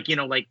 Like, you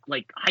know, like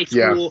high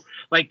school,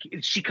 like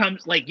she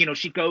comes, like, you know,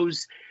 she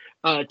goes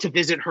to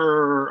visit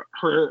her,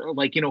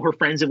 like, you know, her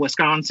friends in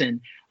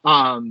Wisconsin.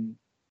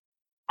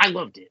 I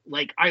loved it.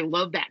 Like, I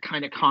love that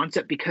kind of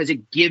concept because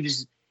it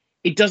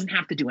doesn't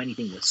have to do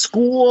anything with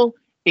school.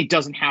 It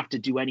doesn't have to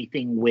do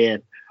anything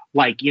with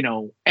like, you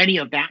know, any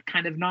of that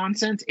kind of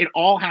nonsense. It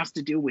all has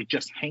to do with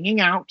just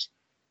hanging out,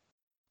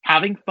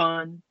 having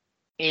fun,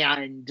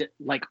 and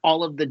like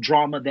all of the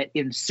drama that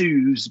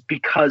ensues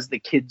because the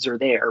kids are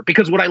there.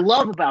 Because what I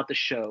love about the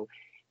show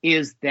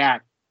is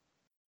that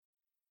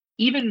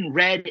even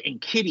Red and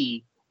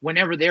Kitty,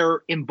 whenever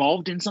they're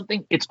involved in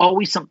something, it's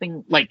always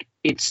something like,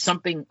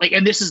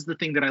 and this is the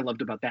thing that I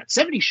loved about that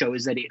 70s show,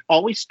 is that it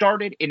always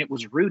started and it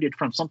was rooted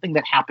from something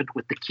that happened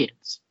with the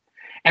kids.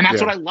 And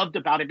that's what I loved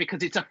about it,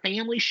 because it's a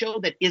family show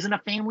that isn't a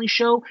family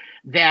show,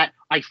 that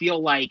I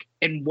feel like,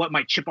 and what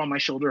my chip on my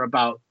shoulder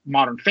about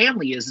Modern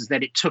Family is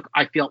that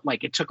I felt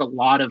like it took a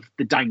lot of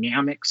the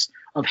dynamics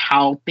of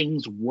how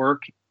things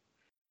work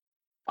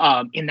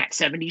in that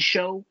 70s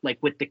show, like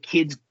with the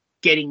kids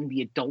getting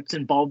the adults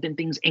involved in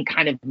things, and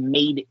kind of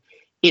made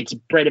its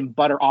bread and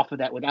butter off of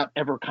that without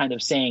ever kind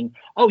of saying,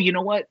 oh, you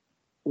know what?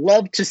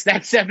 Love to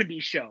that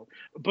 70s show,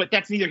 but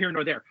that's neither here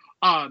nor there.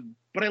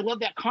 But I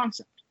love that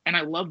concept. And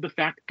I love the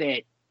fact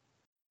that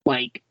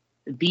like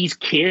these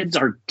kids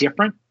are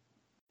different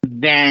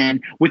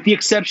than, with the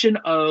exception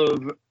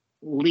of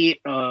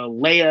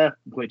Leia,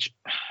 which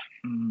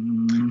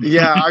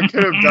yeah, I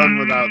could have done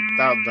without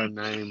the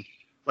name.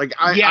 Like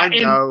I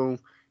know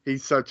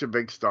he's such a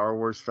big Star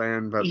Wars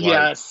fan, but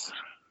yes,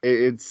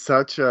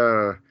 like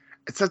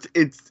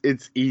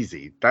it's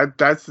easy.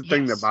 That's the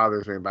thing that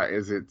bothers me about it,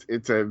 is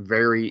it's a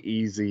very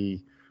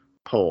easy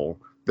pull.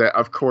 That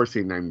of course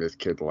he named this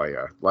kid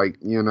Leia. Like,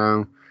 you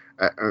know,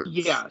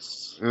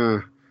 yes.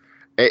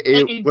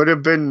 It would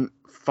have been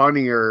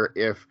funnier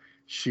if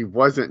she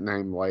wasn't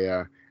named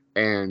Leia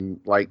and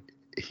like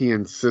he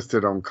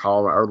insisted on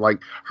calling, or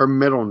like her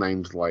middle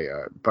name's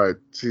Leia, but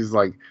she's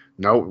like,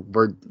 no,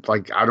 we're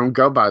like, I don't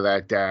go by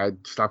that, Dad.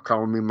 Stop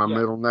calling me my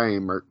middle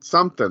name, or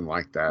something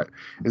like that.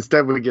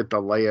 Instead, we get the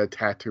Leia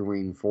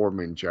Tatooine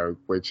Foreman joke,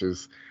 which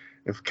is,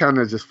 it kind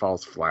of just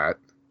falls flat.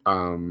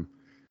 You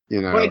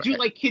know, but I do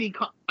like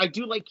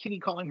Kitty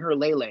calling her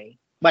Lele.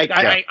 Like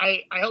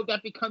I hope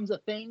that becomes a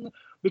thing,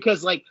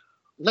 because like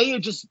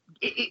Leia just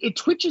it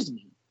twitches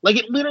me. Like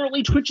it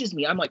literally twitches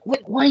me. I'm like,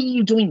 what? Why are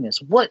you doing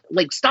this? What?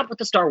 Like, stop with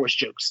the Star Wars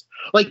jokes.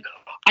 Like,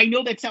 I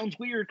know that sounds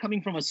weird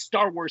coming from a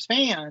Star Wars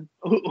fan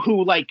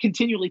who like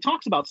continually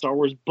talks about Star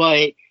Wars,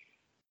 but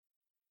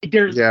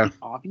there's the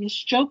obvious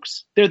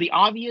jokes. They're the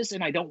obvious,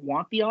 and I don't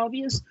want the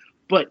obvious.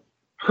 But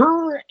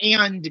her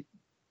and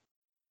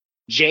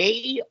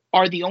Jay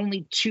are the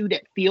only two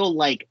that feel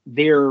like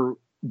they're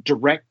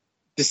direct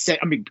descent.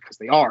 I mean, because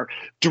they are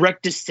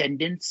direct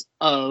descendants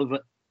of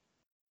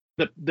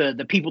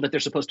the people that they're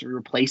supposed to be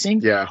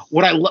replacing. Yeah.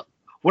 What I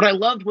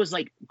loved was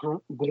like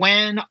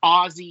Gwen,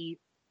 Ozzy,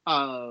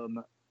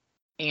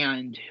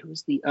 and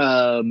who's the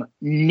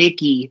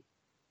Nikki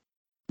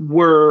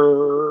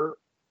were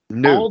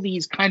all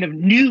these kind of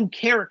new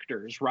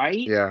characters, right?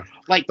 Yeah.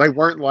 Like they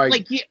weren't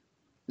like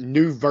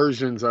new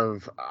versions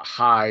of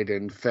Hyde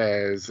and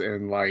Fez,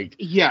 and like,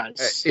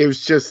 yes, it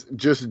was just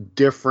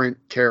different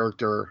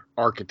character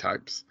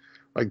archetypes.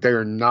 Like, they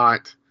are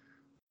not,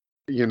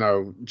 you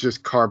know,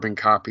 just carbon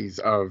copies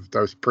of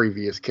those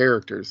previous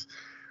characters.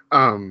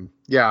 I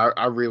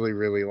really,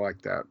 really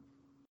like that.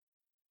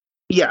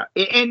 Yeah,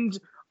 and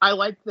I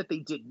like that they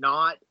did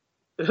not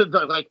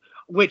like,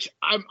 which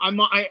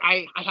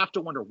I have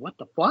to wonder what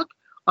the fuck.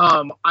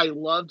 I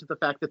loved the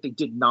fact that they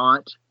did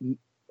not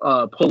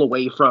pull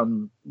away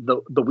from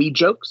the weed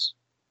jokes.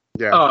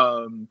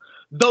 Yeah.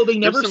 Though they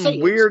never There's say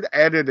some weird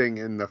editing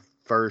in the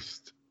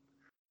first.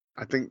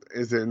 I think,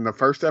 is it in the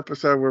first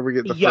episode where we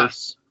get the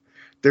first?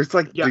 There's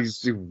like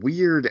these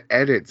weird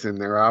edits in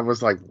there. I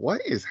was like, what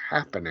is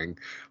happening?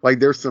 Like,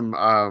 there's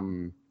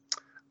some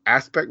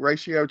aspect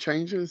ratio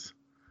changes.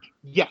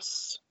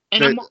 Yes.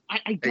 And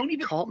I don't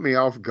even caught me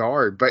off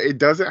guard, but it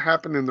doesn't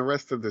happen in the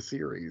rest of the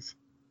series.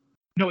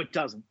 No, it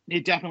doesn't.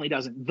 It definitely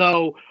doesn't.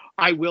 Though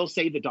I will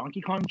say the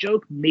Donkey Kong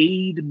joke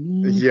made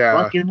me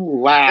fucking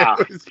laugh.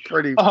 It was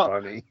pretty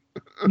funny.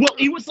 Well,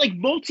 it was like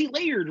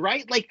multi-layered,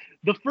 right? Like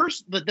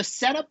the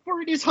setup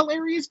for it is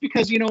hilarious,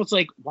 because, you know, it's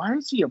like, why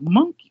is he a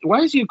monkey? Why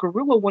is he a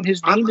gorilla when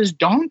his name is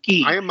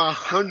Donkey? I am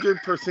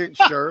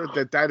 100% sure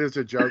that is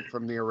a joke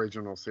from the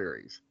original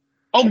series.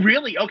 Oh,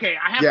 really? Okay,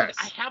 I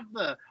have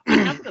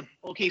the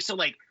okay, so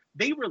like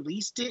they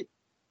released it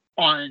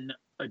on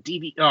a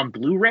DVD, on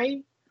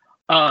Blu-ray,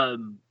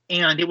 and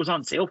it was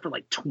on sale for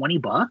like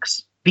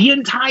 $20. The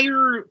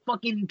entire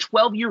fucking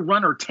 12-year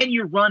run or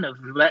 10-year run of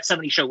that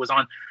 70 show was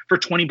on for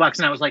 $20,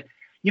 and I was like,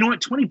 you know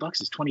what?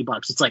 $20 is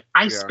 $20. It's like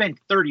I spent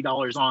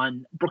 $30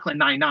 on Brooklyn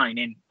Nine-Nine,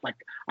 and like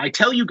I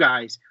tell you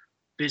guys,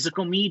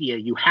 physical media,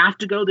 you have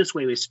to go this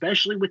way,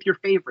 especially with your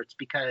favorites,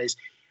 because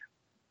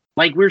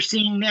like we're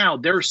seeing now,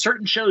 there are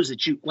certain shows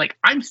that you like.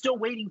 I'm still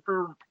waiting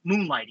for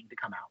Moonlighting to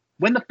come out.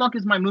 When the fuck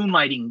is my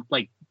Moonlighting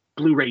like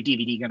Blu-ray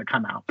DVD going to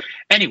come out?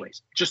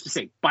 Anyways, just to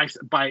say, buy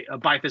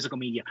physical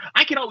media.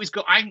 I could always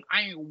go. I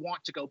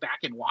want to go back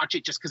and watch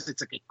it just because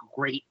it's like a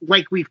great,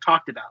 like we've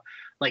talked about,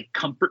 like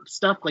comfort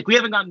stuff. Like we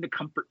haven't gotten to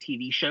comfort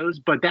TV shows,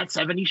 but that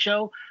 70s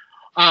show,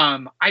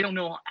 I don't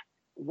know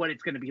what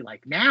it's going to be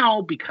like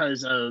now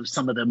because of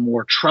some of the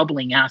more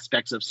troubling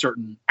aspects of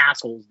certain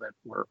assholes that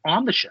were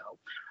on the show.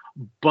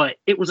 But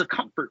it was a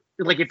comfort.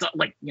 Like it's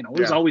like, you know, it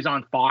was always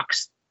on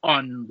Fox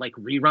on like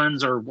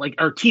reruns or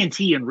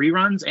TNT and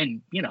reruns,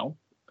 and you know.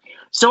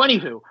 So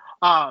anywho,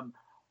 I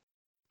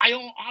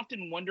don't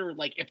often wonder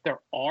like if there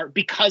are,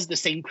 because the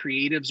same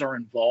creatives are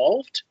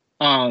involved.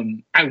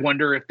 I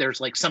wonder if there's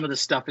like some of the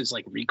stuff is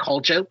like recall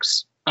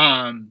jokes,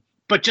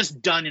 but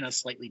just done in a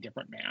slightly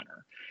different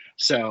manner.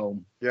 So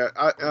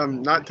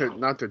not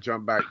to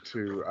jump back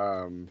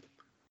to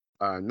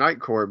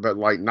Night Court, but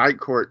like Night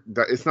Court,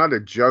 it's not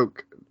a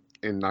joke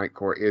in Night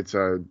Court, it's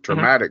a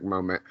dramatic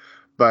moment.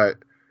 But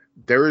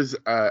there is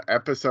an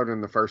episode in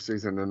the first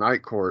season of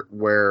Night Court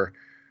where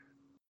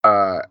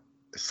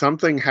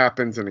something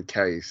happens in a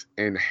case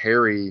and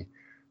Harry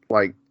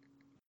like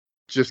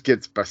just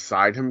gets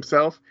beside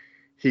himself.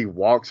 He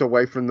walks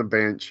away from the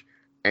bench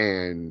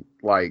and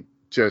like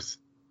just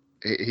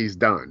he's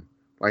done.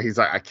 Like he's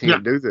like, I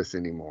can't do this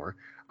anymore.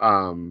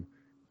 And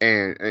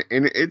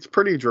it's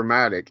pretty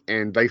dramatic.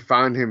 And they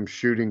find him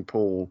shooting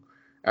pool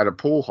at a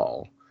pool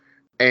hall,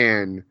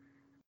 and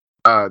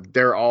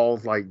they're all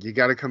like, you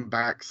got to come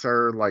back,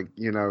 sir. Like,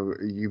 you know,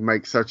 you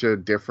make such a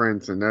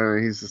difference. And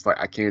then he's just like,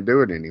 I can't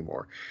do it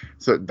anymore.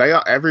 So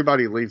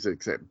everybody leaves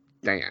except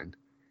Dan.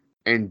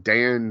 And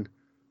Dan,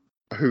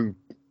 who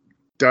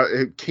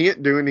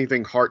can't do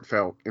anything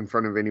heartfelt in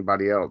front of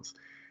anybody else,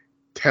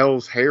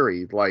 tells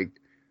Harry, like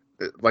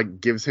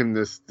gives him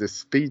this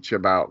speech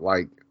about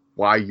like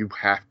why you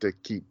have to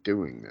keep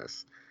doing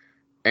this.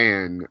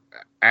 And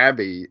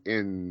Abby,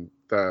 in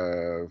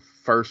the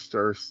first,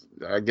 or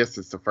I guess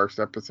it's the first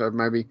episode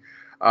maybe,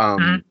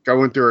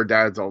 going through her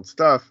dad's old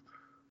stuff,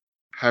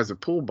 has a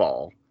pool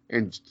ball,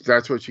 and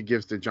that's what she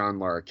gives to John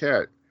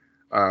Larroquette,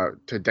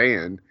 to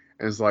Dan,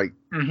 and is like,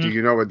 do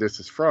you know what this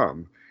is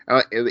from?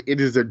 And it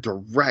is a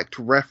direct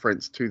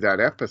reference to that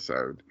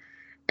episode.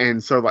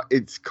 And so like,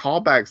 it's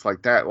callbacks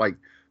like that, like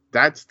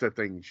that's the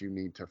things you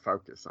need to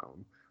focus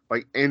on.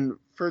 Like, and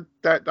for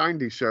that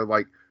 90s show,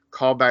 like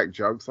callback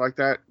jokes like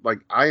that, like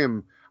I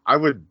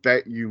would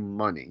bet you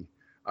money.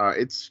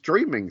 It's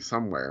streaming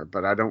somewhere,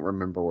 but I don't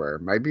remember where.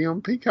 Maybe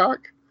on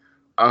Peacock.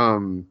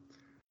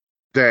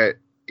 That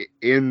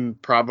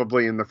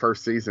probably in the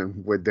first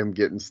season with them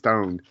getting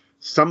stoned,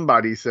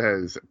 somebody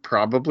says,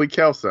 probably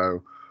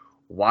Kelso,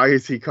 why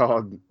is he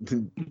called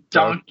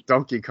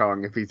Donkey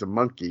Kong if he's a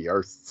monkey,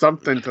 or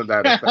something to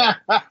that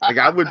effect? Like,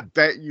 I would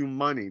bet you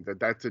money that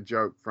that's a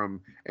joke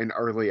from an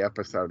early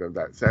episode of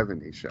that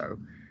 70s show.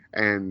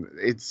 And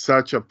it's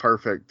such a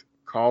perfect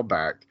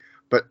callback,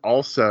 but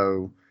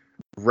also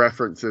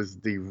references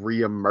the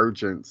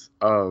reemergence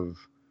of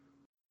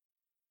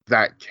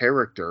that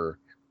character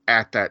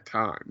at that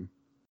time.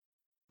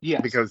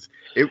 Yes. Because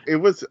it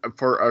was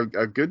for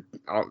a good,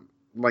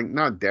 like,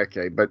 not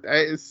decade, but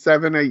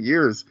 7-8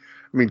 years.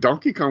 I mean,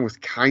 Donkey Kong was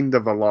kind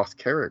of a lost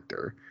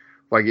character.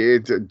 Like,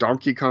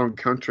 Donkey Kong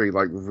Country,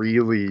 like,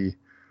 really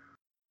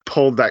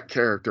pulled that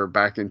character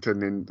back into,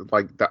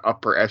 like, the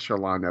upper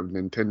echelon of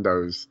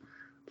Nintendo's,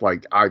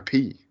 like,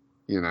 IP,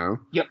 you know?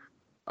 Yep.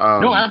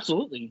 No,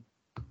 absolutely.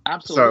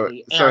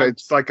 Absolutely. So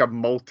it's like a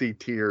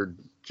multi-tiered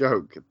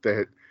joke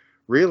that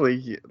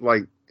really,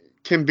 like,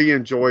 can be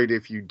enjoyed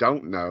if you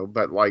don't know,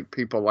 but, like,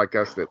 people like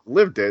us that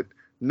lived it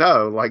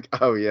know, like,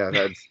 oh, yeah,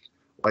 that's...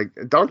 like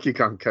Donkey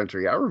Kong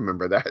Country, I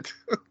remember that.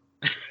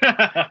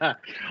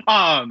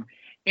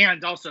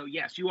 And also,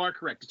 yes, you are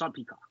correct. It's on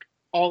Peacock.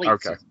 All 8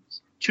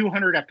 seasons,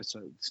 200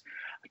 episodes.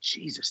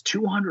 Jesus,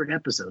 200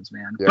 episodes,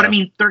 man. Yeah. But I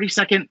mean,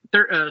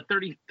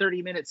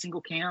 30-minute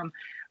single cam,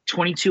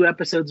 22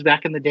 episodes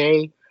back in the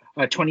day,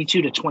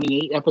 22 to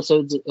 28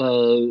 episodes,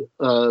 you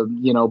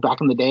know, back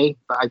in the day.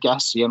 I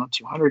guess, you know,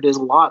 200 is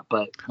a lot,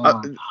 but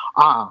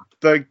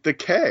the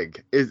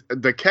keg is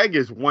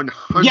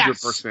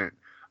 100%.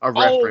 A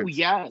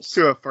reference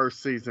to a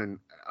first season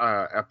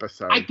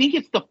episode. I think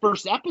it's the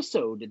first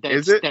episode.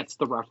 That's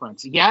the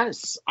reference.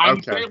 Yes,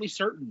 I'm fairly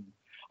certain.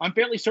 I'm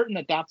fairly certain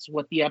that that's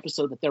what the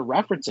episode that they're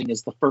referencing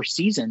is, the first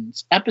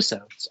season's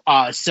episodes.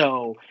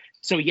 So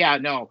yeah,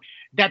 no,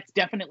 that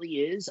definitely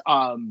is.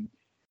 But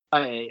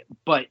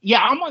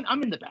yeah,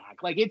 I'm in the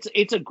bag. Like,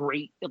 it's a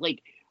great,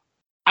 like,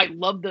 I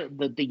love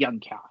the young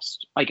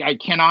cast. Like, I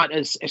cannot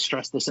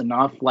stress this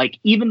enough. Like,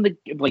 even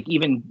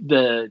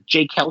the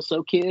Jay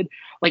Kelso kid,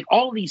 like,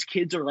 all these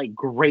kids are like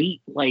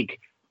great. Like,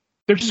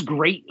 they're just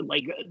great.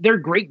 Like, they're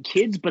great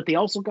kids, but they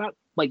also got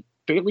like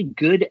fairly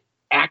good,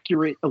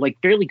 accurate, like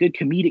fairly good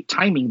comedic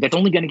timing. That's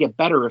only going to get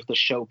better if the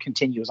show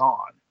continues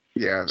on.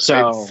 Yeah.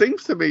 So it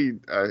seems to be,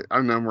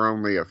 I know we're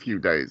only a few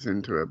days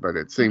into it, but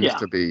it seems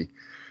to be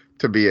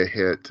a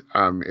hit.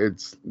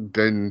 It's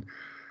been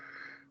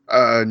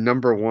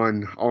number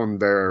one on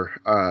their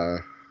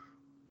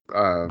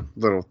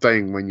little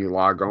thing when you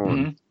log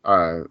on,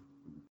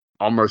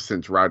 almost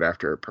since right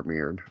after it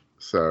premiered.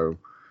 So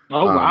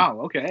wow,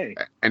 okay.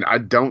 And I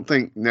don't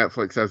think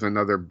Netflix has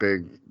another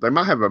big, they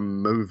might have a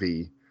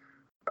movie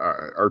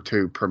or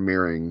two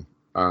premiering,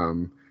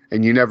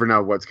 and you never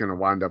know what's going to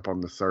wind up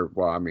on the server.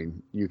 Well, I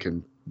mean, you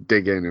can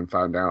dig in and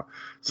find out.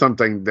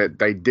 Something that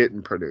they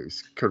didn't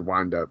produce could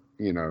wind up,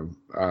 you know,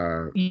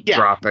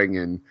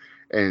 dropping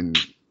and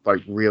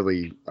like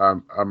really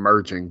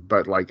emerging.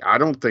 But like, I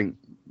don't think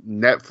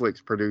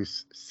Netflix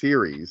produced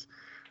series,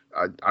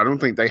 I don't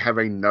think they have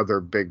another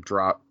big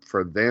drop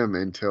for them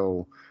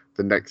until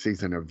the next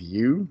season of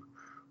You,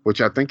 which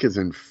I think is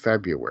in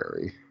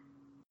February.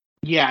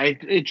 Yeah,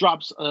 it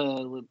drops.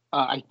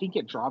 I think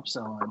it drops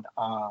on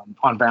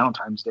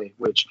Valentine's Day,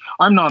 which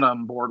I'm not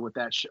on board with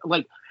that.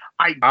 Like,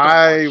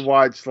 I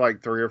watched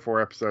like 3 or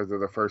 4 episodes of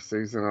the first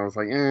season. I was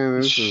like,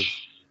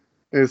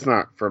 it's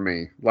not for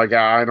me. Like,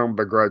 I don't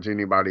begrudge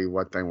anybody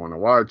what they want to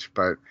watch,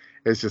 but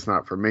it's just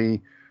not for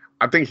me.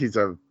 I think he's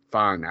a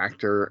fine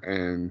actor,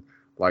 and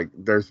like,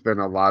 there's been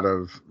a lot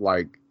of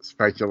like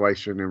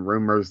speculation and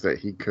rumors that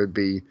he could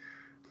be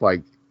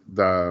like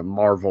the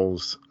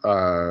Marvel's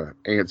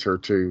answer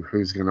to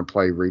who's going to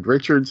play Reed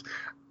Richards.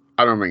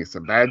 I don't think it's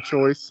a bad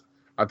choice.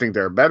 I think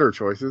there are better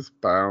choices,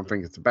 but I don't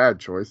think it's a bad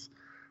choice.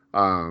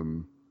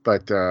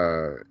 But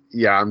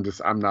yeah,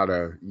 I'm not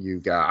a you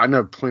guy. I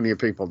know plenty of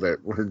people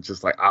that were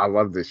just like, I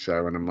love this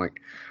show, and I'm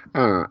like,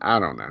 I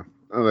don't know.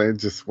 It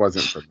just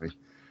wasn't for me.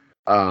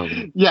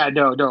 Yeah,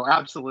 no,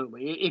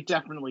 absolutely. It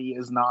definitely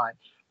is not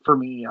for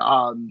me,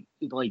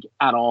 like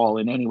at all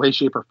in any way,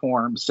 shape, or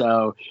form.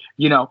 So,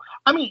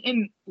 I mean,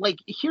 and like,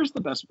 here's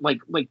the best,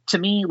 like to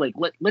me, like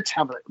let's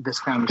have this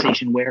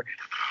conversation where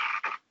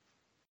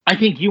I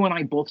think you and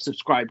I both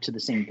subscribe to the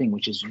same thing,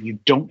 which is you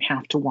don't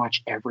have to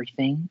watch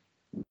everything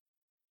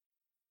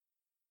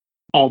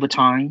all the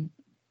time.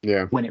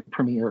 Yeah. When it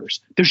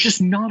premieres, there's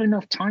just not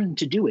enough time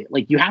to do it.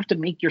 Like, you have to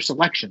make your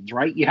selections,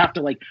 right? You have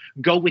to like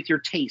go with your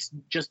taste.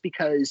 Just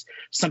because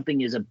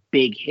something is a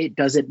big hit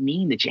doesn't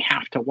mean that you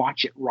have to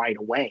watch it right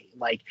away.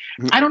 Like,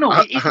 I don't know.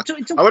 I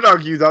would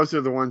argue those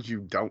are the ones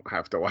you don't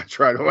have to watch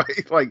right away.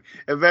 Like,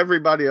 if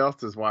everybody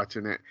else is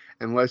watching it,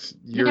 unless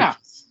you're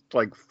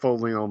like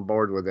fully on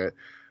board with it.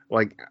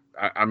 Like,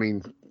 I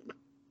mean,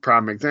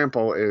 prime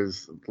example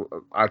is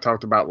I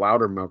talked about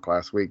Loudermilk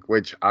last week,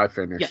 which I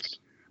finished. Yes.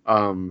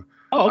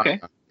 Oh,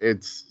 okay.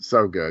 It's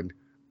so good.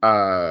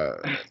 All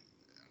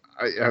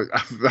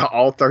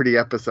 30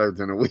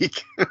 episodes in a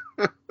week.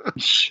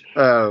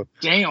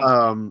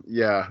 Damn.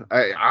 Yeah,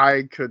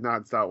 I could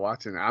not stop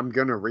watching it. I'm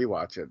gonna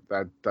rewatch it.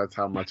 That's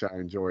how much I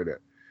enjoyed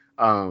it.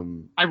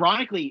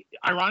 Ironically,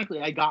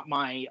 I got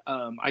my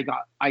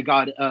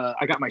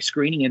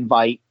screening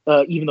invite,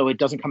 even though it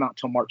doesn't come out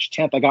till March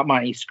 10th. I got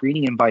my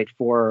screening invite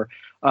for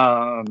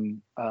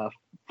Bobby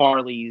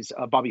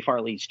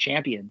Farley's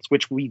Champions,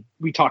 which we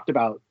talked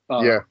about.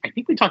 I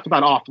think we talked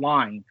about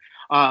offline,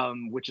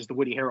 which is the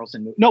Woody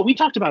Harrelson movie. No, we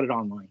talked about it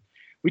online.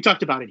 We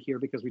talked about it here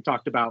because we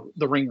talked about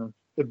The Ringer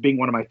being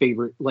one of my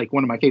favorite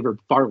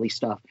Farley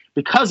stuff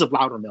because of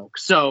Loudermilk.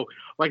 So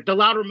like the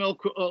Loudermilk,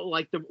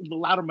 the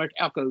Loudermilk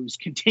echoes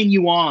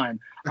continue on.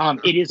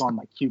 It is on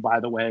my queue,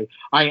 by the way.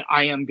 I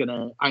am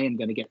gonna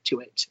get to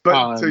it.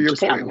 But to your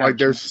point, like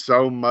there's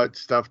so much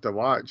stuff to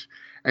watch,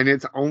 and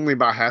it's only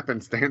by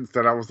happenstance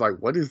that I was like,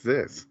 "What is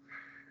this?"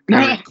 And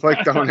I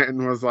clicked on it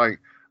and was like,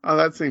 "Oh,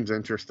 that seems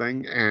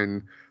interesting,"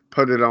 and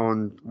put it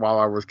on while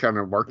I was kind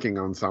of working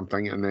on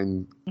something, and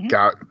then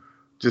got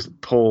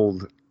just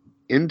pulled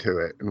into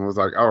it and was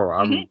like, "Oh,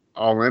 I'm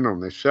all in on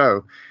this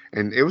show."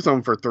 And it was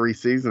on for 3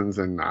 seasons,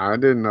 and I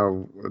didn't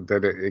know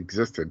that it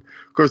existed.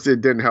 Of course,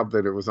 it didn't help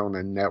that it was on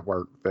a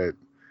network that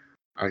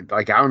I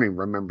don't even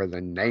remember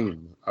the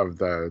name of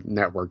the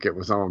network it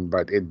was on,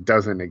 but it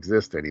doesn't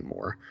exist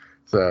anymore.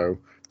 So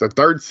the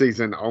 3rd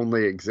season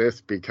only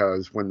exists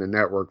because when the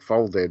network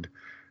folded,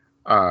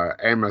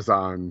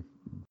 Amazon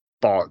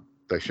bought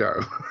the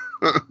show.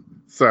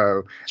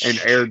 So,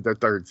 and aired the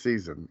 3rd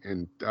season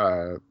in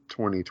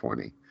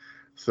 2020.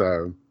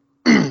 So,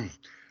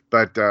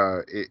 but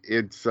there's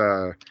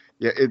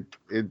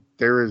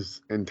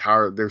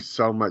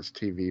so much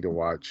TV to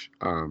watch.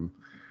 I'm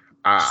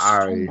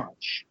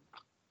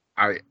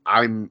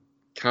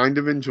kind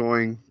of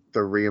enjoying the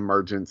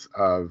reemergence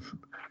of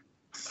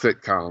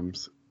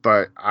sitcoms,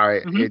 but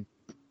it,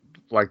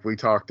 like we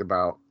talked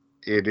about,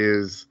 it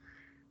is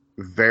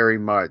very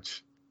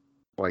much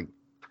like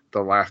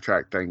the laugh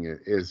track thing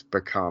is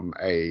become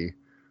a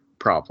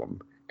problem,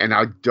 and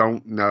I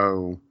don't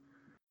know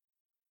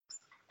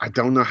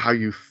how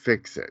you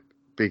fix it,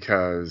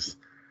 because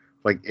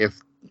like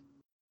if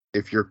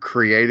you're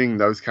creating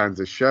those kinds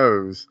of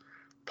shows,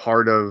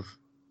 part of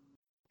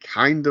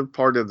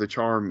the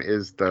charm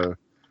is the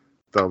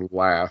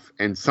laugh,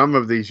 and some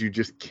of these you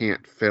just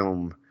can't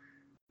film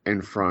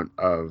in front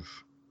of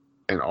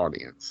an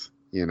audience,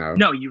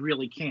 No, you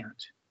really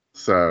can't.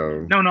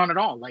 So no, not at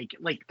all. Like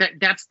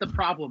that's the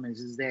problem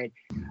is that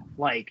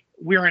like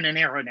we're in an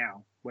era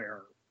now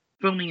where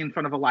filming in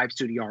front of a live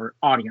studio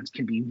audience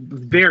can be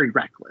very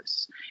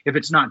reckless if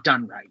it's not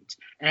done right.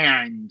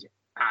 And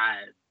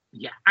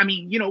I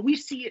mean, we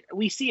see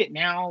it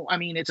now. I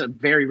mean, it's a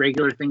very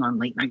regular thing on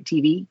late night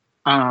TV.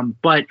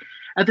 But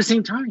at the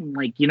same time,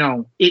 like,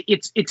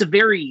 it's a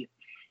very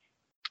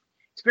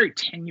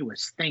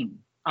tenuous thing.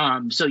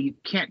 So you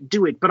can't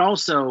do it, but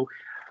also,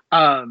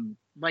 I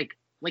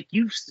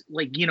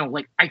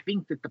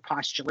think that the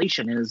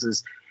postulation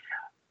is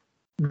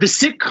the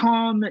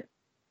sitcom,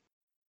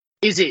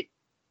 is it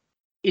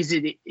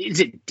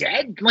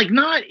dead? Like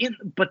not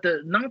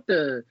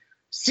the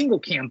single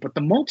cam, but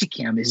the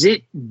multicam, is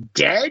it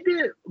dead?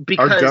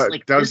 Because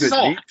does it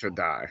need to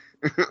die?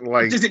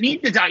 Does it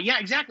need to die? Yeah,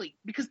 exactly.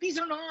 Because these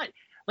are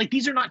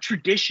not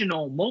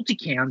traditional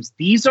multicams.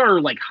 These are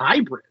like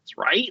hybrids,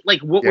 right?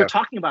 Like what we're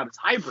talking about is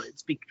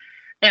hybrids.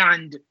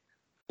 And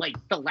like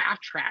the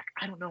laugh track,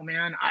 I don't know,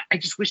 man. I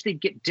just wish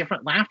they'd get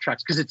different laugh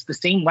tracks, because it's the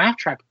same laugh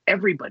track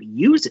everybody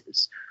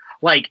uses.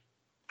 Like,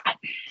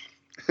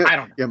 I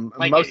don't know.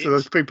 Yeah, most of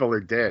those people are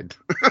dead.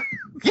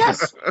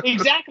 Yes,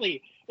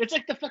 exactly. It's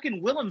like the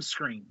fucking Willem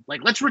scream.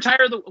 Like, let's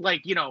retire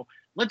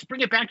let's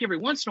bring it back every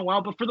once in a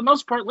while, but for the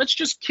most part, let's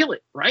just kill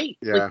it, right?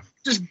 Yeah. Like,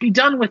 just be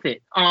done with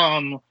it.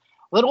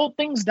 Let old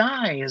things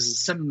die, as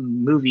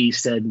some movie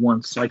said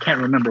once. So I can't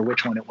remember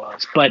which one it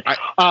was, but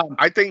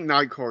I think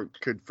Night Court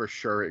could for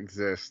sure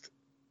exist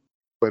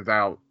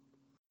without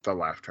the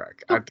laugh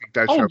track. I think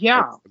that show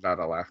works without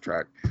a laugh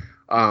track.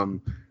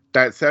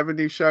 That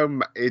 70s show,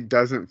 it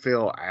doesn't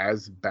feel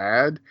as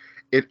bad.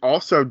 It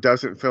also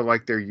doesn't feel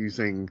like they're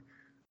using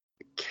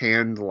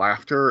canned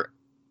laughter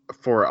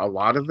for a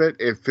lot of it.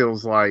 It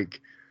feels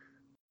like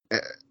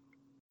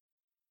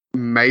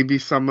maybe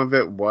some of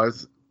it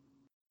was.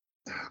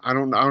 I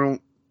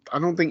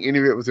don't think any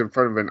of it was in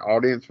front of an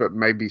audience, but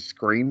maybe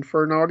screened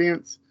for an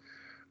audience.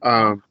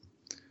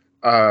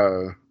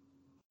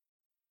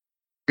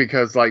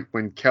 Because like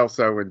when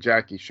Kelso and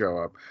Jackie show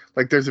up,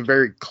 like there's a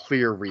very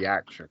clear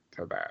reaction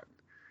to that.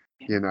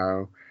 You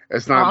know,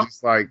 it's not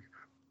just like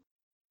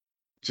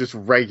just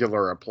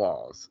regular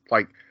applause.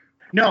 Like,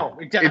 no,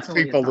 it's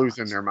people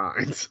losing their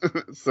minds.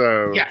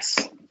 So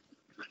yes,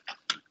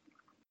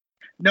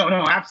 no,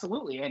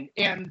 absolutely,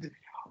 and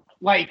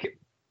like.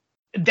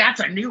 That's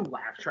a new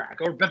laugh track,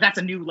 but that's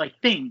a new like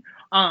thing.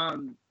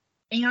 And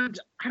I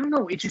don't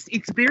know, it's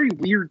a very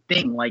weird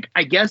thing. Like,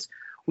 I guess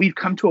we've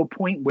come to a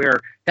point where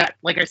that,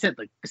 like I said,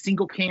 like the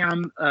single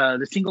cam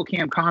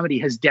comedy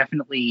has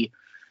definitely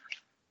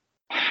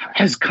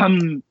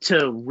come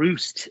to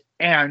roost,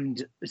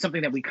 and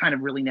something that we kind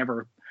of really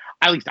never,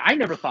 at least I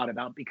never thought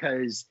about,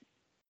 because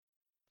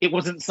it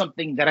wasn't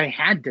something that I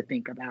had to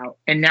think about.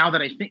 And now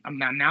that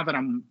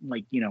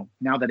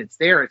now that it's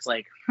there, it's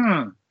like,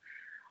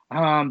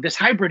 this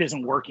hybrid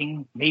isn't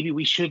working. Maybe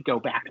we should go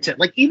back to,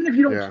 like, even if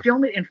you don't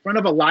film it in front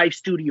of a live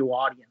studio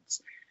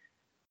audience,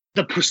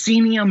 the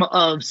proscenium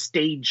of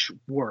stage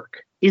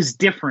work is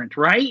different,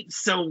 right?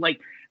 So like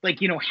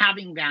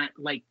having that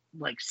like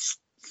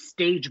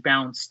stage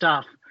bound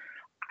stuff,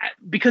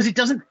 because it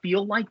doesn't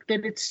feel like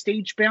that it's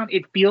stage bound.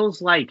 It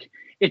feels like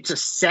it's a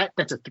set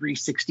that's a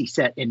 360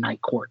 set in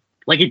Night Court.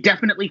 Like, it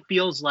definitely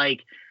feels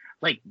like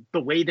the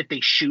way that they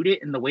shoot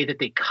it and the way that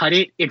they cut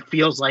it, it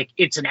feels like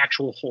it's an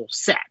actual whole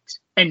set,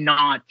 and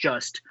not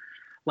just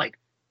like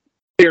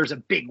there's a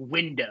big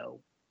window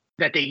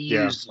that they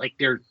use, like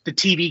the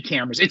TV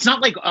cameras. It's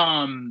not like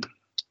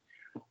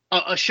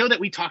a show that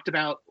we talked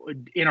about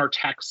in our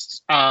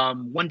texts,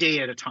 One Day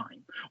at a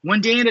Time. One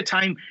Day at a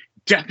Time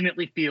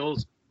definitely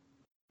feels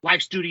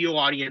live studio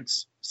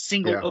audience,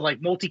 single,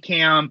 like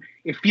multicam.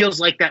 It feels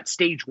like that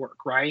stage work,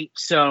 right?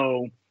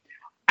 So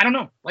I don't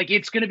know. Like,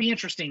 it's going to be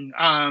interesting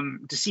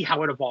to see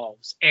how it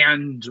evolves.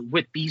 And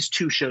with these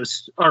two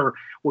shows,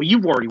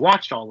 you've already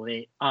watched all of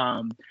it,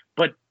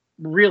 but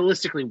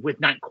realistically with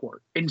Night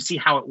Court, and see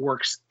how it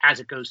works as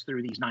it goes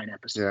through these 9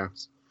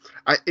 episodes.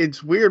 Yeah,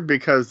 it's weird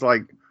because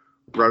like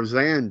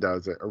Roseanne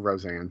does it, or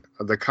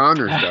the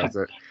Connors does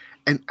it,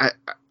 and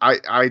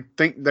I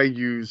think they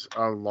use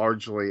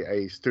largely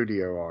a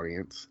studio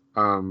audience,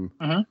 and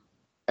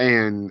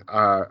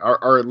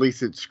or at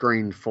least it's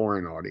screened for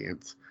an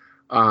audience.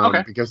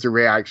 Because the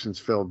reactions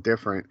feel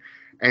different,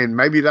 and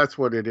maybe that's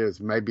what it is.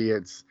 Maybe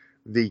it's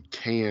the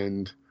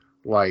canned,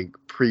 like,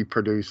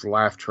 pre-produced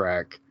laugh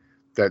track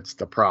that's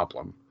the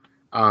problem,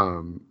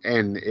 and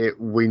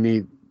we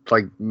need,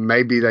 like,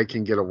 maybe they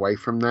can get away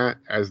from that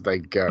as they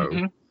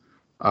go,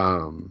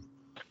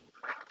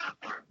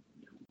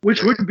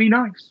 which would be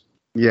nice.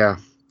 Yeah,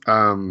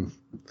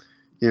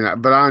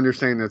 but I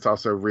understand it's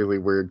also really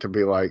weird to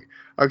be like,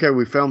 okay,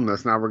 we filmed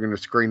this, now we're going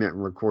to screen it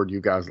and record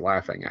you guys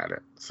laughing at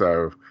it.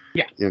 So.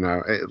 Yeah,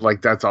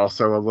 like, that's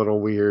also a little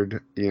weird.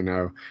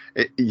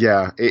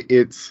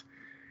 It's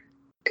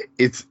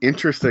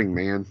interesting,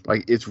 man.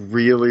 Like, it's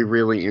really,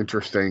 really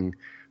interesting,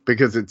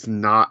 because it's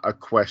not a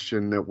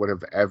question that would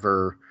have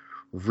ever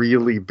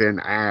really been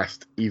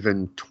asked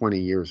even 20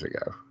 years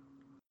ago.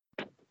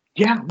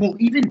 Yeah, well,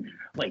 even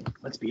like,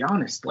 let's be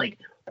honest, like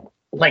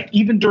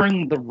even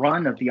during the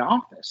run of The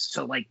Office,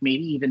 so like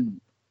maybe even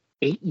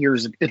 8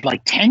 years,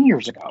 like 10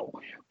 years ago,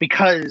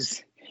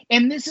 because.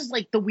 And this is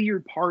like the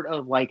weird part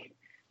of, like,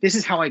 this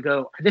is how I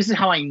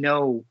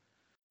know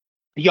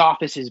The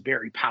Office is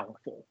very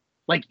powerful.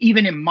 Like,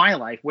 even in my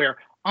life, where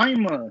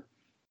I'm on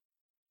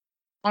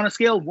a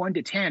scale of 1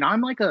 to 10, I'm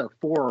like a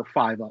 4 or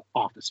 5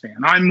 Office fan.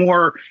 I'm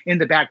more in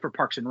the bag for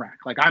Parks and Rec.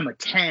 Like, I'm a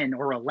 10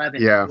 or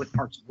 11 with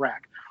Parks and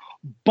Rec.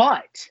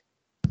 But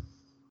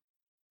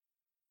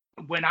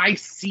when I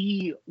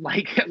see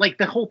like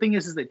the whole thing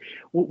is that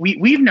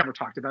we've never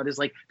talked about is,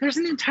 like, there's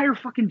an entire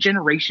fucking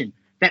generation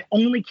that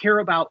only care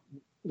about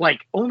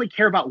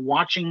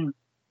watching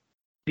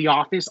The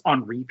Office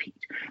on repeat.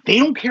 They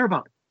don't care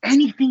about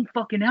anything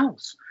fucking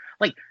else.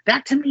 Like,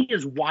 that to me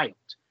is wild.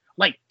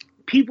 Like,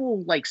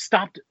 people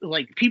stopped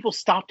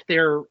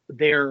their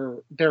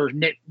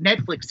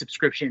Netflix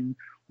subscription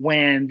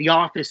when The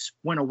Office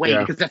went away,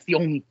 because that's the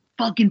only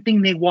fucking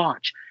thing they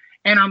watch.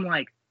 And I'm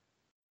like,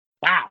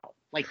 wow.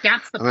 Like,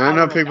 that's the. I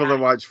know people that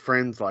watch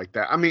Friends like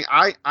that. I mean,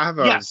 I have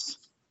a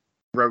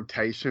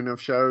rotation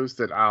of shows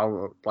that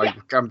I'll like.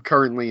 Yeah. I'm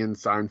currently in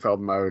Seinfeld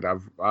mode.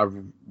 I've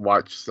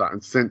watched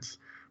since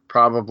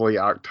probably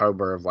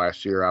October of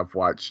last year. I've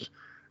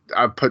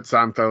put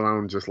Seinfeld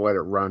on, just let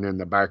it run in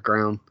the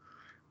background.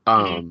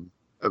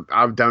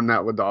 I've done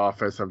that with The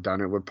Office. I've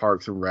done it with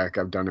Parks and Rec.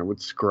 I've done it with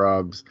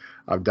Scrubs.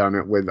 I've done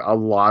it with a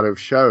lot of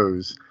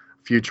shows.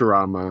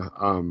 Futurama.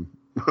 I'm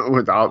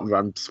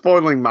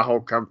spoiling my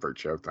whole comfort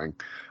show thing.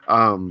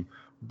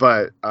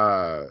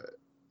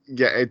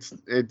 Yeah,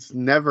 it's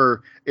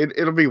never.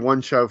 It'll be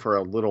one show for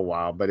a little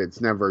while, but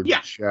it's never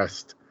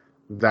just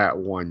that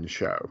one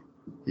show.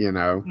 You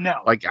know, no.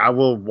 Like I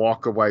will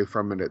walk away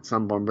from it at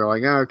some point and be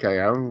like, oh,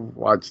 okay, I've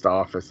watched The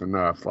Office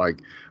enough.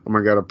 Like I'm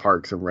gonna go to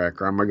Parks and Rec,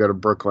 or I'm gonna go to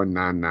Brooklyn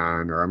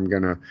Nine-Nine, or I'm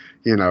gonna,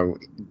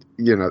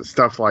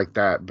 stuff like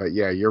that. But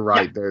yeah, you're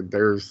right. Yeah.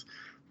 There's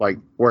like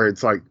where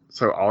it's like,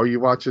 so all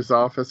you watch is The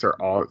Office,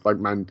 or all like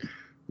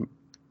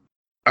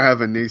I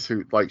have a niece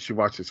who like she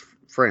watches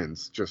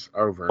Friends just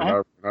over and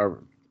over and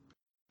over.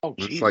 Oh,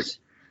 jeez. It's like,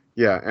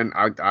 yeah, and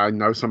I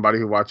know somebody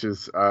who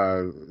watches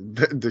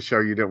the show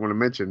you didn't want to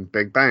mention,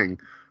 Big Bang,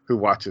 who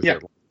watches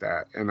it like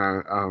that, and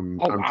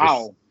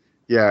wow.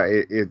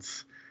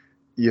 It's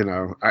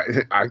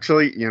I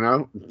actually, in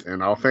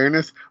all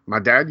fairness, my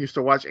dad used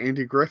to watch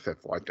Andy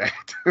Griffith like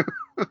that,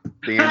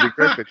 the Andy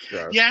Griffith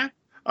show. Yeah.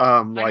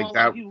 Like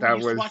that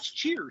was to watch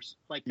Cheers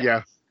like that.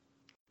 Yeah.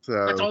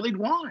 So that's all they'd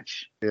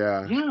watch.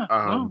 Yeah. Yeah.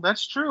 No,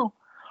 that's true.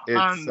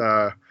 It's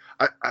I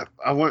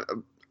want.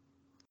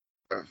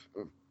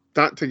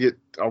 Not to get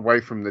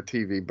away from the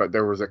TV, but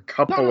there was a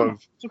couple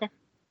of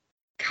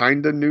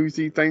kind of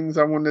newsy things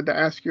I wanted to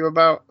ask you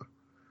about.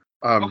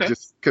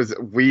 Just because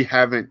we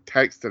haven't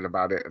texted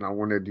about it, and I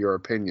wanted your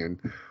opinion.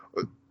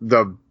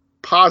 The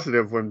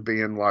positive one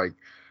being like,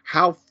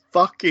 how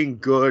fucking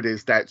good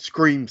is that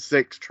Scream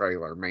 6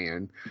 trailer,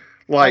 man?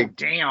 Like, oh,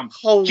 damn.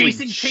 Holy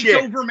Jason shit.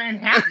 takes over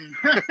Manhattan.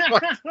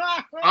 Like,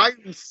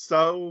 I'm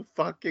so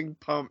fucking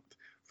pumped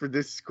for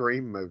this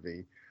Scream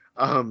movie.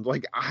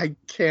 Like, I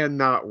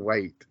cannot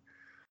wait.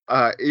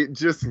 It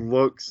just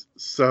looks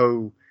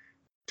so,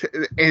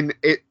 and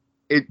it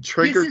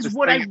triggered this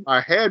thing in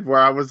my head where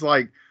I was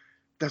like,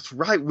 "That's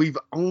right. We've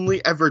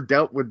only ever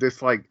dealt with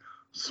this like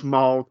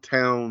small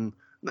town,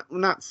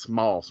 not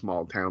small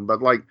town,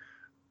 but like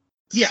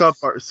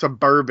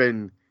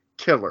suburban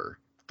killer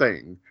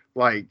thing.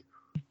 Like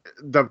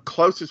the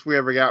closest we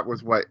ever got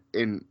was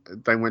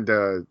they went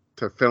to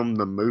film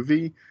the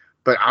movie,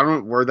 but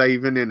were they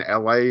even in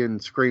L.A. in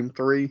Scream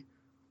 3?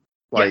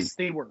 Like, yes,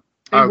 they were.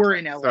 They were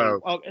in LA,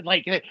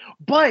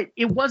 but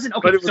it wasn't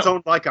okay. But it was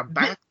on like a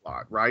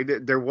backlot, right?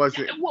 There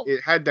wasn't.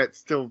 It had that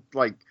still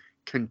like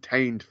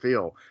contained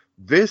feel.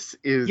 This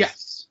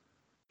is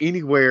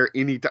anywhere,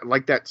 anytime,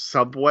 like that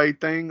subway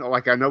thing.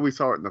 Like I know we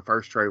saw it in the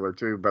first trailer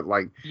too, but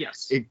like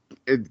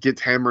it gets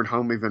hammered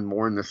home even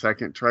more in the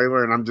second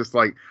trailer, and I'm just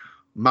like,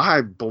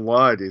 my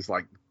blood is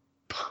like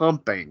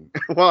pumping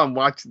while I'm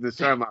watching this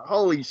show. I'm like,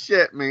 holy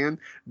shit, man,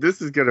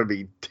 this is gonna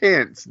be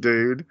tense,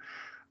 dude.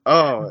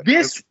 Oh,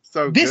 this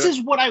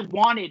is what I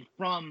wanted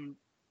from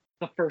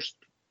the first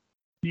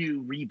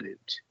new reboot.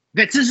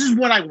 This is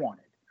what I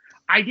wanted.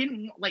 I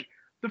didn't like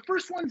the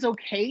first one's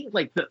okay.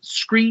 Like the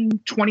Scream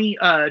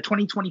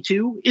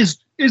 2022 is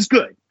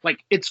good.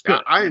 Like it's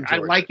good. Yeah, I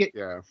like it.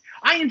 Yeah,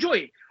 I enjoy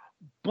it.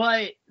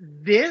 But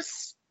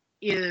this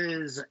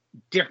is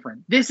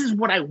different. This is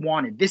what I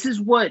wanted. This is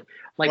what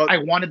I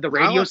wanted the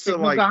radio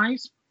signal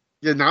guys.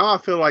 Yeah, now I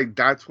feel like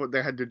that's what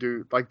they had to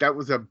do. Like that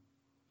was a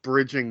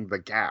bridging the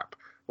gap.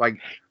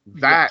 Like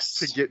that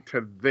to get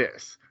to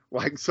this,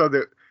 like so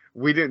that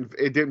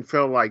it didn't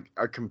feel like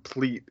a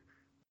complete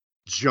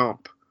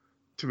jump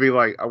to be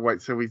like, oh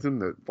wait, so he's in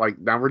the, like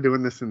now we're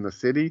doing this in the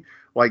city.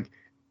 Like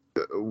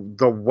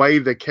the way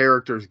the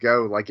characters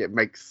go, like it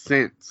makes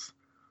sense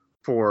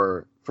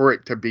for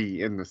it to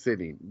be in the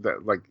city,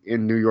 that like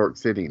in New York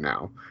City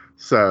now.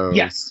 So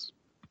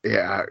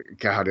yeah,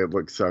 God, it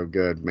looks so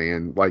good,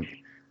 man. Like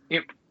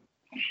it.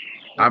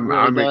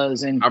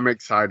 I'm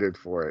excited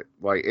for it.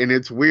 Like, and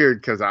it's weird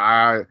because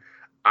I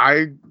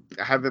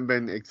haven't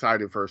been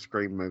excited for a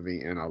Scream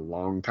movie in a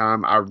long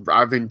time.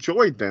 I've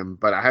enjoyed them,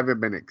 but I haven't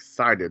been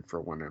excited for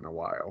one in a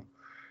while.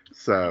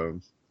 So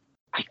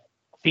I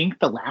think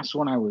the last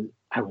one I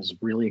was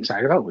really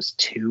excited about was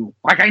 2.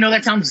 Like, I know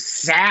that sounds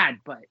sad,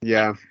 but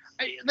yeah,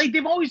 like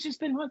they've always just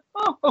been like,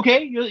 oh,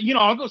 okay,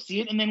 I'll go see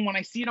it, and then when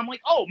I see it, I'm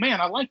like, oh man,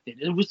 I liked it.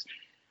 It was.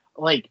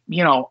 Like,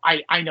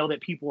 I know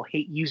that people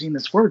hate using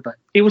this word, but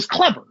it was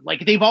clever.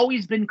 Like, they've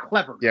always been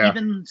clever. Yeah.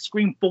 Even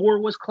Scream 4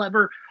 was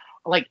clever.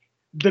 Like,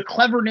 the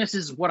cleverness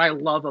is what I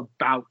love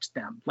about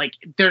them. Like,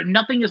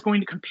 nothing is going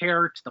to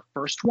compare to the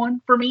first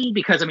one for me,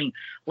 because, I mean,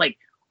 like,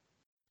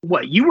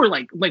 what you were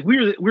like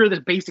we were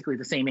basically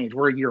the same age.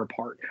 We're a year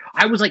apart.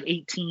 I was like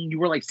 18. You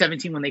were like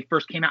 17 when they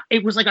first came out.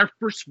 It was like our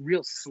first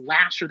real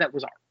slasher that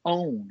was our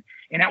own,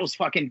 and that was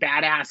fucking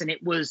badass. And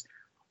it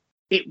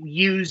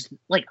used,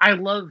 like, I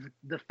love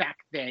the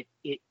fact that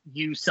it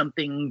used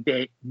something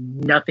that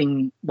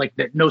nothing, like,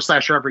 that no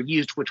slasher ever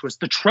used, which was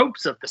the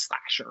tropes of the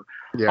slasher.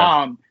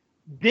 Yeah.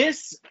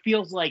 this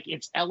feels like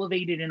it's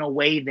elevated in a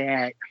way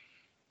that,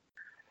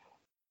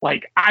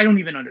 like, I don't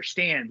even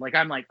understand. Like,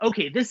 I'm like,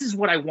 okay, this is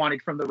what I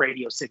wanted from the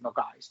Radio Signal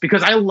guys,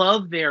 because I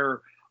love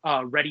their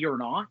Ready or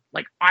Not.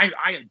 Like, I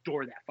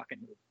adore that fucking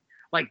movie.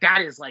 Like,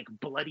 that is like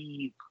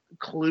bloody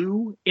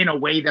Clue in a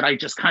way that I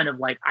just kind of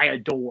like, I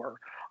adore.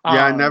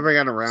 Yeah, I never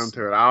got around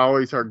to it. I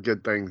always heard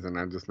good things, and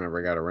I just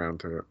never got around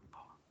to it.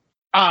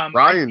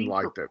 Ryan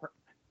liked it.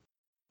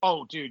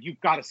 Oh, dude, you've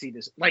got to see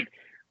this. Like,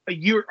 are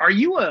you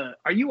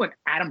an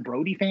Adam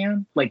Brody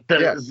fan? Like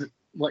yes.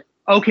 Like,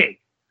 okay,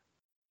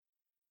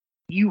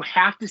 you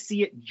have to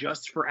see it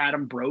just for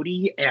Adam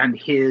Brody and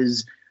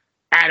his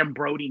Adam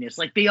Brodiness.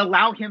 Like, they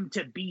allow him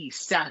to be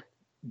Seth,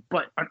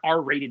 but an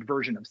R-rated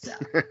version of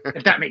Seth,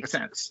 if that makes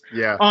sense.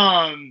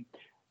 Yeah.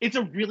 It's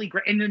a really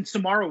great. And then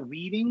Samara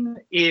Weaving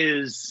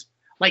is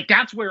like,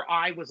 that's where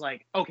I was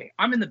like, okay,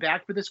 I'm in the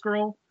bag for this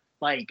girl.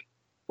 Like,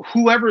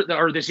 whoever,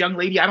 or this young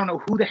lady, I don't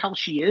know who the hell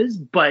she is,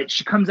 but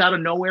she comes out of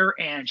nowhere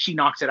and she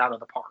knocks it out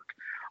of the park.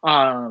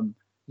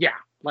 Yeah,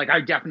 like,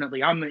 I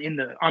definitely, I'm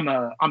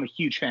a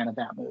huge fan of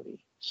that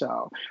movie.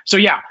 So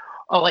yeah.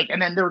 Like, and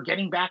then they're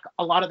getting back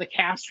a lot of the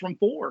cast from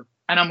 4,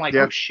 and I'm like,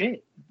 oh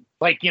shit.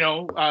 Like, you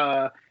know,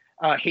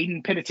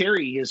 Hayden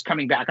Panettiere is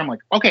coming back. I'm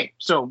like, okay,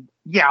 so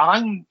yeah,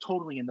 I'm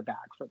totally in the bag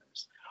for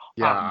this.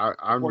 Yeah,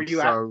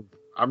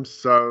 I'm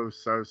so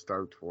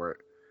stoked for it.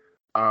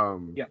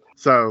 Yeah.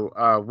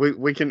 So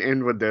we can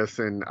end with this,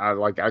 and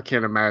I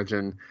can't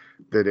imagine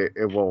that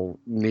it will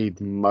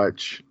need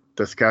much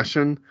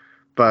discussion,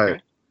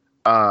 but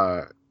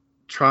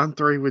Tron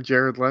 3 with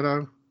Jared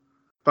Leto,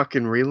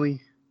 fucking really?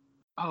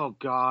 Oh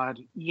God,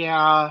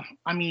 yeah.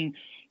 I mean,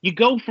 you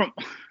go from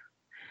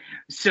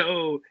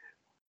so.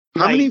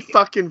 How many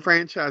fucking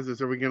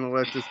franchises are we gonna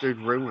let this dude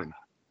ruin?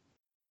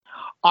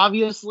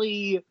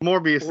 Obviously,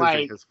 Morbius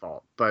isn't his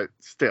fault, but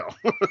still.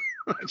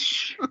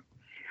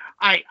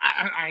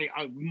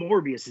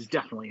 Morbius is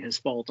definitely his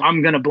fault.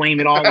 I'm gonna blame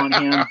it all on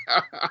him.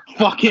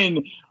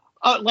 Fucking,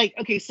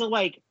 okay, so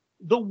like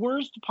the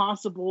worst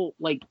possible,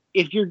 like,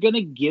 if you're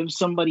gonna give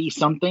somebody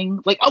something,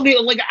 like, okay,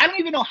 like, I don't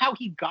even know how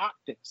he got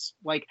this.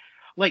 Like,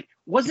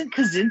 wasn't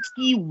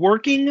Kaczynski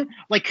working?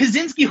 Like,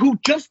 Kaczynski, who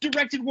just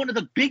directed one of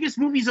the biggest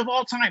movies of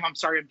all time. I'm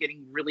sorry, I'm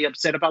getting really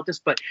upset about this,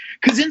 but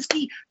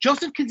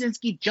Joseph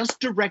Kaczynski just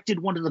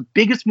directed one of the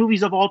biggest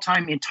movies of all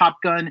time in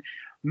Top Gun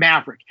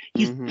Maverick.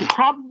 He's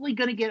probably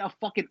going to get a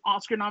fucking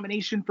Oscar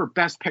nomination for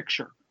Best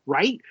Picture,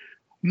 right?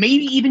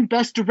 Maybe even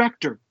Best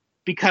Director,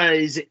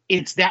 because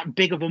it's that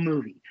big of a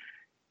movie.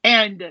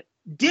 And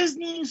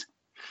Disney's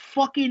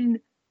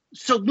fucking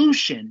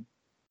solution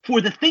for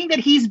the thing that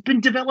he's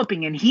been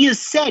developing, and he has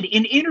said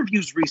in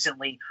interviews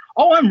recently,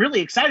 oh, I'm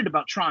really excited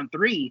about Tron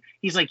 3.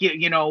 He's like,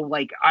 you know,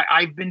 like,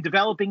 I've been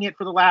developing it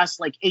for the last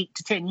like 8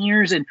 to 10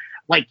 years, and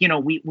like, you know,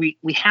 we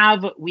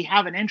have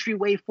an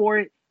entryway for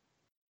it.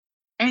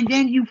 And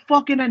then you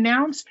fucking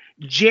announce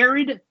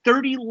Jared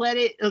 30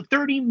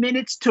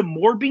 minutes to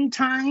morbing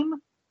time.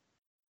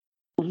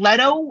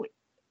 Leto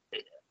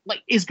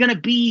is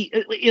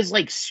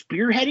like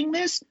spearheading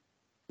this.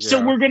 Yeah.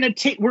 So we're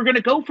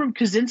gonna go from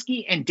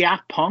Kaczynski and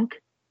Daft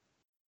Punk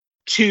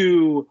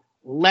to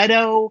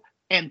Leto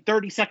and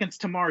 30 Seconds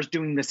to Mars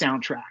doing the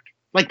soundtrack.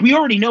 Like, we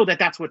already know that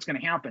that's what's going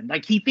to happen.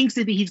 Like, he thinks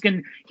that he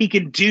can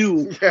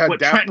do what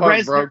Daft Trent Punk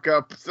Reznor broke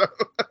up. So.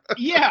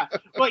 Yeah,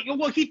 like,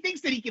 well, he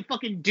thinks that he can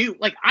fucking do.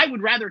 Like, I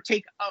would rather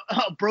take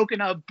a broken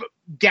up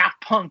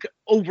Daft Punk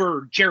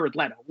over Jared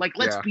Leto. Like,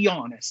 let's be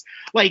honest.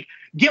 Like,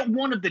 get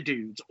one of the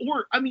dudes,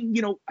 or I mean,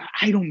 you know,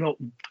 I don't know,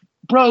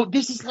 bro.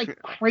 This is like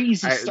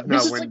crazy stuff.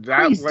 No, when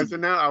that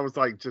wasn't out, I was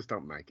like, just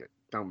don't make it.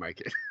 Don't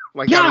make it.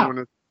 Like, I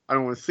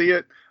don't want to see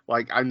it.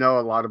 Like, I know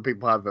a lot of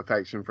people have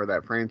affection for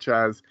that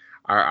franchise.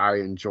 I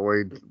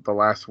enjoyed the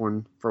last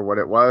one for what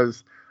it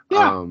was.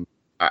 Yeah.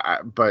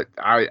 But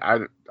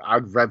I'd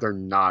rather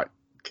not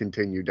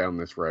continue down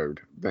this road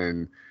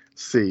than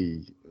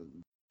see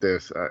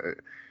this.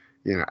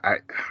 You know,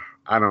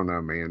 I don't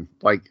know, man.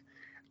 Like,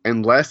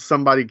 unless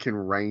somebody can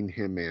rein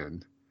him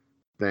in,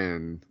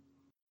 then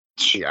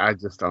I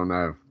just don't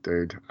know,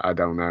 dude. I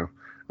don't know.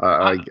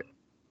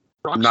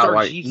 Not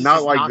like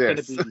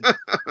this.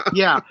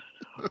 Yeah.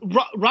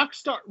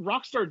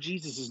 Rockstar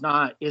Jesus is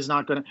not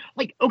gonna,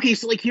 like, okay,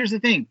 so like, here's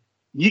the thing.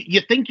 You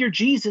think you're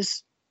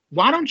Jesus,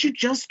 why don't you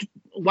just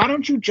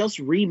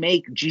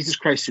remake Jesus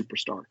Christ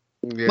Superstar?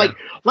 Yeah.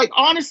 Like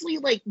honestly,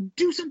 like,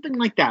 do something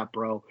like that,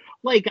 bro.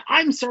 Like,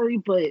 I'm sorry,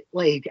 but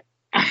like,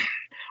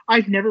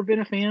 I've never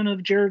been a fan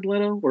of Jared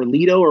Leto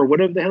or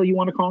whatever the hell you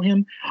want to call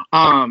him.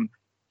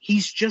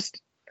 He's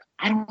just,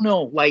 I don't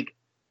know, like,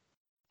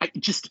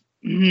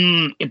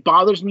 it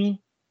bothers me.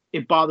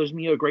 It bothers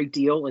me a great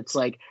deal. It's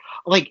like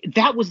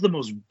that was the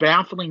most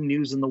baffling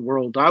news in the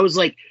world. I was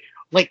like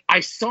I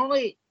saw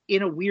it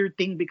in a weird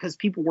thing because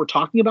people were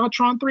talking about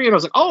Tron 3, and I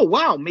was like, oh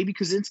wow, maybe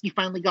Kaczynski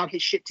finally got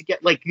his shit together.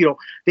 Like, you know,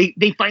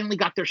 they finally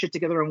got their shit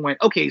together and went,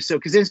 okay, so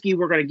Kaczynski,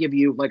 we're gonna give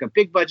you like a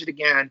big budget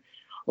again.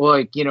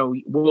 Like, you know,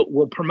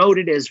 we'll promote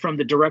it as from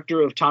the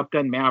director of Top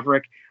Gun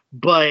Maverick,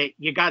 but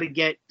you got to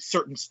get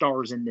certain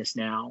stars in this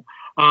now.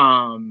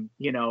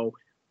 You know,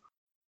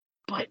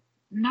 But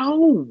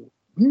no,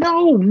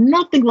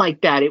 nothing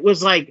like that. It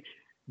was like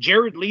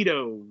Jared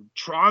Leto,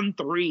 Tron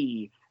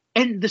 3.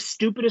 And the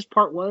stupidest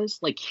part was,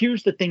 like,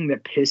 here's the thing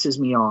that pisses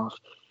me off,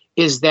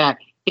 is that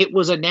it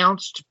was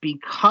announced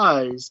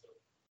because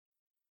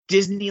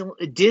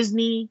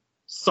Disney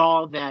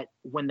saw that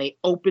when they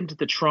opened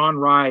the Tron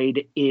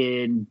ride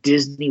in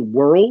Disney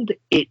World,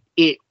 it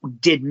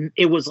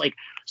was like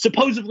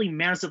supposedly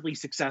massively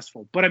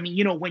successful. But I mean,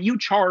 you know, when you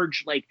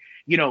charge like,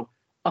 you know,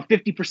 a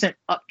 50%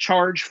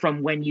 upcharge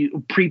from when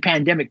you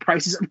pre-pandemic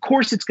prices, of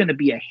course it's going to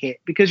be a hit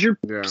because you're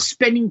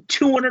spending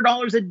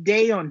 $200 a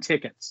day on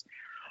tickets.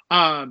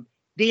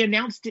 They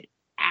announced it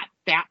at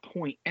that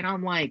point, and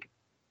I'm like,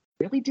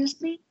 really,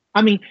 Disney?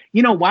 I mean,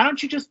 you know, why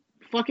don't you just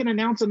fucking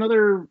announce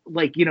another,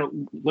 like, you know,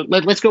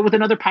 let's go with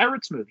another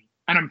Pirates movie?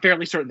 And I'm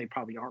fairly certain they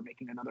probably are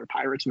making another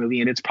Pirates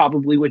movie, and it's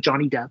probably with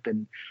Johnny Depp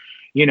and,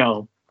 you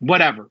know,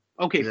 whatever.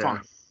 Okay,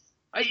 fine.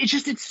 It's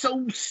just, it's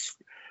so,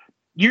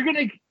 you're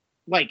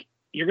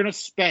gonna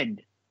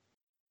spend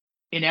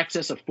in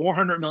excess of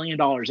 $400 million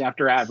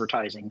after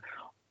advertising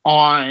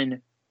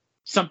on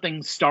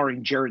something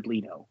starring Jared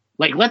Leto.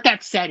 Like, let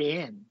that set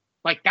in.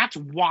 Like, that's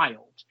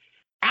wild.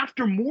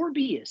 After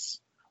Morbius,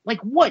 like,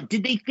 what?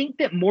 Did they think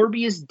that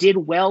Morbius did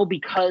well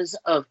because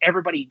of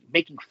everybody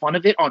making fun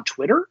of it on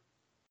Twitter?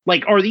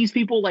 Like, are these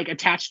people, like,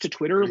 attached to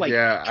Twitter? Like,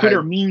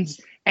 Twitter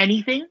means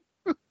anything?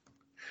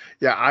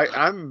 Yeah,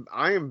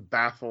 I am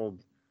baffled.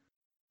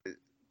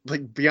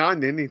 Like,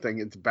 beyond anything,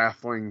 it's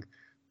baffling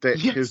that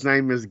his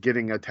name is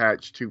getting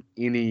attached to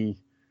any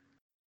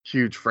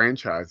huge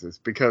franchises.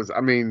 Because,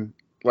 I mean,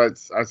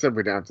 I said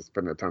we didn't have to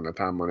spend a ton of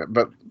time on it,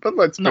 but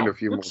let's spend a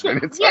few more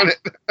minutes on it.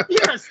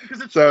 Yes, because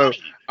it's so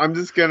funny. I'm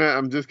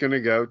just gonna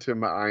go to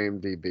my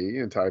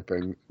IMDb and type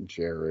in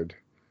Jared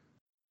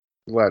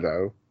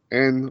Leto,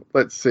 and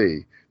let's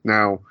see.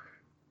 Now,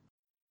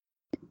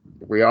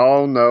 we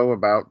all know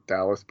about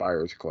Dallas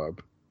Buyers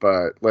Club,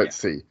 but let's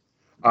see.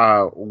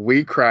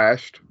 We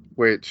Crashed,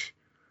 which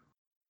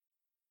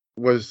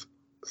was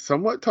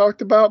somewhat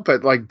talked about,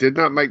 but like did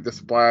not make the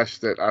splash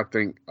that I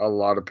think a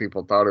lot of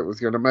people thought it was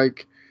going to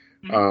make.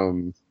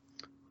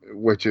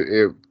 Which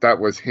that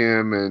was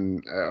him,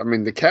 and I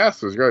mean the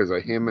cast was great. It was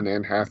like him and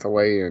Anne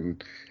Hathaway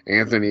and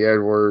Anthony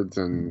Edwards,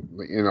 and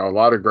you know, a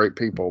lot of great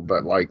people.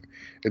 But like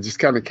it just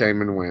kind of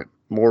came and went.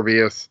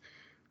 Morbius,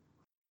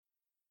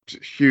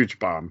 huge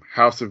bomb.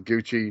 House of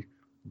Gucci,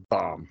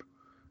 bomb.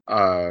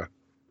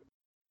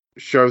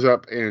 Shows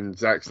up in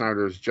Zack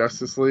Snyder's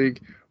Justice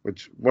League,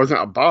 which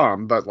wasn't a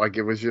bomb, but like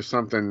it was just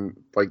something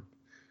like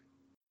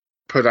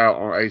put out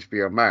on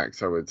HBO Max,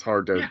 so it's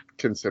hard to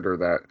consider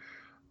that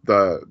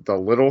the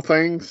little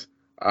things.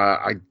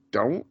 I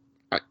don't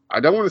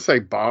want to say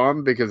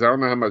bomb because I don't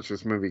know how much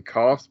this movie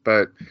cost,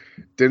 but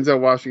Denzel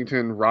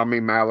Washington,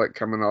 Rami Malek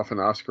coming off an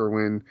Oscar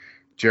win,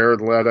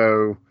 Jared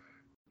Leto,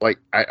 like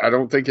I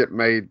don't think it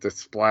made the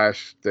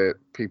splash that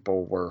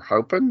people were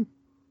hoping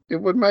it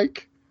would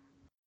make.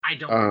 I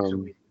don't think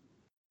so either.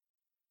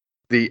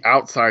 The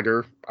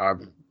Outsider,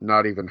 I've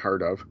not even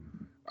heard of.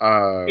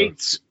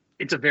 It's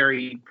a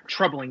very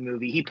troubling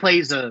movie. He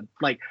plays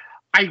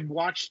I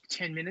watched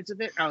 10 minutes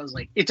of it. I was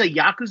like, it's a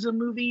Yakuza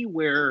movie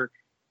where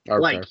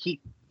like he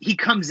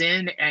comes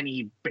in and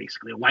he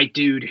basically a white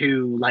dude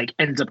who like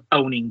ends up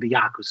owning the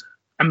Yakuza.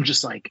 I'm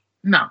just like,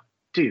 no,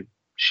 dude,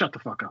 shut the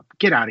fuck up.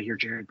 Get out of here,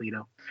 Jared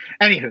Leto.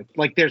 Anywho,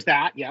 like there's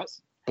that,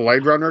 yes.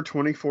 Blade Runner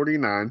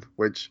 2049,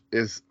 which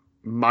is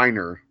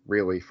minor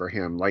really for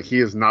him. Like he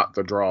is not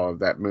the draw of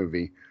that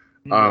movie.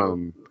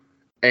 No.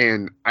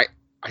 And I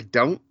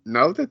don't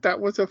know that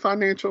was a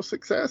financial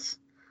success.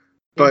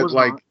 But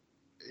like not.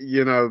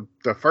 You know,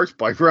 the first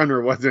Blade Runner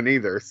wasn't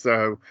either.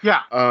 So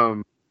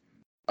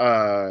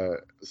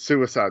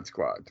Suicide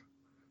Squad.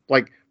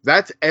 Like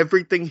that's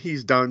everything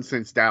he's done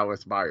since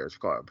Dallas Buyers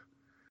Club.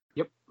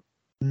 Yep.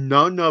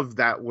 None of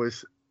that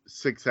was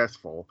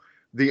successful.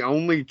 The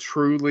only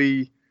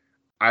truly,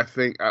 I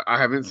think, I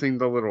haven't seen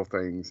The Little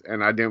Things,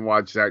 and I didn't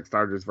watch Zack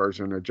Snyder's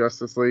version of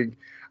Justice League.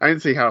 I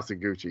didn't see House of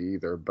Gucci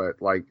either,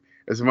 but like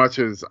as much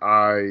as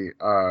I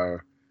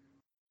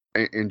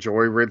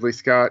enjoy Ridley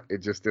Scott, it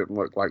just didn't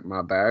look like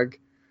my bag.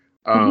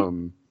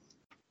 So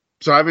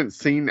I haven't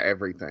seen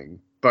everything,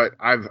 but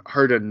I've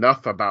heard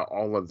enough about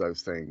all of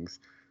those things.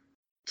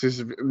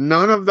 Just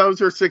none of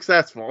those are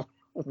successful.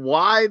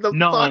 Why the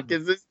fuck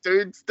is this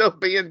dude still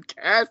being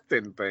cast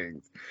in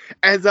things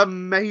as a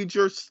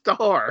major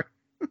star?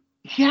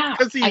 Yeah,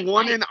 because he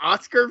won an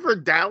Oscar for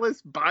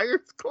Dallas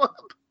Buyers Club.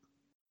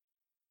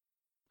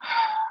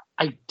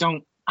 I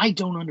don't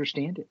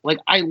understand it. Like,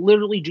 I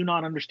literally do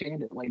not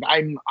understand it. Like,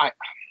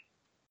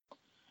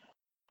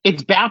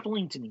 it's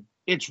baffling to me.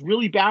 It's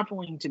really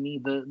baffling to me,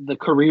 the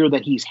career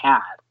that he's had.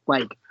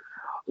 I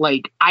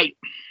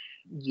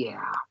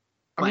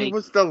mean, it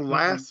was the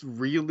last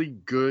really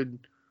good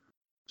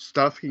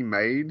stuff he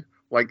made,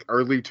 like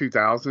early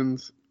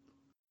 2000s,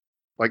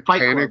 like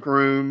Panic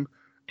Room,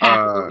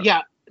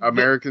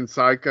 American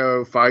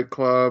Psycho, Fight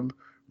Club,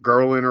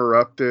 Girl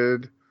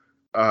Interrupted,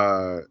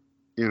 like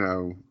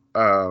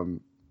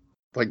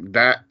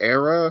that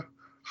era,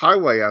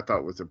 Highway I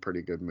thought was a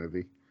pretty good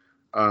movie.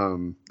 I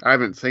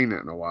haven't seen it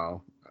in a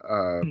while,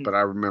 but I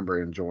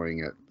remember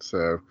enjoying it.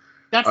 So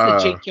that's the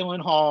Jake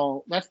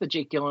Gyllenhaal. That's the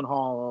Jake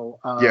Gyllenhaal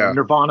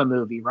Nirvana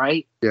movie,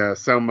 right? Yeah,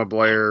 Selma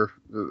Blair.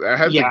 It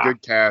has a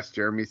good cast: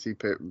 Jeremy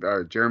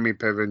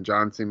Piven,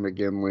 John C.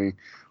 McGinley.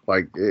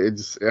 Like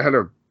it had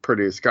a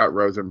pretty. Scott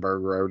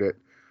Rosenberg wrote it.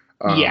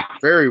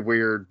 Very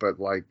weird, but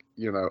like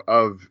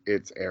of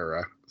its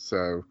era.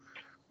 So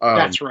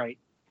that's right.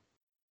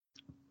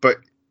 But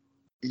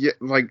yeah,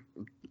 like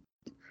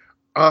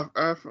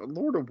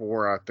Lord of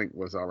War, I think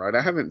was all right.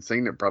 I haven't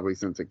seen it probably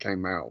since it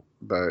came out,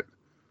 but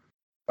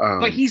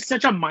he's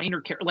such a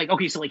minor character. Like,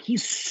 okay, so like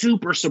he's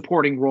super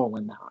supporting role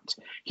in that.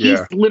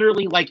 He's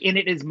literally like in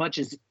it as much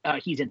as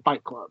he's in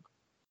Fight Club.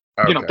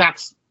 Okay.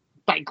 That's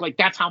like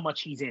that's how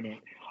much he's in it.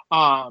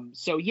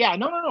 So yeah,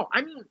 no.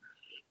 I mean,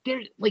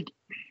 there's like,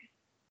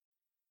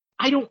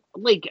 I don't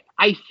like.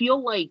 I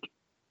feel like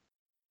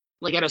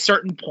at a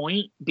certain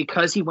point,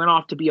 because he went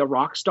off to be a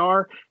rock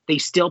star, they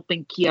still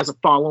think he has a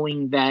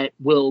following that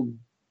will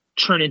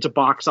turn into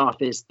box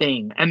office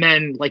thing. And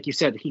then, like you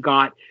said, he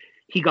got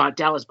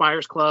Dallas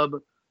Buyers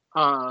Club,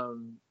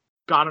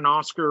 got an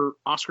Oscar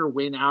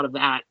win out of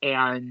that.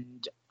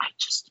 And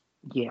it's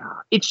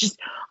just,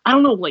 I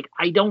don't know. Like,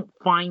 I don't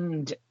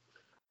find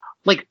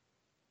like,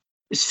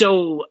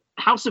 so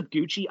House of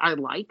Gucci, I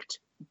liked,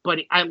 but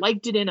I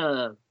liked it in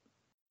a,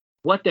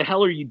 what the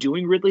hell are you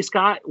doing, Ridley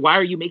Scott? Why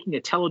are you making a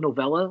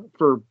telenovela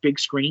for big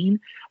screen?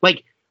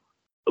 Like,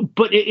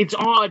 but it's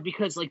odd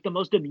because like the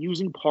most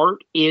amusing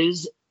part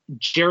is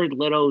Jared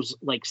Leto's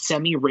like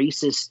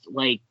semi-racist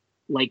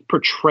like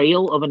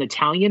portrayal of an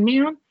Italian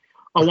man,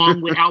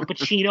 along with Al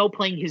Pacino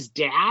playing his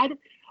dad.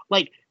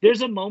 Like,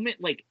 there's a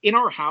moment like in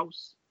our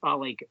house,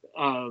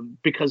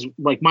 because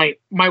like my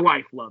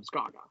wife loves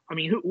Gaga. I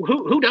mean,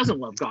 who doesn't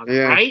love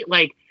Gaga, right?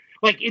 Like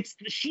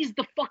she's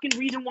the fucking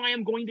reason why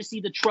I'm going to see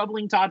the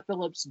troubling Todd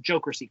Phillips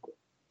Joker sequel.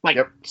 Like,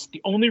 it's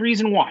the only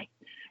reason why,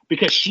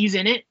 because she's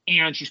in it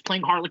and she's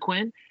playing Harley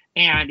Quinn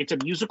and it's a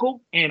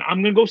musical and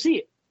I'm going to go see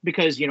it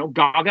because,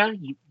 Gaga,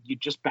 you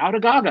just bow to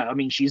Gaga. I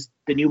mean, she's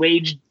the new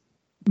age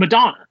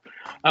Madonna,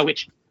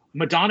 which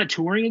Madonna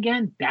touring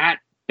again,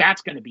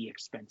 that's going to be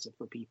expensive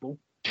for people.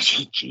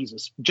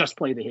 Jesus, just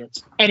play the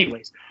hits.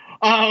 Anyways,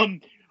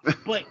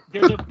 but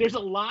there's a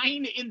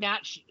line in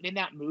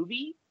that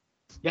movie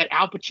that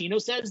Al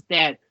Pacino says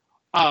that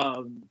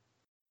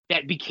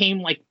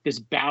became like this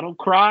battle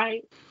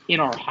cry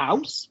in our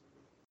house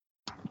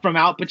from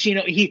Al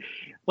Pacino. He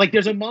like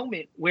there's a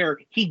moment where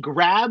he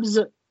grabs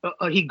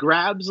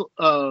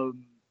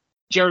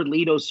Jared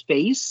Leto's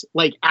face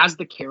like as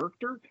the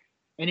character,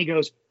 and he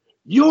goes,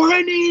 "You're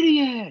an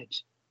idiot,"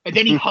 and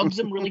then he hugs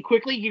him really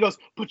quickly. He goes,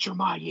 "But you're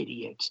my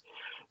idiot."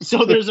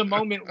 So there's a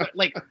moment where,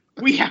 like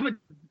we have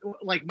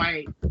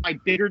my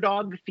bigger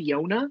dog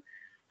Fiona.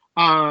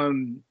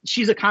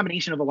 She's a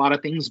combination of a lot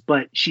of things,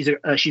 but she's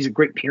a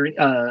Great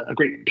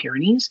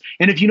Pyrenees.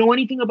 And if you know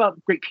anything about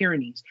Great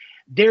Pyrenees,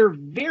 they're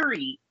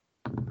very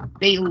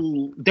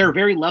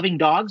loving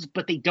dogs,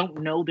 but they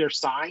don't know their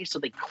size, so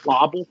they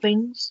clobble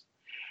things.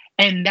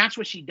 And that's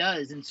what she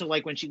does. And so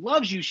like when she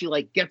loves you, she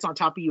like gets on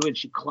top of you and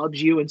she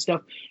clubs you and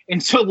stuff.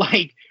 And so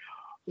like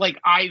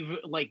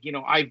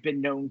I've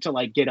been known to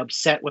like get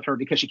upset with her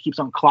because she keeps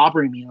on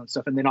clobbering me and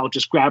stuff. And then I'll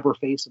just grab her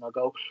face and I'll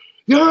go,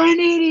 "You're an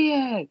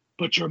idiot,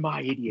 but you're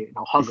my idiot." And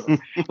I'll hug her.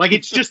 Like,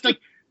 it's just like,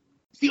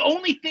 it's the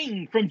only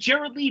thing from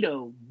Jared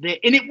Leto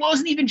and it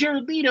wasn't even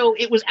Jared Leto.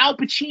 It was Al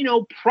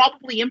Pacino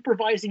probably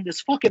improvising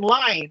this fucking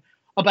line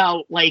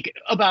about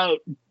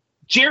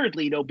Jared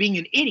Leto being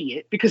an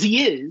idiot, because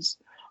he is.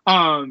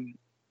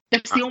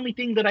 That's the only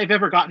thing that I've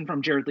ever gotten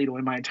from Jared Leto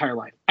in my entire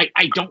life.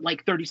 I don't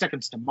like 30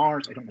 Seconds to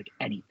Mars. I don't like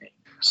anything.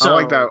 So,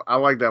 I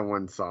like that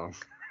one song.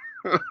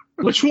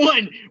 Which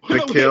one?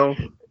 The Kill.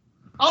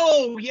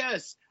 Oh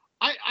yes.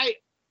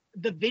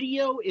 The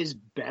video is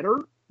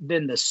better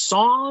than the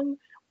song,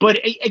 but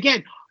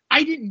again,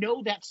 I didn't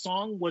know that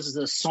song was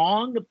the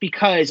song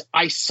because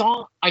I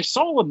saw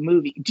a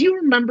movie. Do you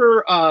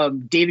remember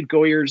David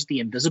Goyer's The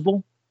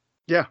Invisible?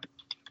 Yeah.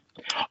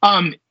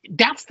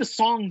 That's the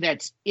song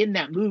that's in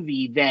that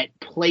movie that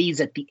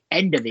plays at the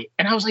end of it.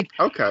 And I was like,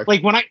 okay.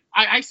 Like when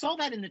I saw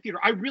that in the theater,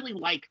 I really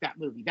like that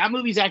movie. That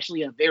movie's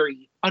actually a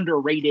very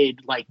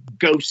underrated, like,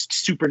 ghost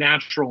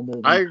supernatural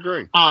movie. I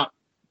agree.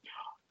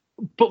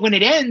 But when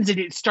it ends and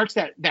it starts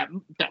that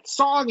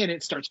song and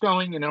it starts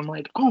going, and I'm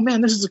like, oh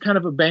man, this is a kind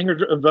of a banger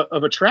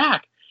of a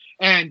track.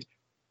 And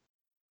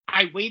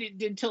I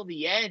waited until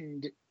the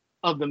end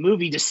of the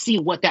movie to see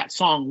what that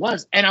song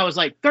was, and I was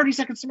like, 30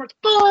 Seconds to Mars,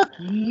 fuck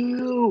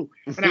you.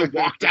 And I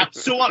walked out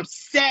so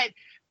upset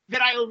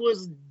that I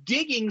was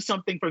digging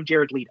something from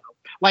Jared Leto.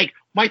 Like,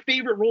 my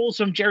favorite roles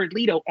from Jared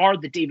Leto are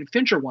the David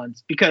Fincher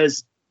ones,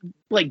 because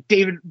like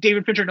David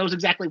Fincher knows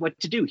exactly what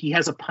to do. He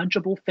has a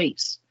punchable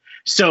face.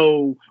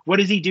 So what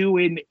does he do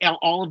in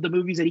all of the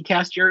movies that he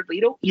cast Jared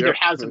Leto? Either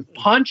has him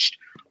punched,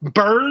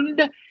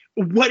 burned,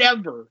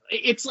 whatever.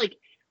 It's like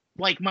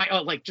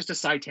my just a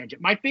side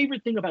tangent. My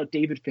favorite thing about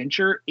David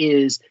Fincher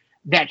is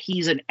that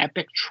he's an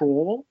epic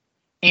troll,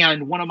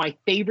 And one of my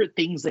favorite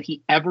things that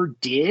he ever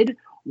did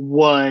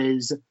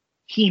was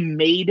he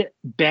made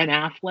Ben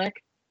Affleck,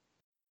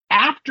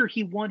 after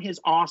he won his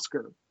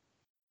Oscar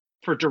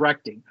for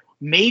directing,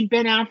 made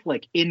Ben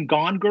Affleck in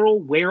Gone Girl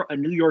wear a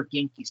New York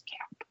Yankees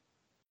cap.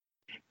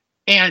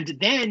 And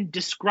then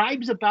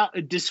describes the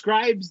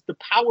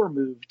power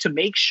move to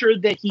make sure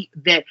that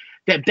that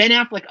Ben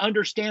Affleck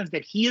understands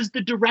that he is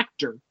the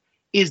director,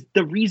 is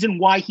the reason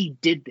why he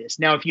did this.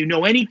 Now, if you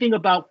know anything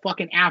about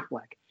fucking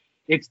Affleck,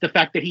 it's the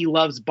fact that he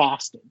loves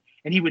Boston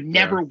and he would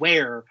never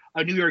wear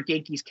a New York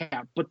Yankees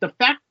cap. But the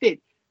fact that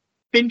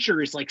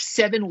Fincher is like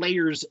 7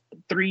 layers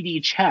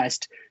 3D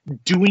chest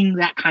doing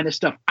that kind of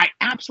stuff, I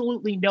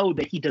absolutely know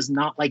that he does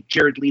not like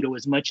Jared Leto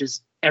as much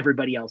as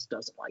everybody else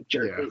doesn't like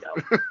Jared Leto.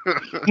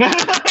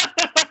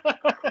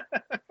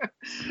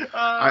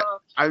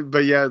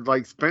 But yeah,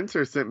 like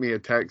Spencer sent me a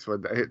text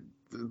with it,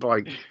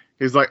 like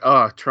he's like,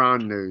 "Oh,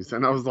 Tron news,"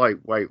 and I was like,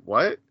 "Wait,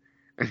 what?"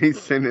 And he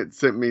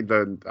sent me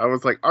I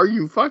was like, "Are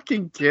you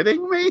fucking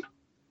kidding me?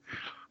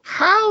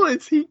 How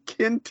is he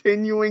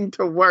continuing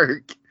to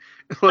work?"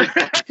 Like,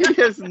 he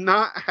has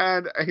not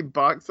had a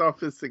box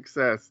office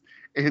success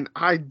in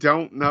I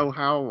don't know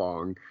how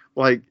long.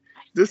 Like,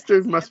 this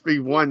dude must be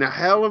one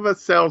hell of a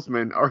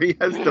salesman, or he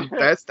has the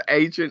best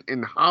agent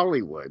in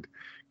Hollywood.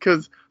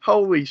 Because,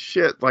 holy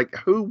shit, like,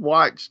 who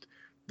watched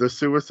the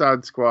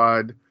Suicide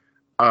Squad,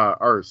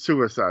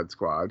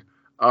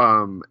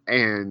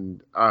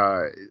 and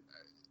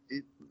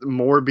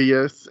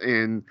Morbius,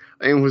 and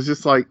was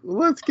just like,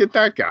 let's get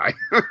that guy.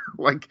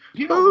 Like,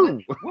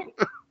 who?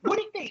 What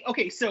do you think?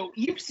 Okay, so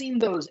you've seen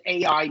those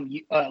AI,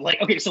 maybe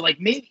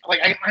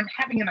I'm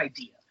having an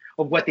idea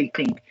of what they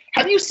think.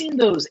 Have you seen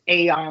those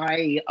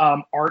AI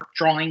art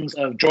drawings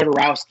of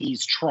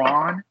Jodorowsky's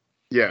Tron?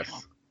 Yes.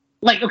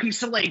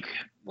 Jodorowsky,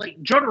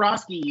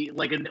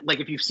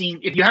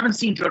 if you haven't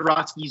seen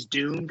Jodorowsky's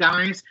Dune,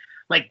 guys,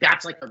 like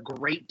that's like a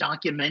great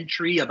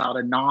documentary about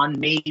a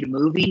non-made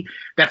movie.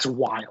 That's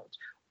wild.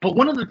 But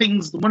one of the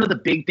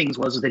big things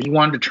was that he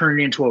wanted to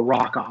turn it into a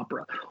rock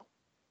opera.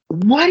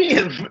 What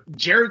if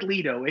Jared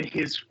Leto and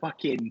his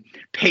fucking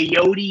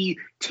peyote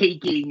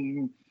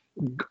taking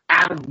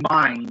out of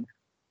mind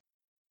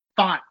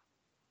thought,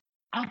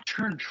 I'll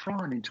turn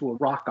Tron into a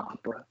rock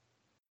opera?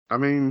 I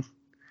mean,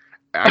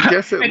 I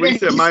guess at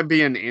least it might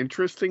be an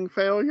interesting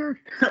failure.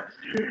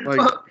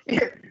 But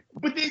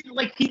then,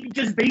 like, he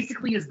just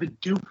basically is the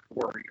Duke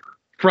warrior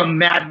from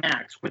Mad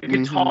Max with a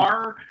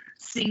guitar,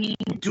 singing,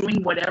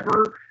 doing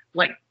whatever,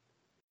 like,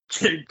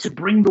 to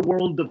bring the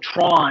world of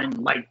Tron,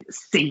 like,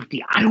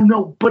 safety. I don't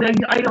know, but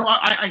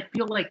I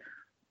feel like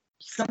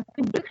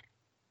something with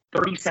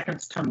 30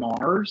 Seconds to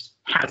Mars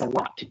has a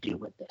lot to do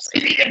with this.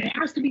 It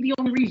has to be the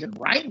only reason,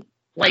 right?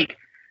 Like,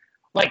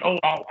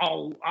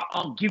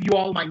 I'll give you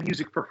all my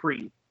music for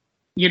free,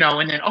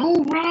 and then,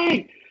 oh,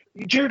 right,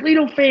 Jared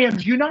Leto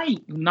fans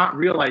unite, not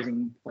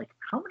realizing, like,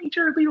 how many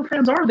Jared Leto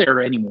fans are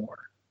there anymore?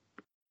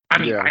 I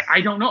mean, yes.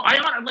 I don't know.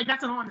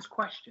 That's an honest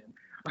question.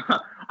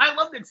 I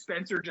love that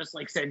Spencer just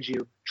like sends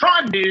you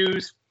Tron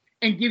news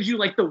and gives you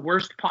like the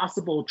worst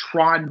possible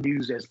Tron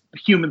news as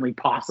humanly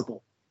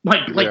possible.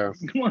 Like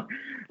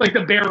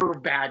the bearer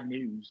of bad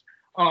news.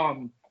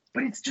 But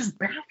it's just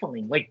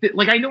baffling. Like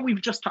I know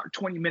we've just talked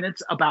 20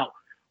 minutes about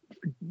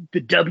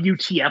the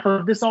WTF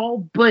of this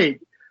all, but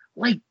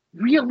like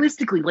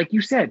realistically, like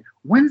you said,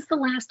 when's the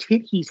last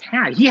hit he's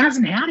had? He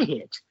hasn't had a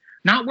hit.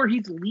 Not where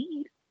he's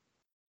lead.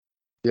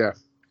 Yeah.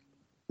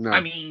 No.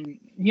 I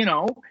mean,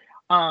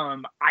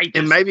 and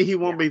maybe he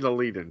won't be the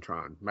lead in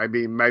Tron.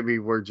 Maybe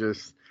we're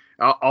just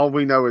all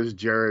we know is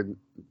Jared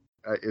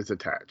is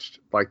attached.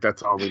 Like,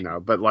 that's all we know.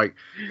 But like,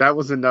 that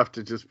was enough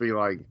to just be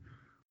like,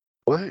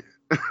 what?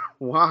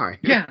 Why?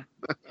 Yeah.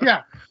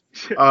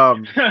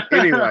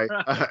 Anyway.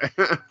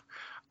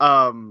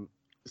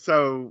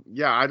 So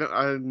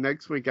yeah,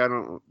 next week I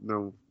don't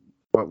know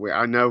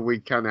I know we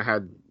kind of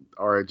had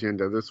our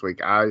agenda this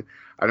week. I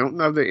don't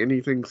know that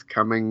anything's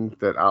coming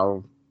that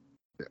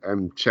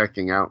I'm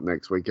checking out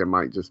next week. It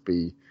might just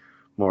be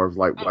more of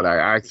like what I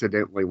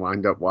accidentally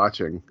wind up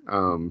watching.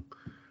 I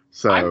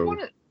kind of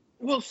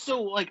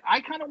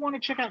want to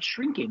check out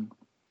Shrinking.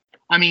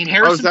 I mean,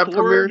 Harrison Ford. Is that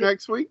premiere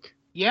next week?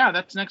 Yeah,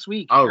 that's next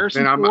week. Oh,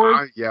 Harrison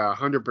Ford.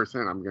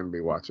 100% I'm going to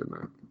be watching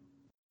that.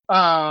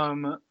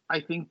 I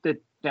think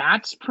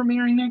that's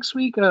premiering next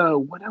week.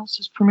 What else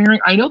is premiering?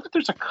 I know that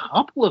there's a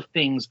couple of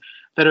things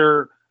that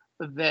are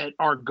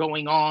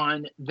going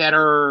on that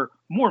are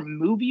more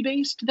movie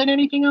based than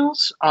anything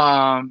else.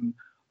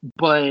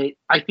 But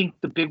I think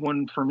the big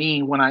one for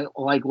me when I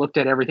looked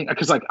at everything,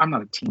 because I'm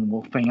not a Teen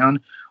Wolf fan.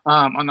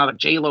 I'm not a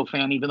J-Lo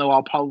fan, even though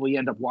I'll probably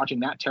end up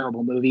watching that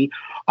terrible movie.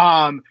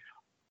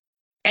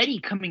 Eddie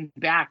coming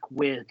back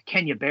with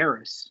Kenya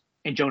Barris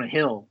and Jonah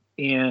Hill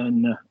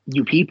in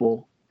You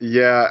People.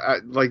 Yeah,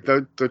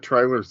 the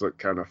trailers look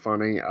kind of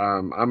funny.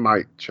 I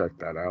might check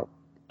that out.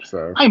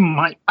 So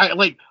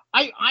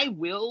I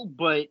will,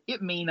 but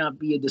it may not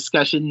be a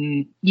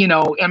discussion.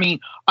 I mean,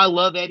 I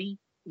love Eddie.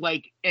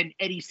 And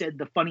Eddie said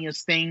the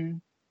funniest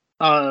thing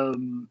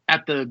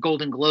at the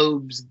Golden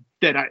Globes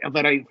that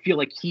I feel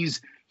like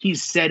he's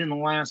he's said in the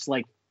last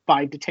like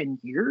 5 to 10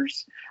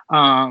 years.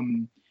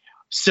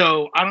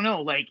 So I don't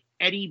know, like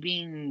Eddie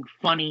being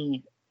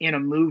funny in a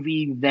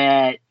movie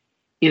that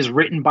is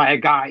written by a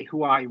guy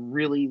who I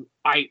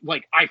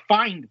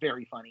find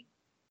very funny.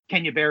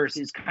 Kenya Barris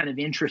is kind of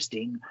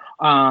interesting.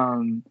 I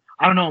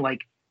don't know,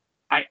 like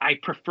I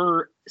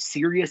prefer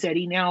serious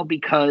Eddie now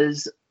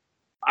because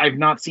I've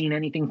not seen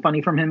anything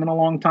funny from him in a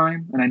long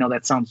time. And I know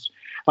that sounds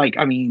like,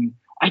 I mean,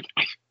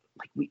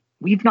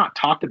 we've not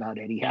talked about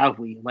Eddie, have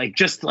we? Like,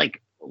 just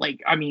like,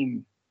 I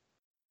mean,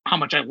 how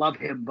much I love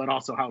him, but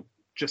also how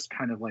just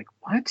kind of like,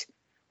 what?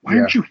 Why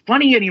aren't you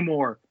funny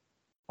anymore?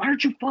 Why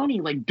aren't you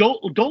funny? Like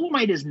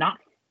Dolomite is not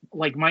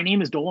like My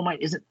Name is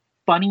Dolomite isn't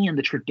funny in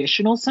the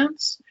traditional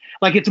sense.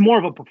 Like it's more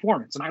of a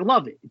performance and I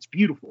love it. It's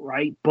beautiful.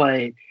 Right.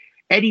 But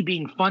Eddie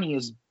being funny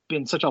has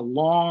been such a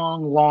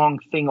long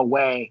thing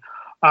away.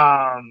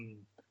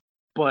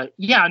 But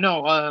yeah,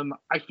 no,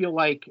 I feel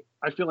like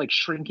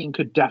Shrinking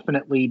could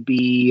definitely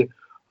be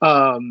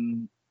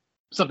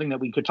something that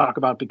we could talk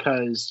about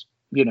because,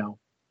 you know,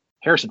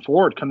 Harrison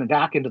Ford coming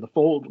back into the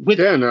fold with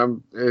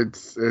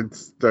it's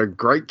the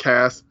great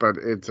cast, but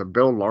it's a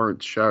Bill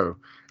Lawrence show.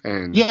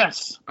 And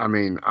yes, I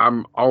mean,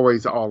 I'm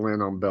always all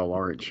in on Bill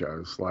Lawrence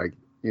shows, like,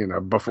 you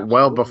know,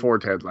 before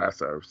Ted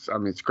Lasso. I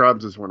mean,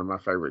 Scrubs is one of my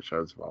favorite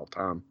shows of all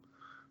time.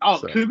 Oh,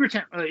 so. Cougar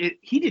Town.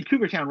 He did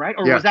Cougar Town, right?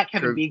 Or was that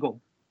Kevin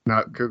Beagle?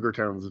 Not Cougar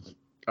Town's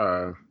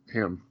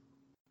him.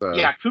 So.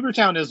 Yeah, Cougar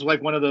Town is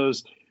like one of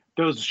those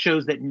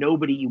shows that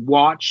nobody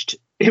watched.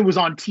 It was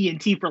on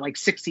TNT for like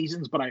 6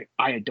 seasons, but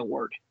I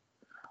adored.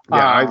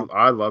 Yeah,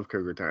 I love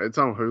Cougar Town. It's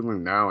on Hulu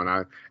now,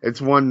 and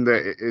it's one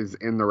that is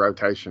in the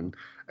rotation,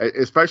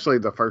 especially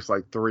the first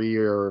like 3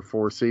 or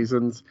 4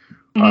 seasons.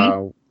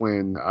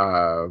 When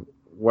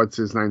what's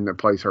his name that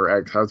plays her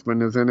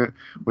ex-husband is in it.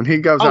 When he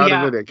goes out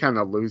of it kind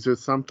of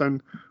loses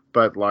something.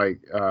 But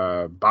like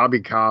Bobby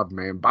Cobb,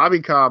 man,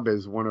 Bobby Cobb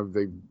is one of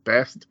the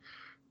best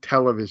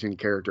television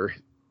characters.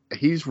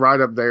 He's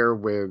right up there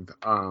with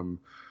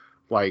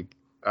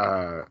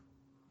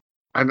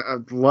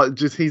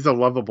he's a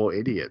lovable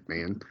idiot,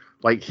 man.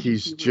 Like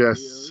he's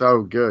just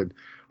so good.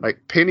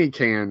 Like Penny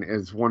Can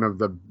is one of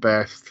the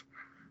best.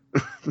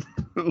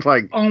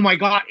 Like, oh my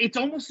god, it's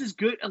almost as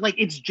good. Like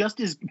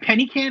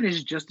Penny Can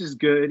is just as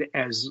good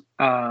as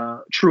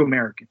True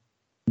American.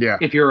 Yeah,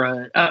 if you're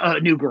a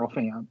New Girl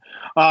fan,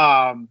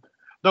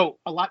 though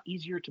a lot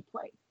easier to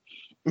play.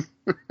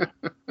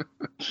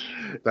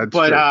 That's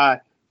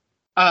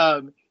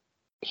true.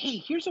 Hey,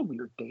 here's a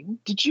weird thing.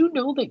 Did you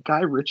know that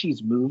Guy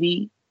Ritchie's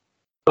movie,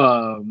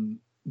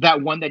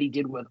 that one that he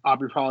did with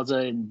Aubrey Plaza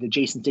and the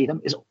Jason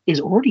Statham, is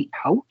already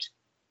out?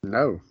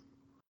 No,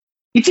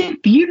 it's in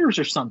theaters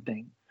or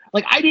something.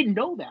 Like I didn't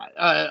know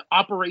that.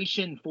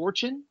 Operation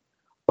Fortune,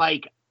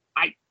 I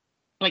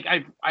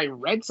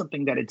read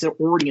something that it's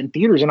already in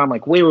theaters, and I'm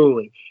like,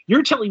 wait.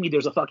 You're telling me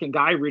there's a fucking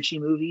Guy Ritchie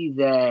movie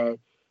that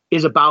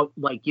is about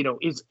like, you know,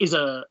 is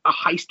a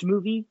heist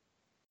movie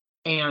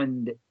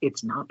and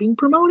it's not being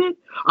promoted?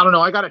 I don't know.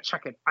 I got to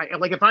check it.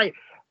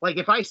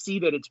 If I see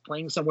that it's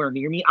playing somewhere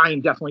near me, I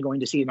am definitely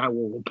going to see it and I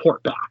will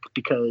report back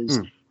because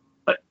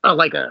a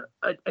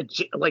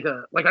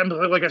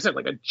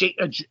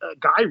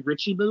Guy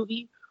Ritchie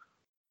movie,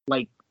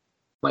 like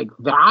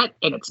that,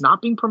 and it's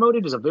not being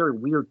promoted is a very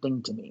weird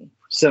thing to me.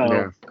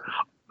 So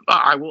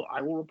I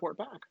will report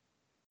back.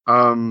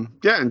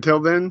 Until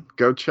then,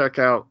 go check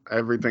out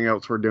everything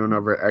else we're doing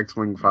over at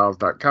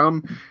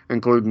xwingfiles.com,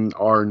 including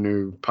our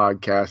new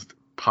podcast,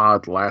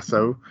 Pod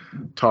Lasso,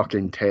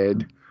 Talking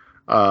Ted.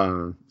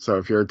 So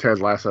if you're a Ted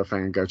Lasso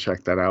fan, go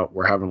check that out.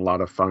 We're having a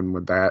lot of fun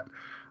with that.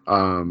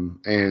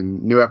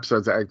 And new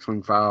episodes of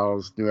X-Wing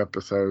Files, new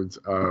episodes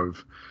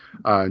of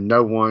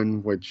No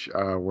One, which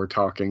we're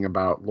talking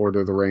about Lord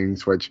of the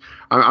Rings, which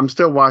I'm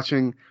still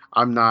watching.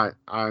 I'm not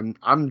in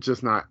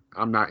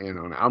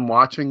on it. I'm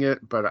watching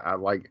it, but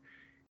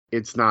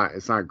it's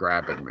not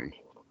grabbing me.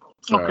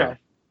 So, okay.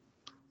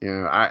 You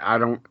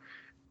know,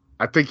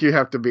 I think you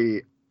have to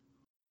be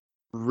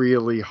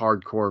really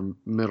hardcore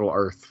Middle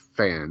Earth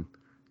fan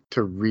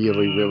to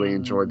really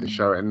enjoy the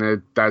show.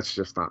 And that's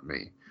just not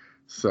me.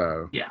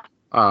 So, yeah.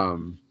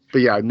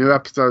 But yeah, new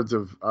episodes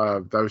of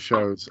those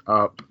shows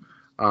up.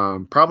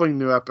 Probably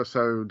new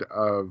episode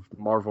of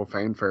Marvel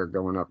Fanfare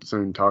going up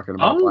soon, talking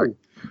about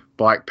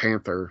Black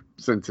Panther,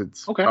 since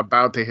it's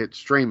about to hit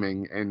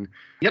streaming and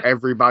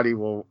everybody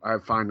will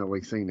have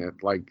finally seen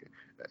it. Like,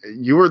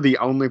 you were the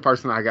only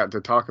person I got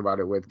to talk about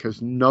it with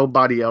because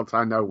nobody else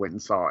I know went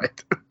and saw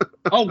it.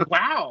 Oh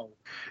wow!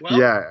 Well,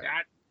 yeah,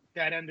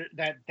 that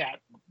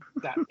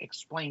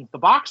explains the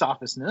box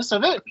office-ness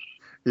of it.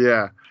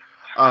 Yeah.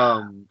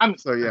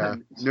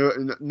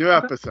 New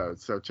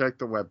episodes. So check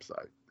the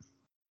website.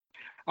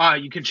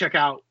 You can check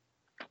out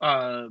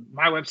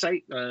my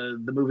website,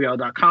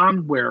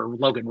 themovieowl.com, where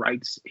Logan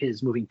writes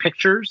his moving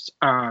pictures.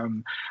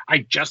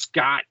 I just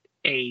got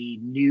a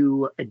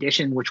new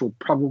edition, which will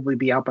probably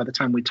be out by the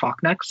time we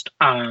talk next.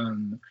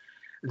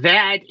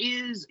 That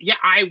is,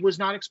 I was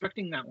not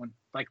expecting that one.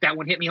 Like, that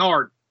one hit me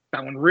hard.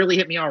 That one really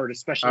hit me hard,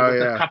 especially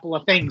with a couple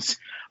of things.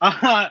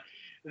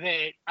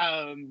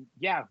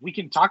 that we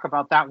can talk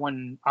about that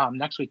one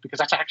next week, because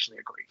that's actually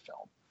a great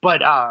film.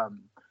 But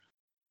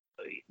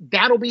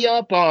that'll be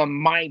up.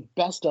 My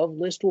best of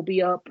list will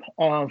be up.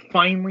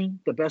 Finally,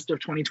 the best of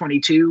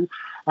 2022.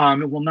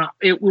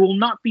 It will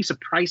not be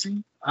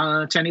surprising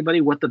to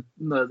anybody what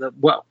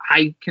what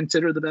I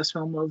consider the best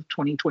film of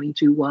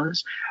 2022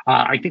 was.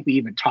 I think we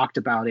even talked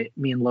about it.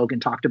 Me and Logan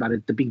talked about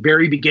it at the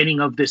very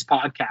beginning of this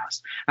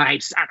podcast. I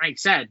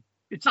said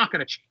it's not going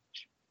to change.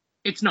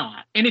 It's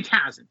not, and it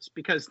hasn't,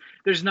 because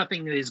there's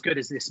nothing as good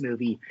as this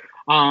movie.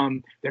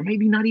 There may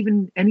be not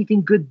even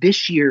anything good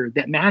this year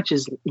that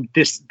matches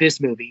this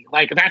movie.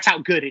 Like, that's how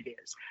good it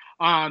is.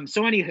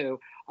 So anywho,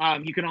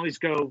 you can always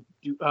go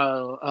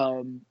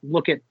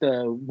look at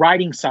the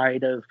writing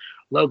side of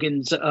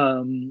Logan's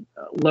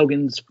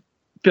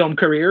film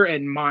career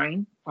and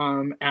mine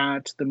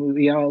at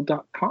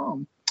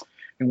themovieowl.com.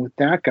 And with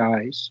that,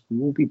 guys,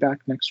 we'll be back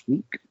next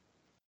week.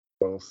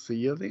 We'll see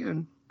you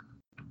then.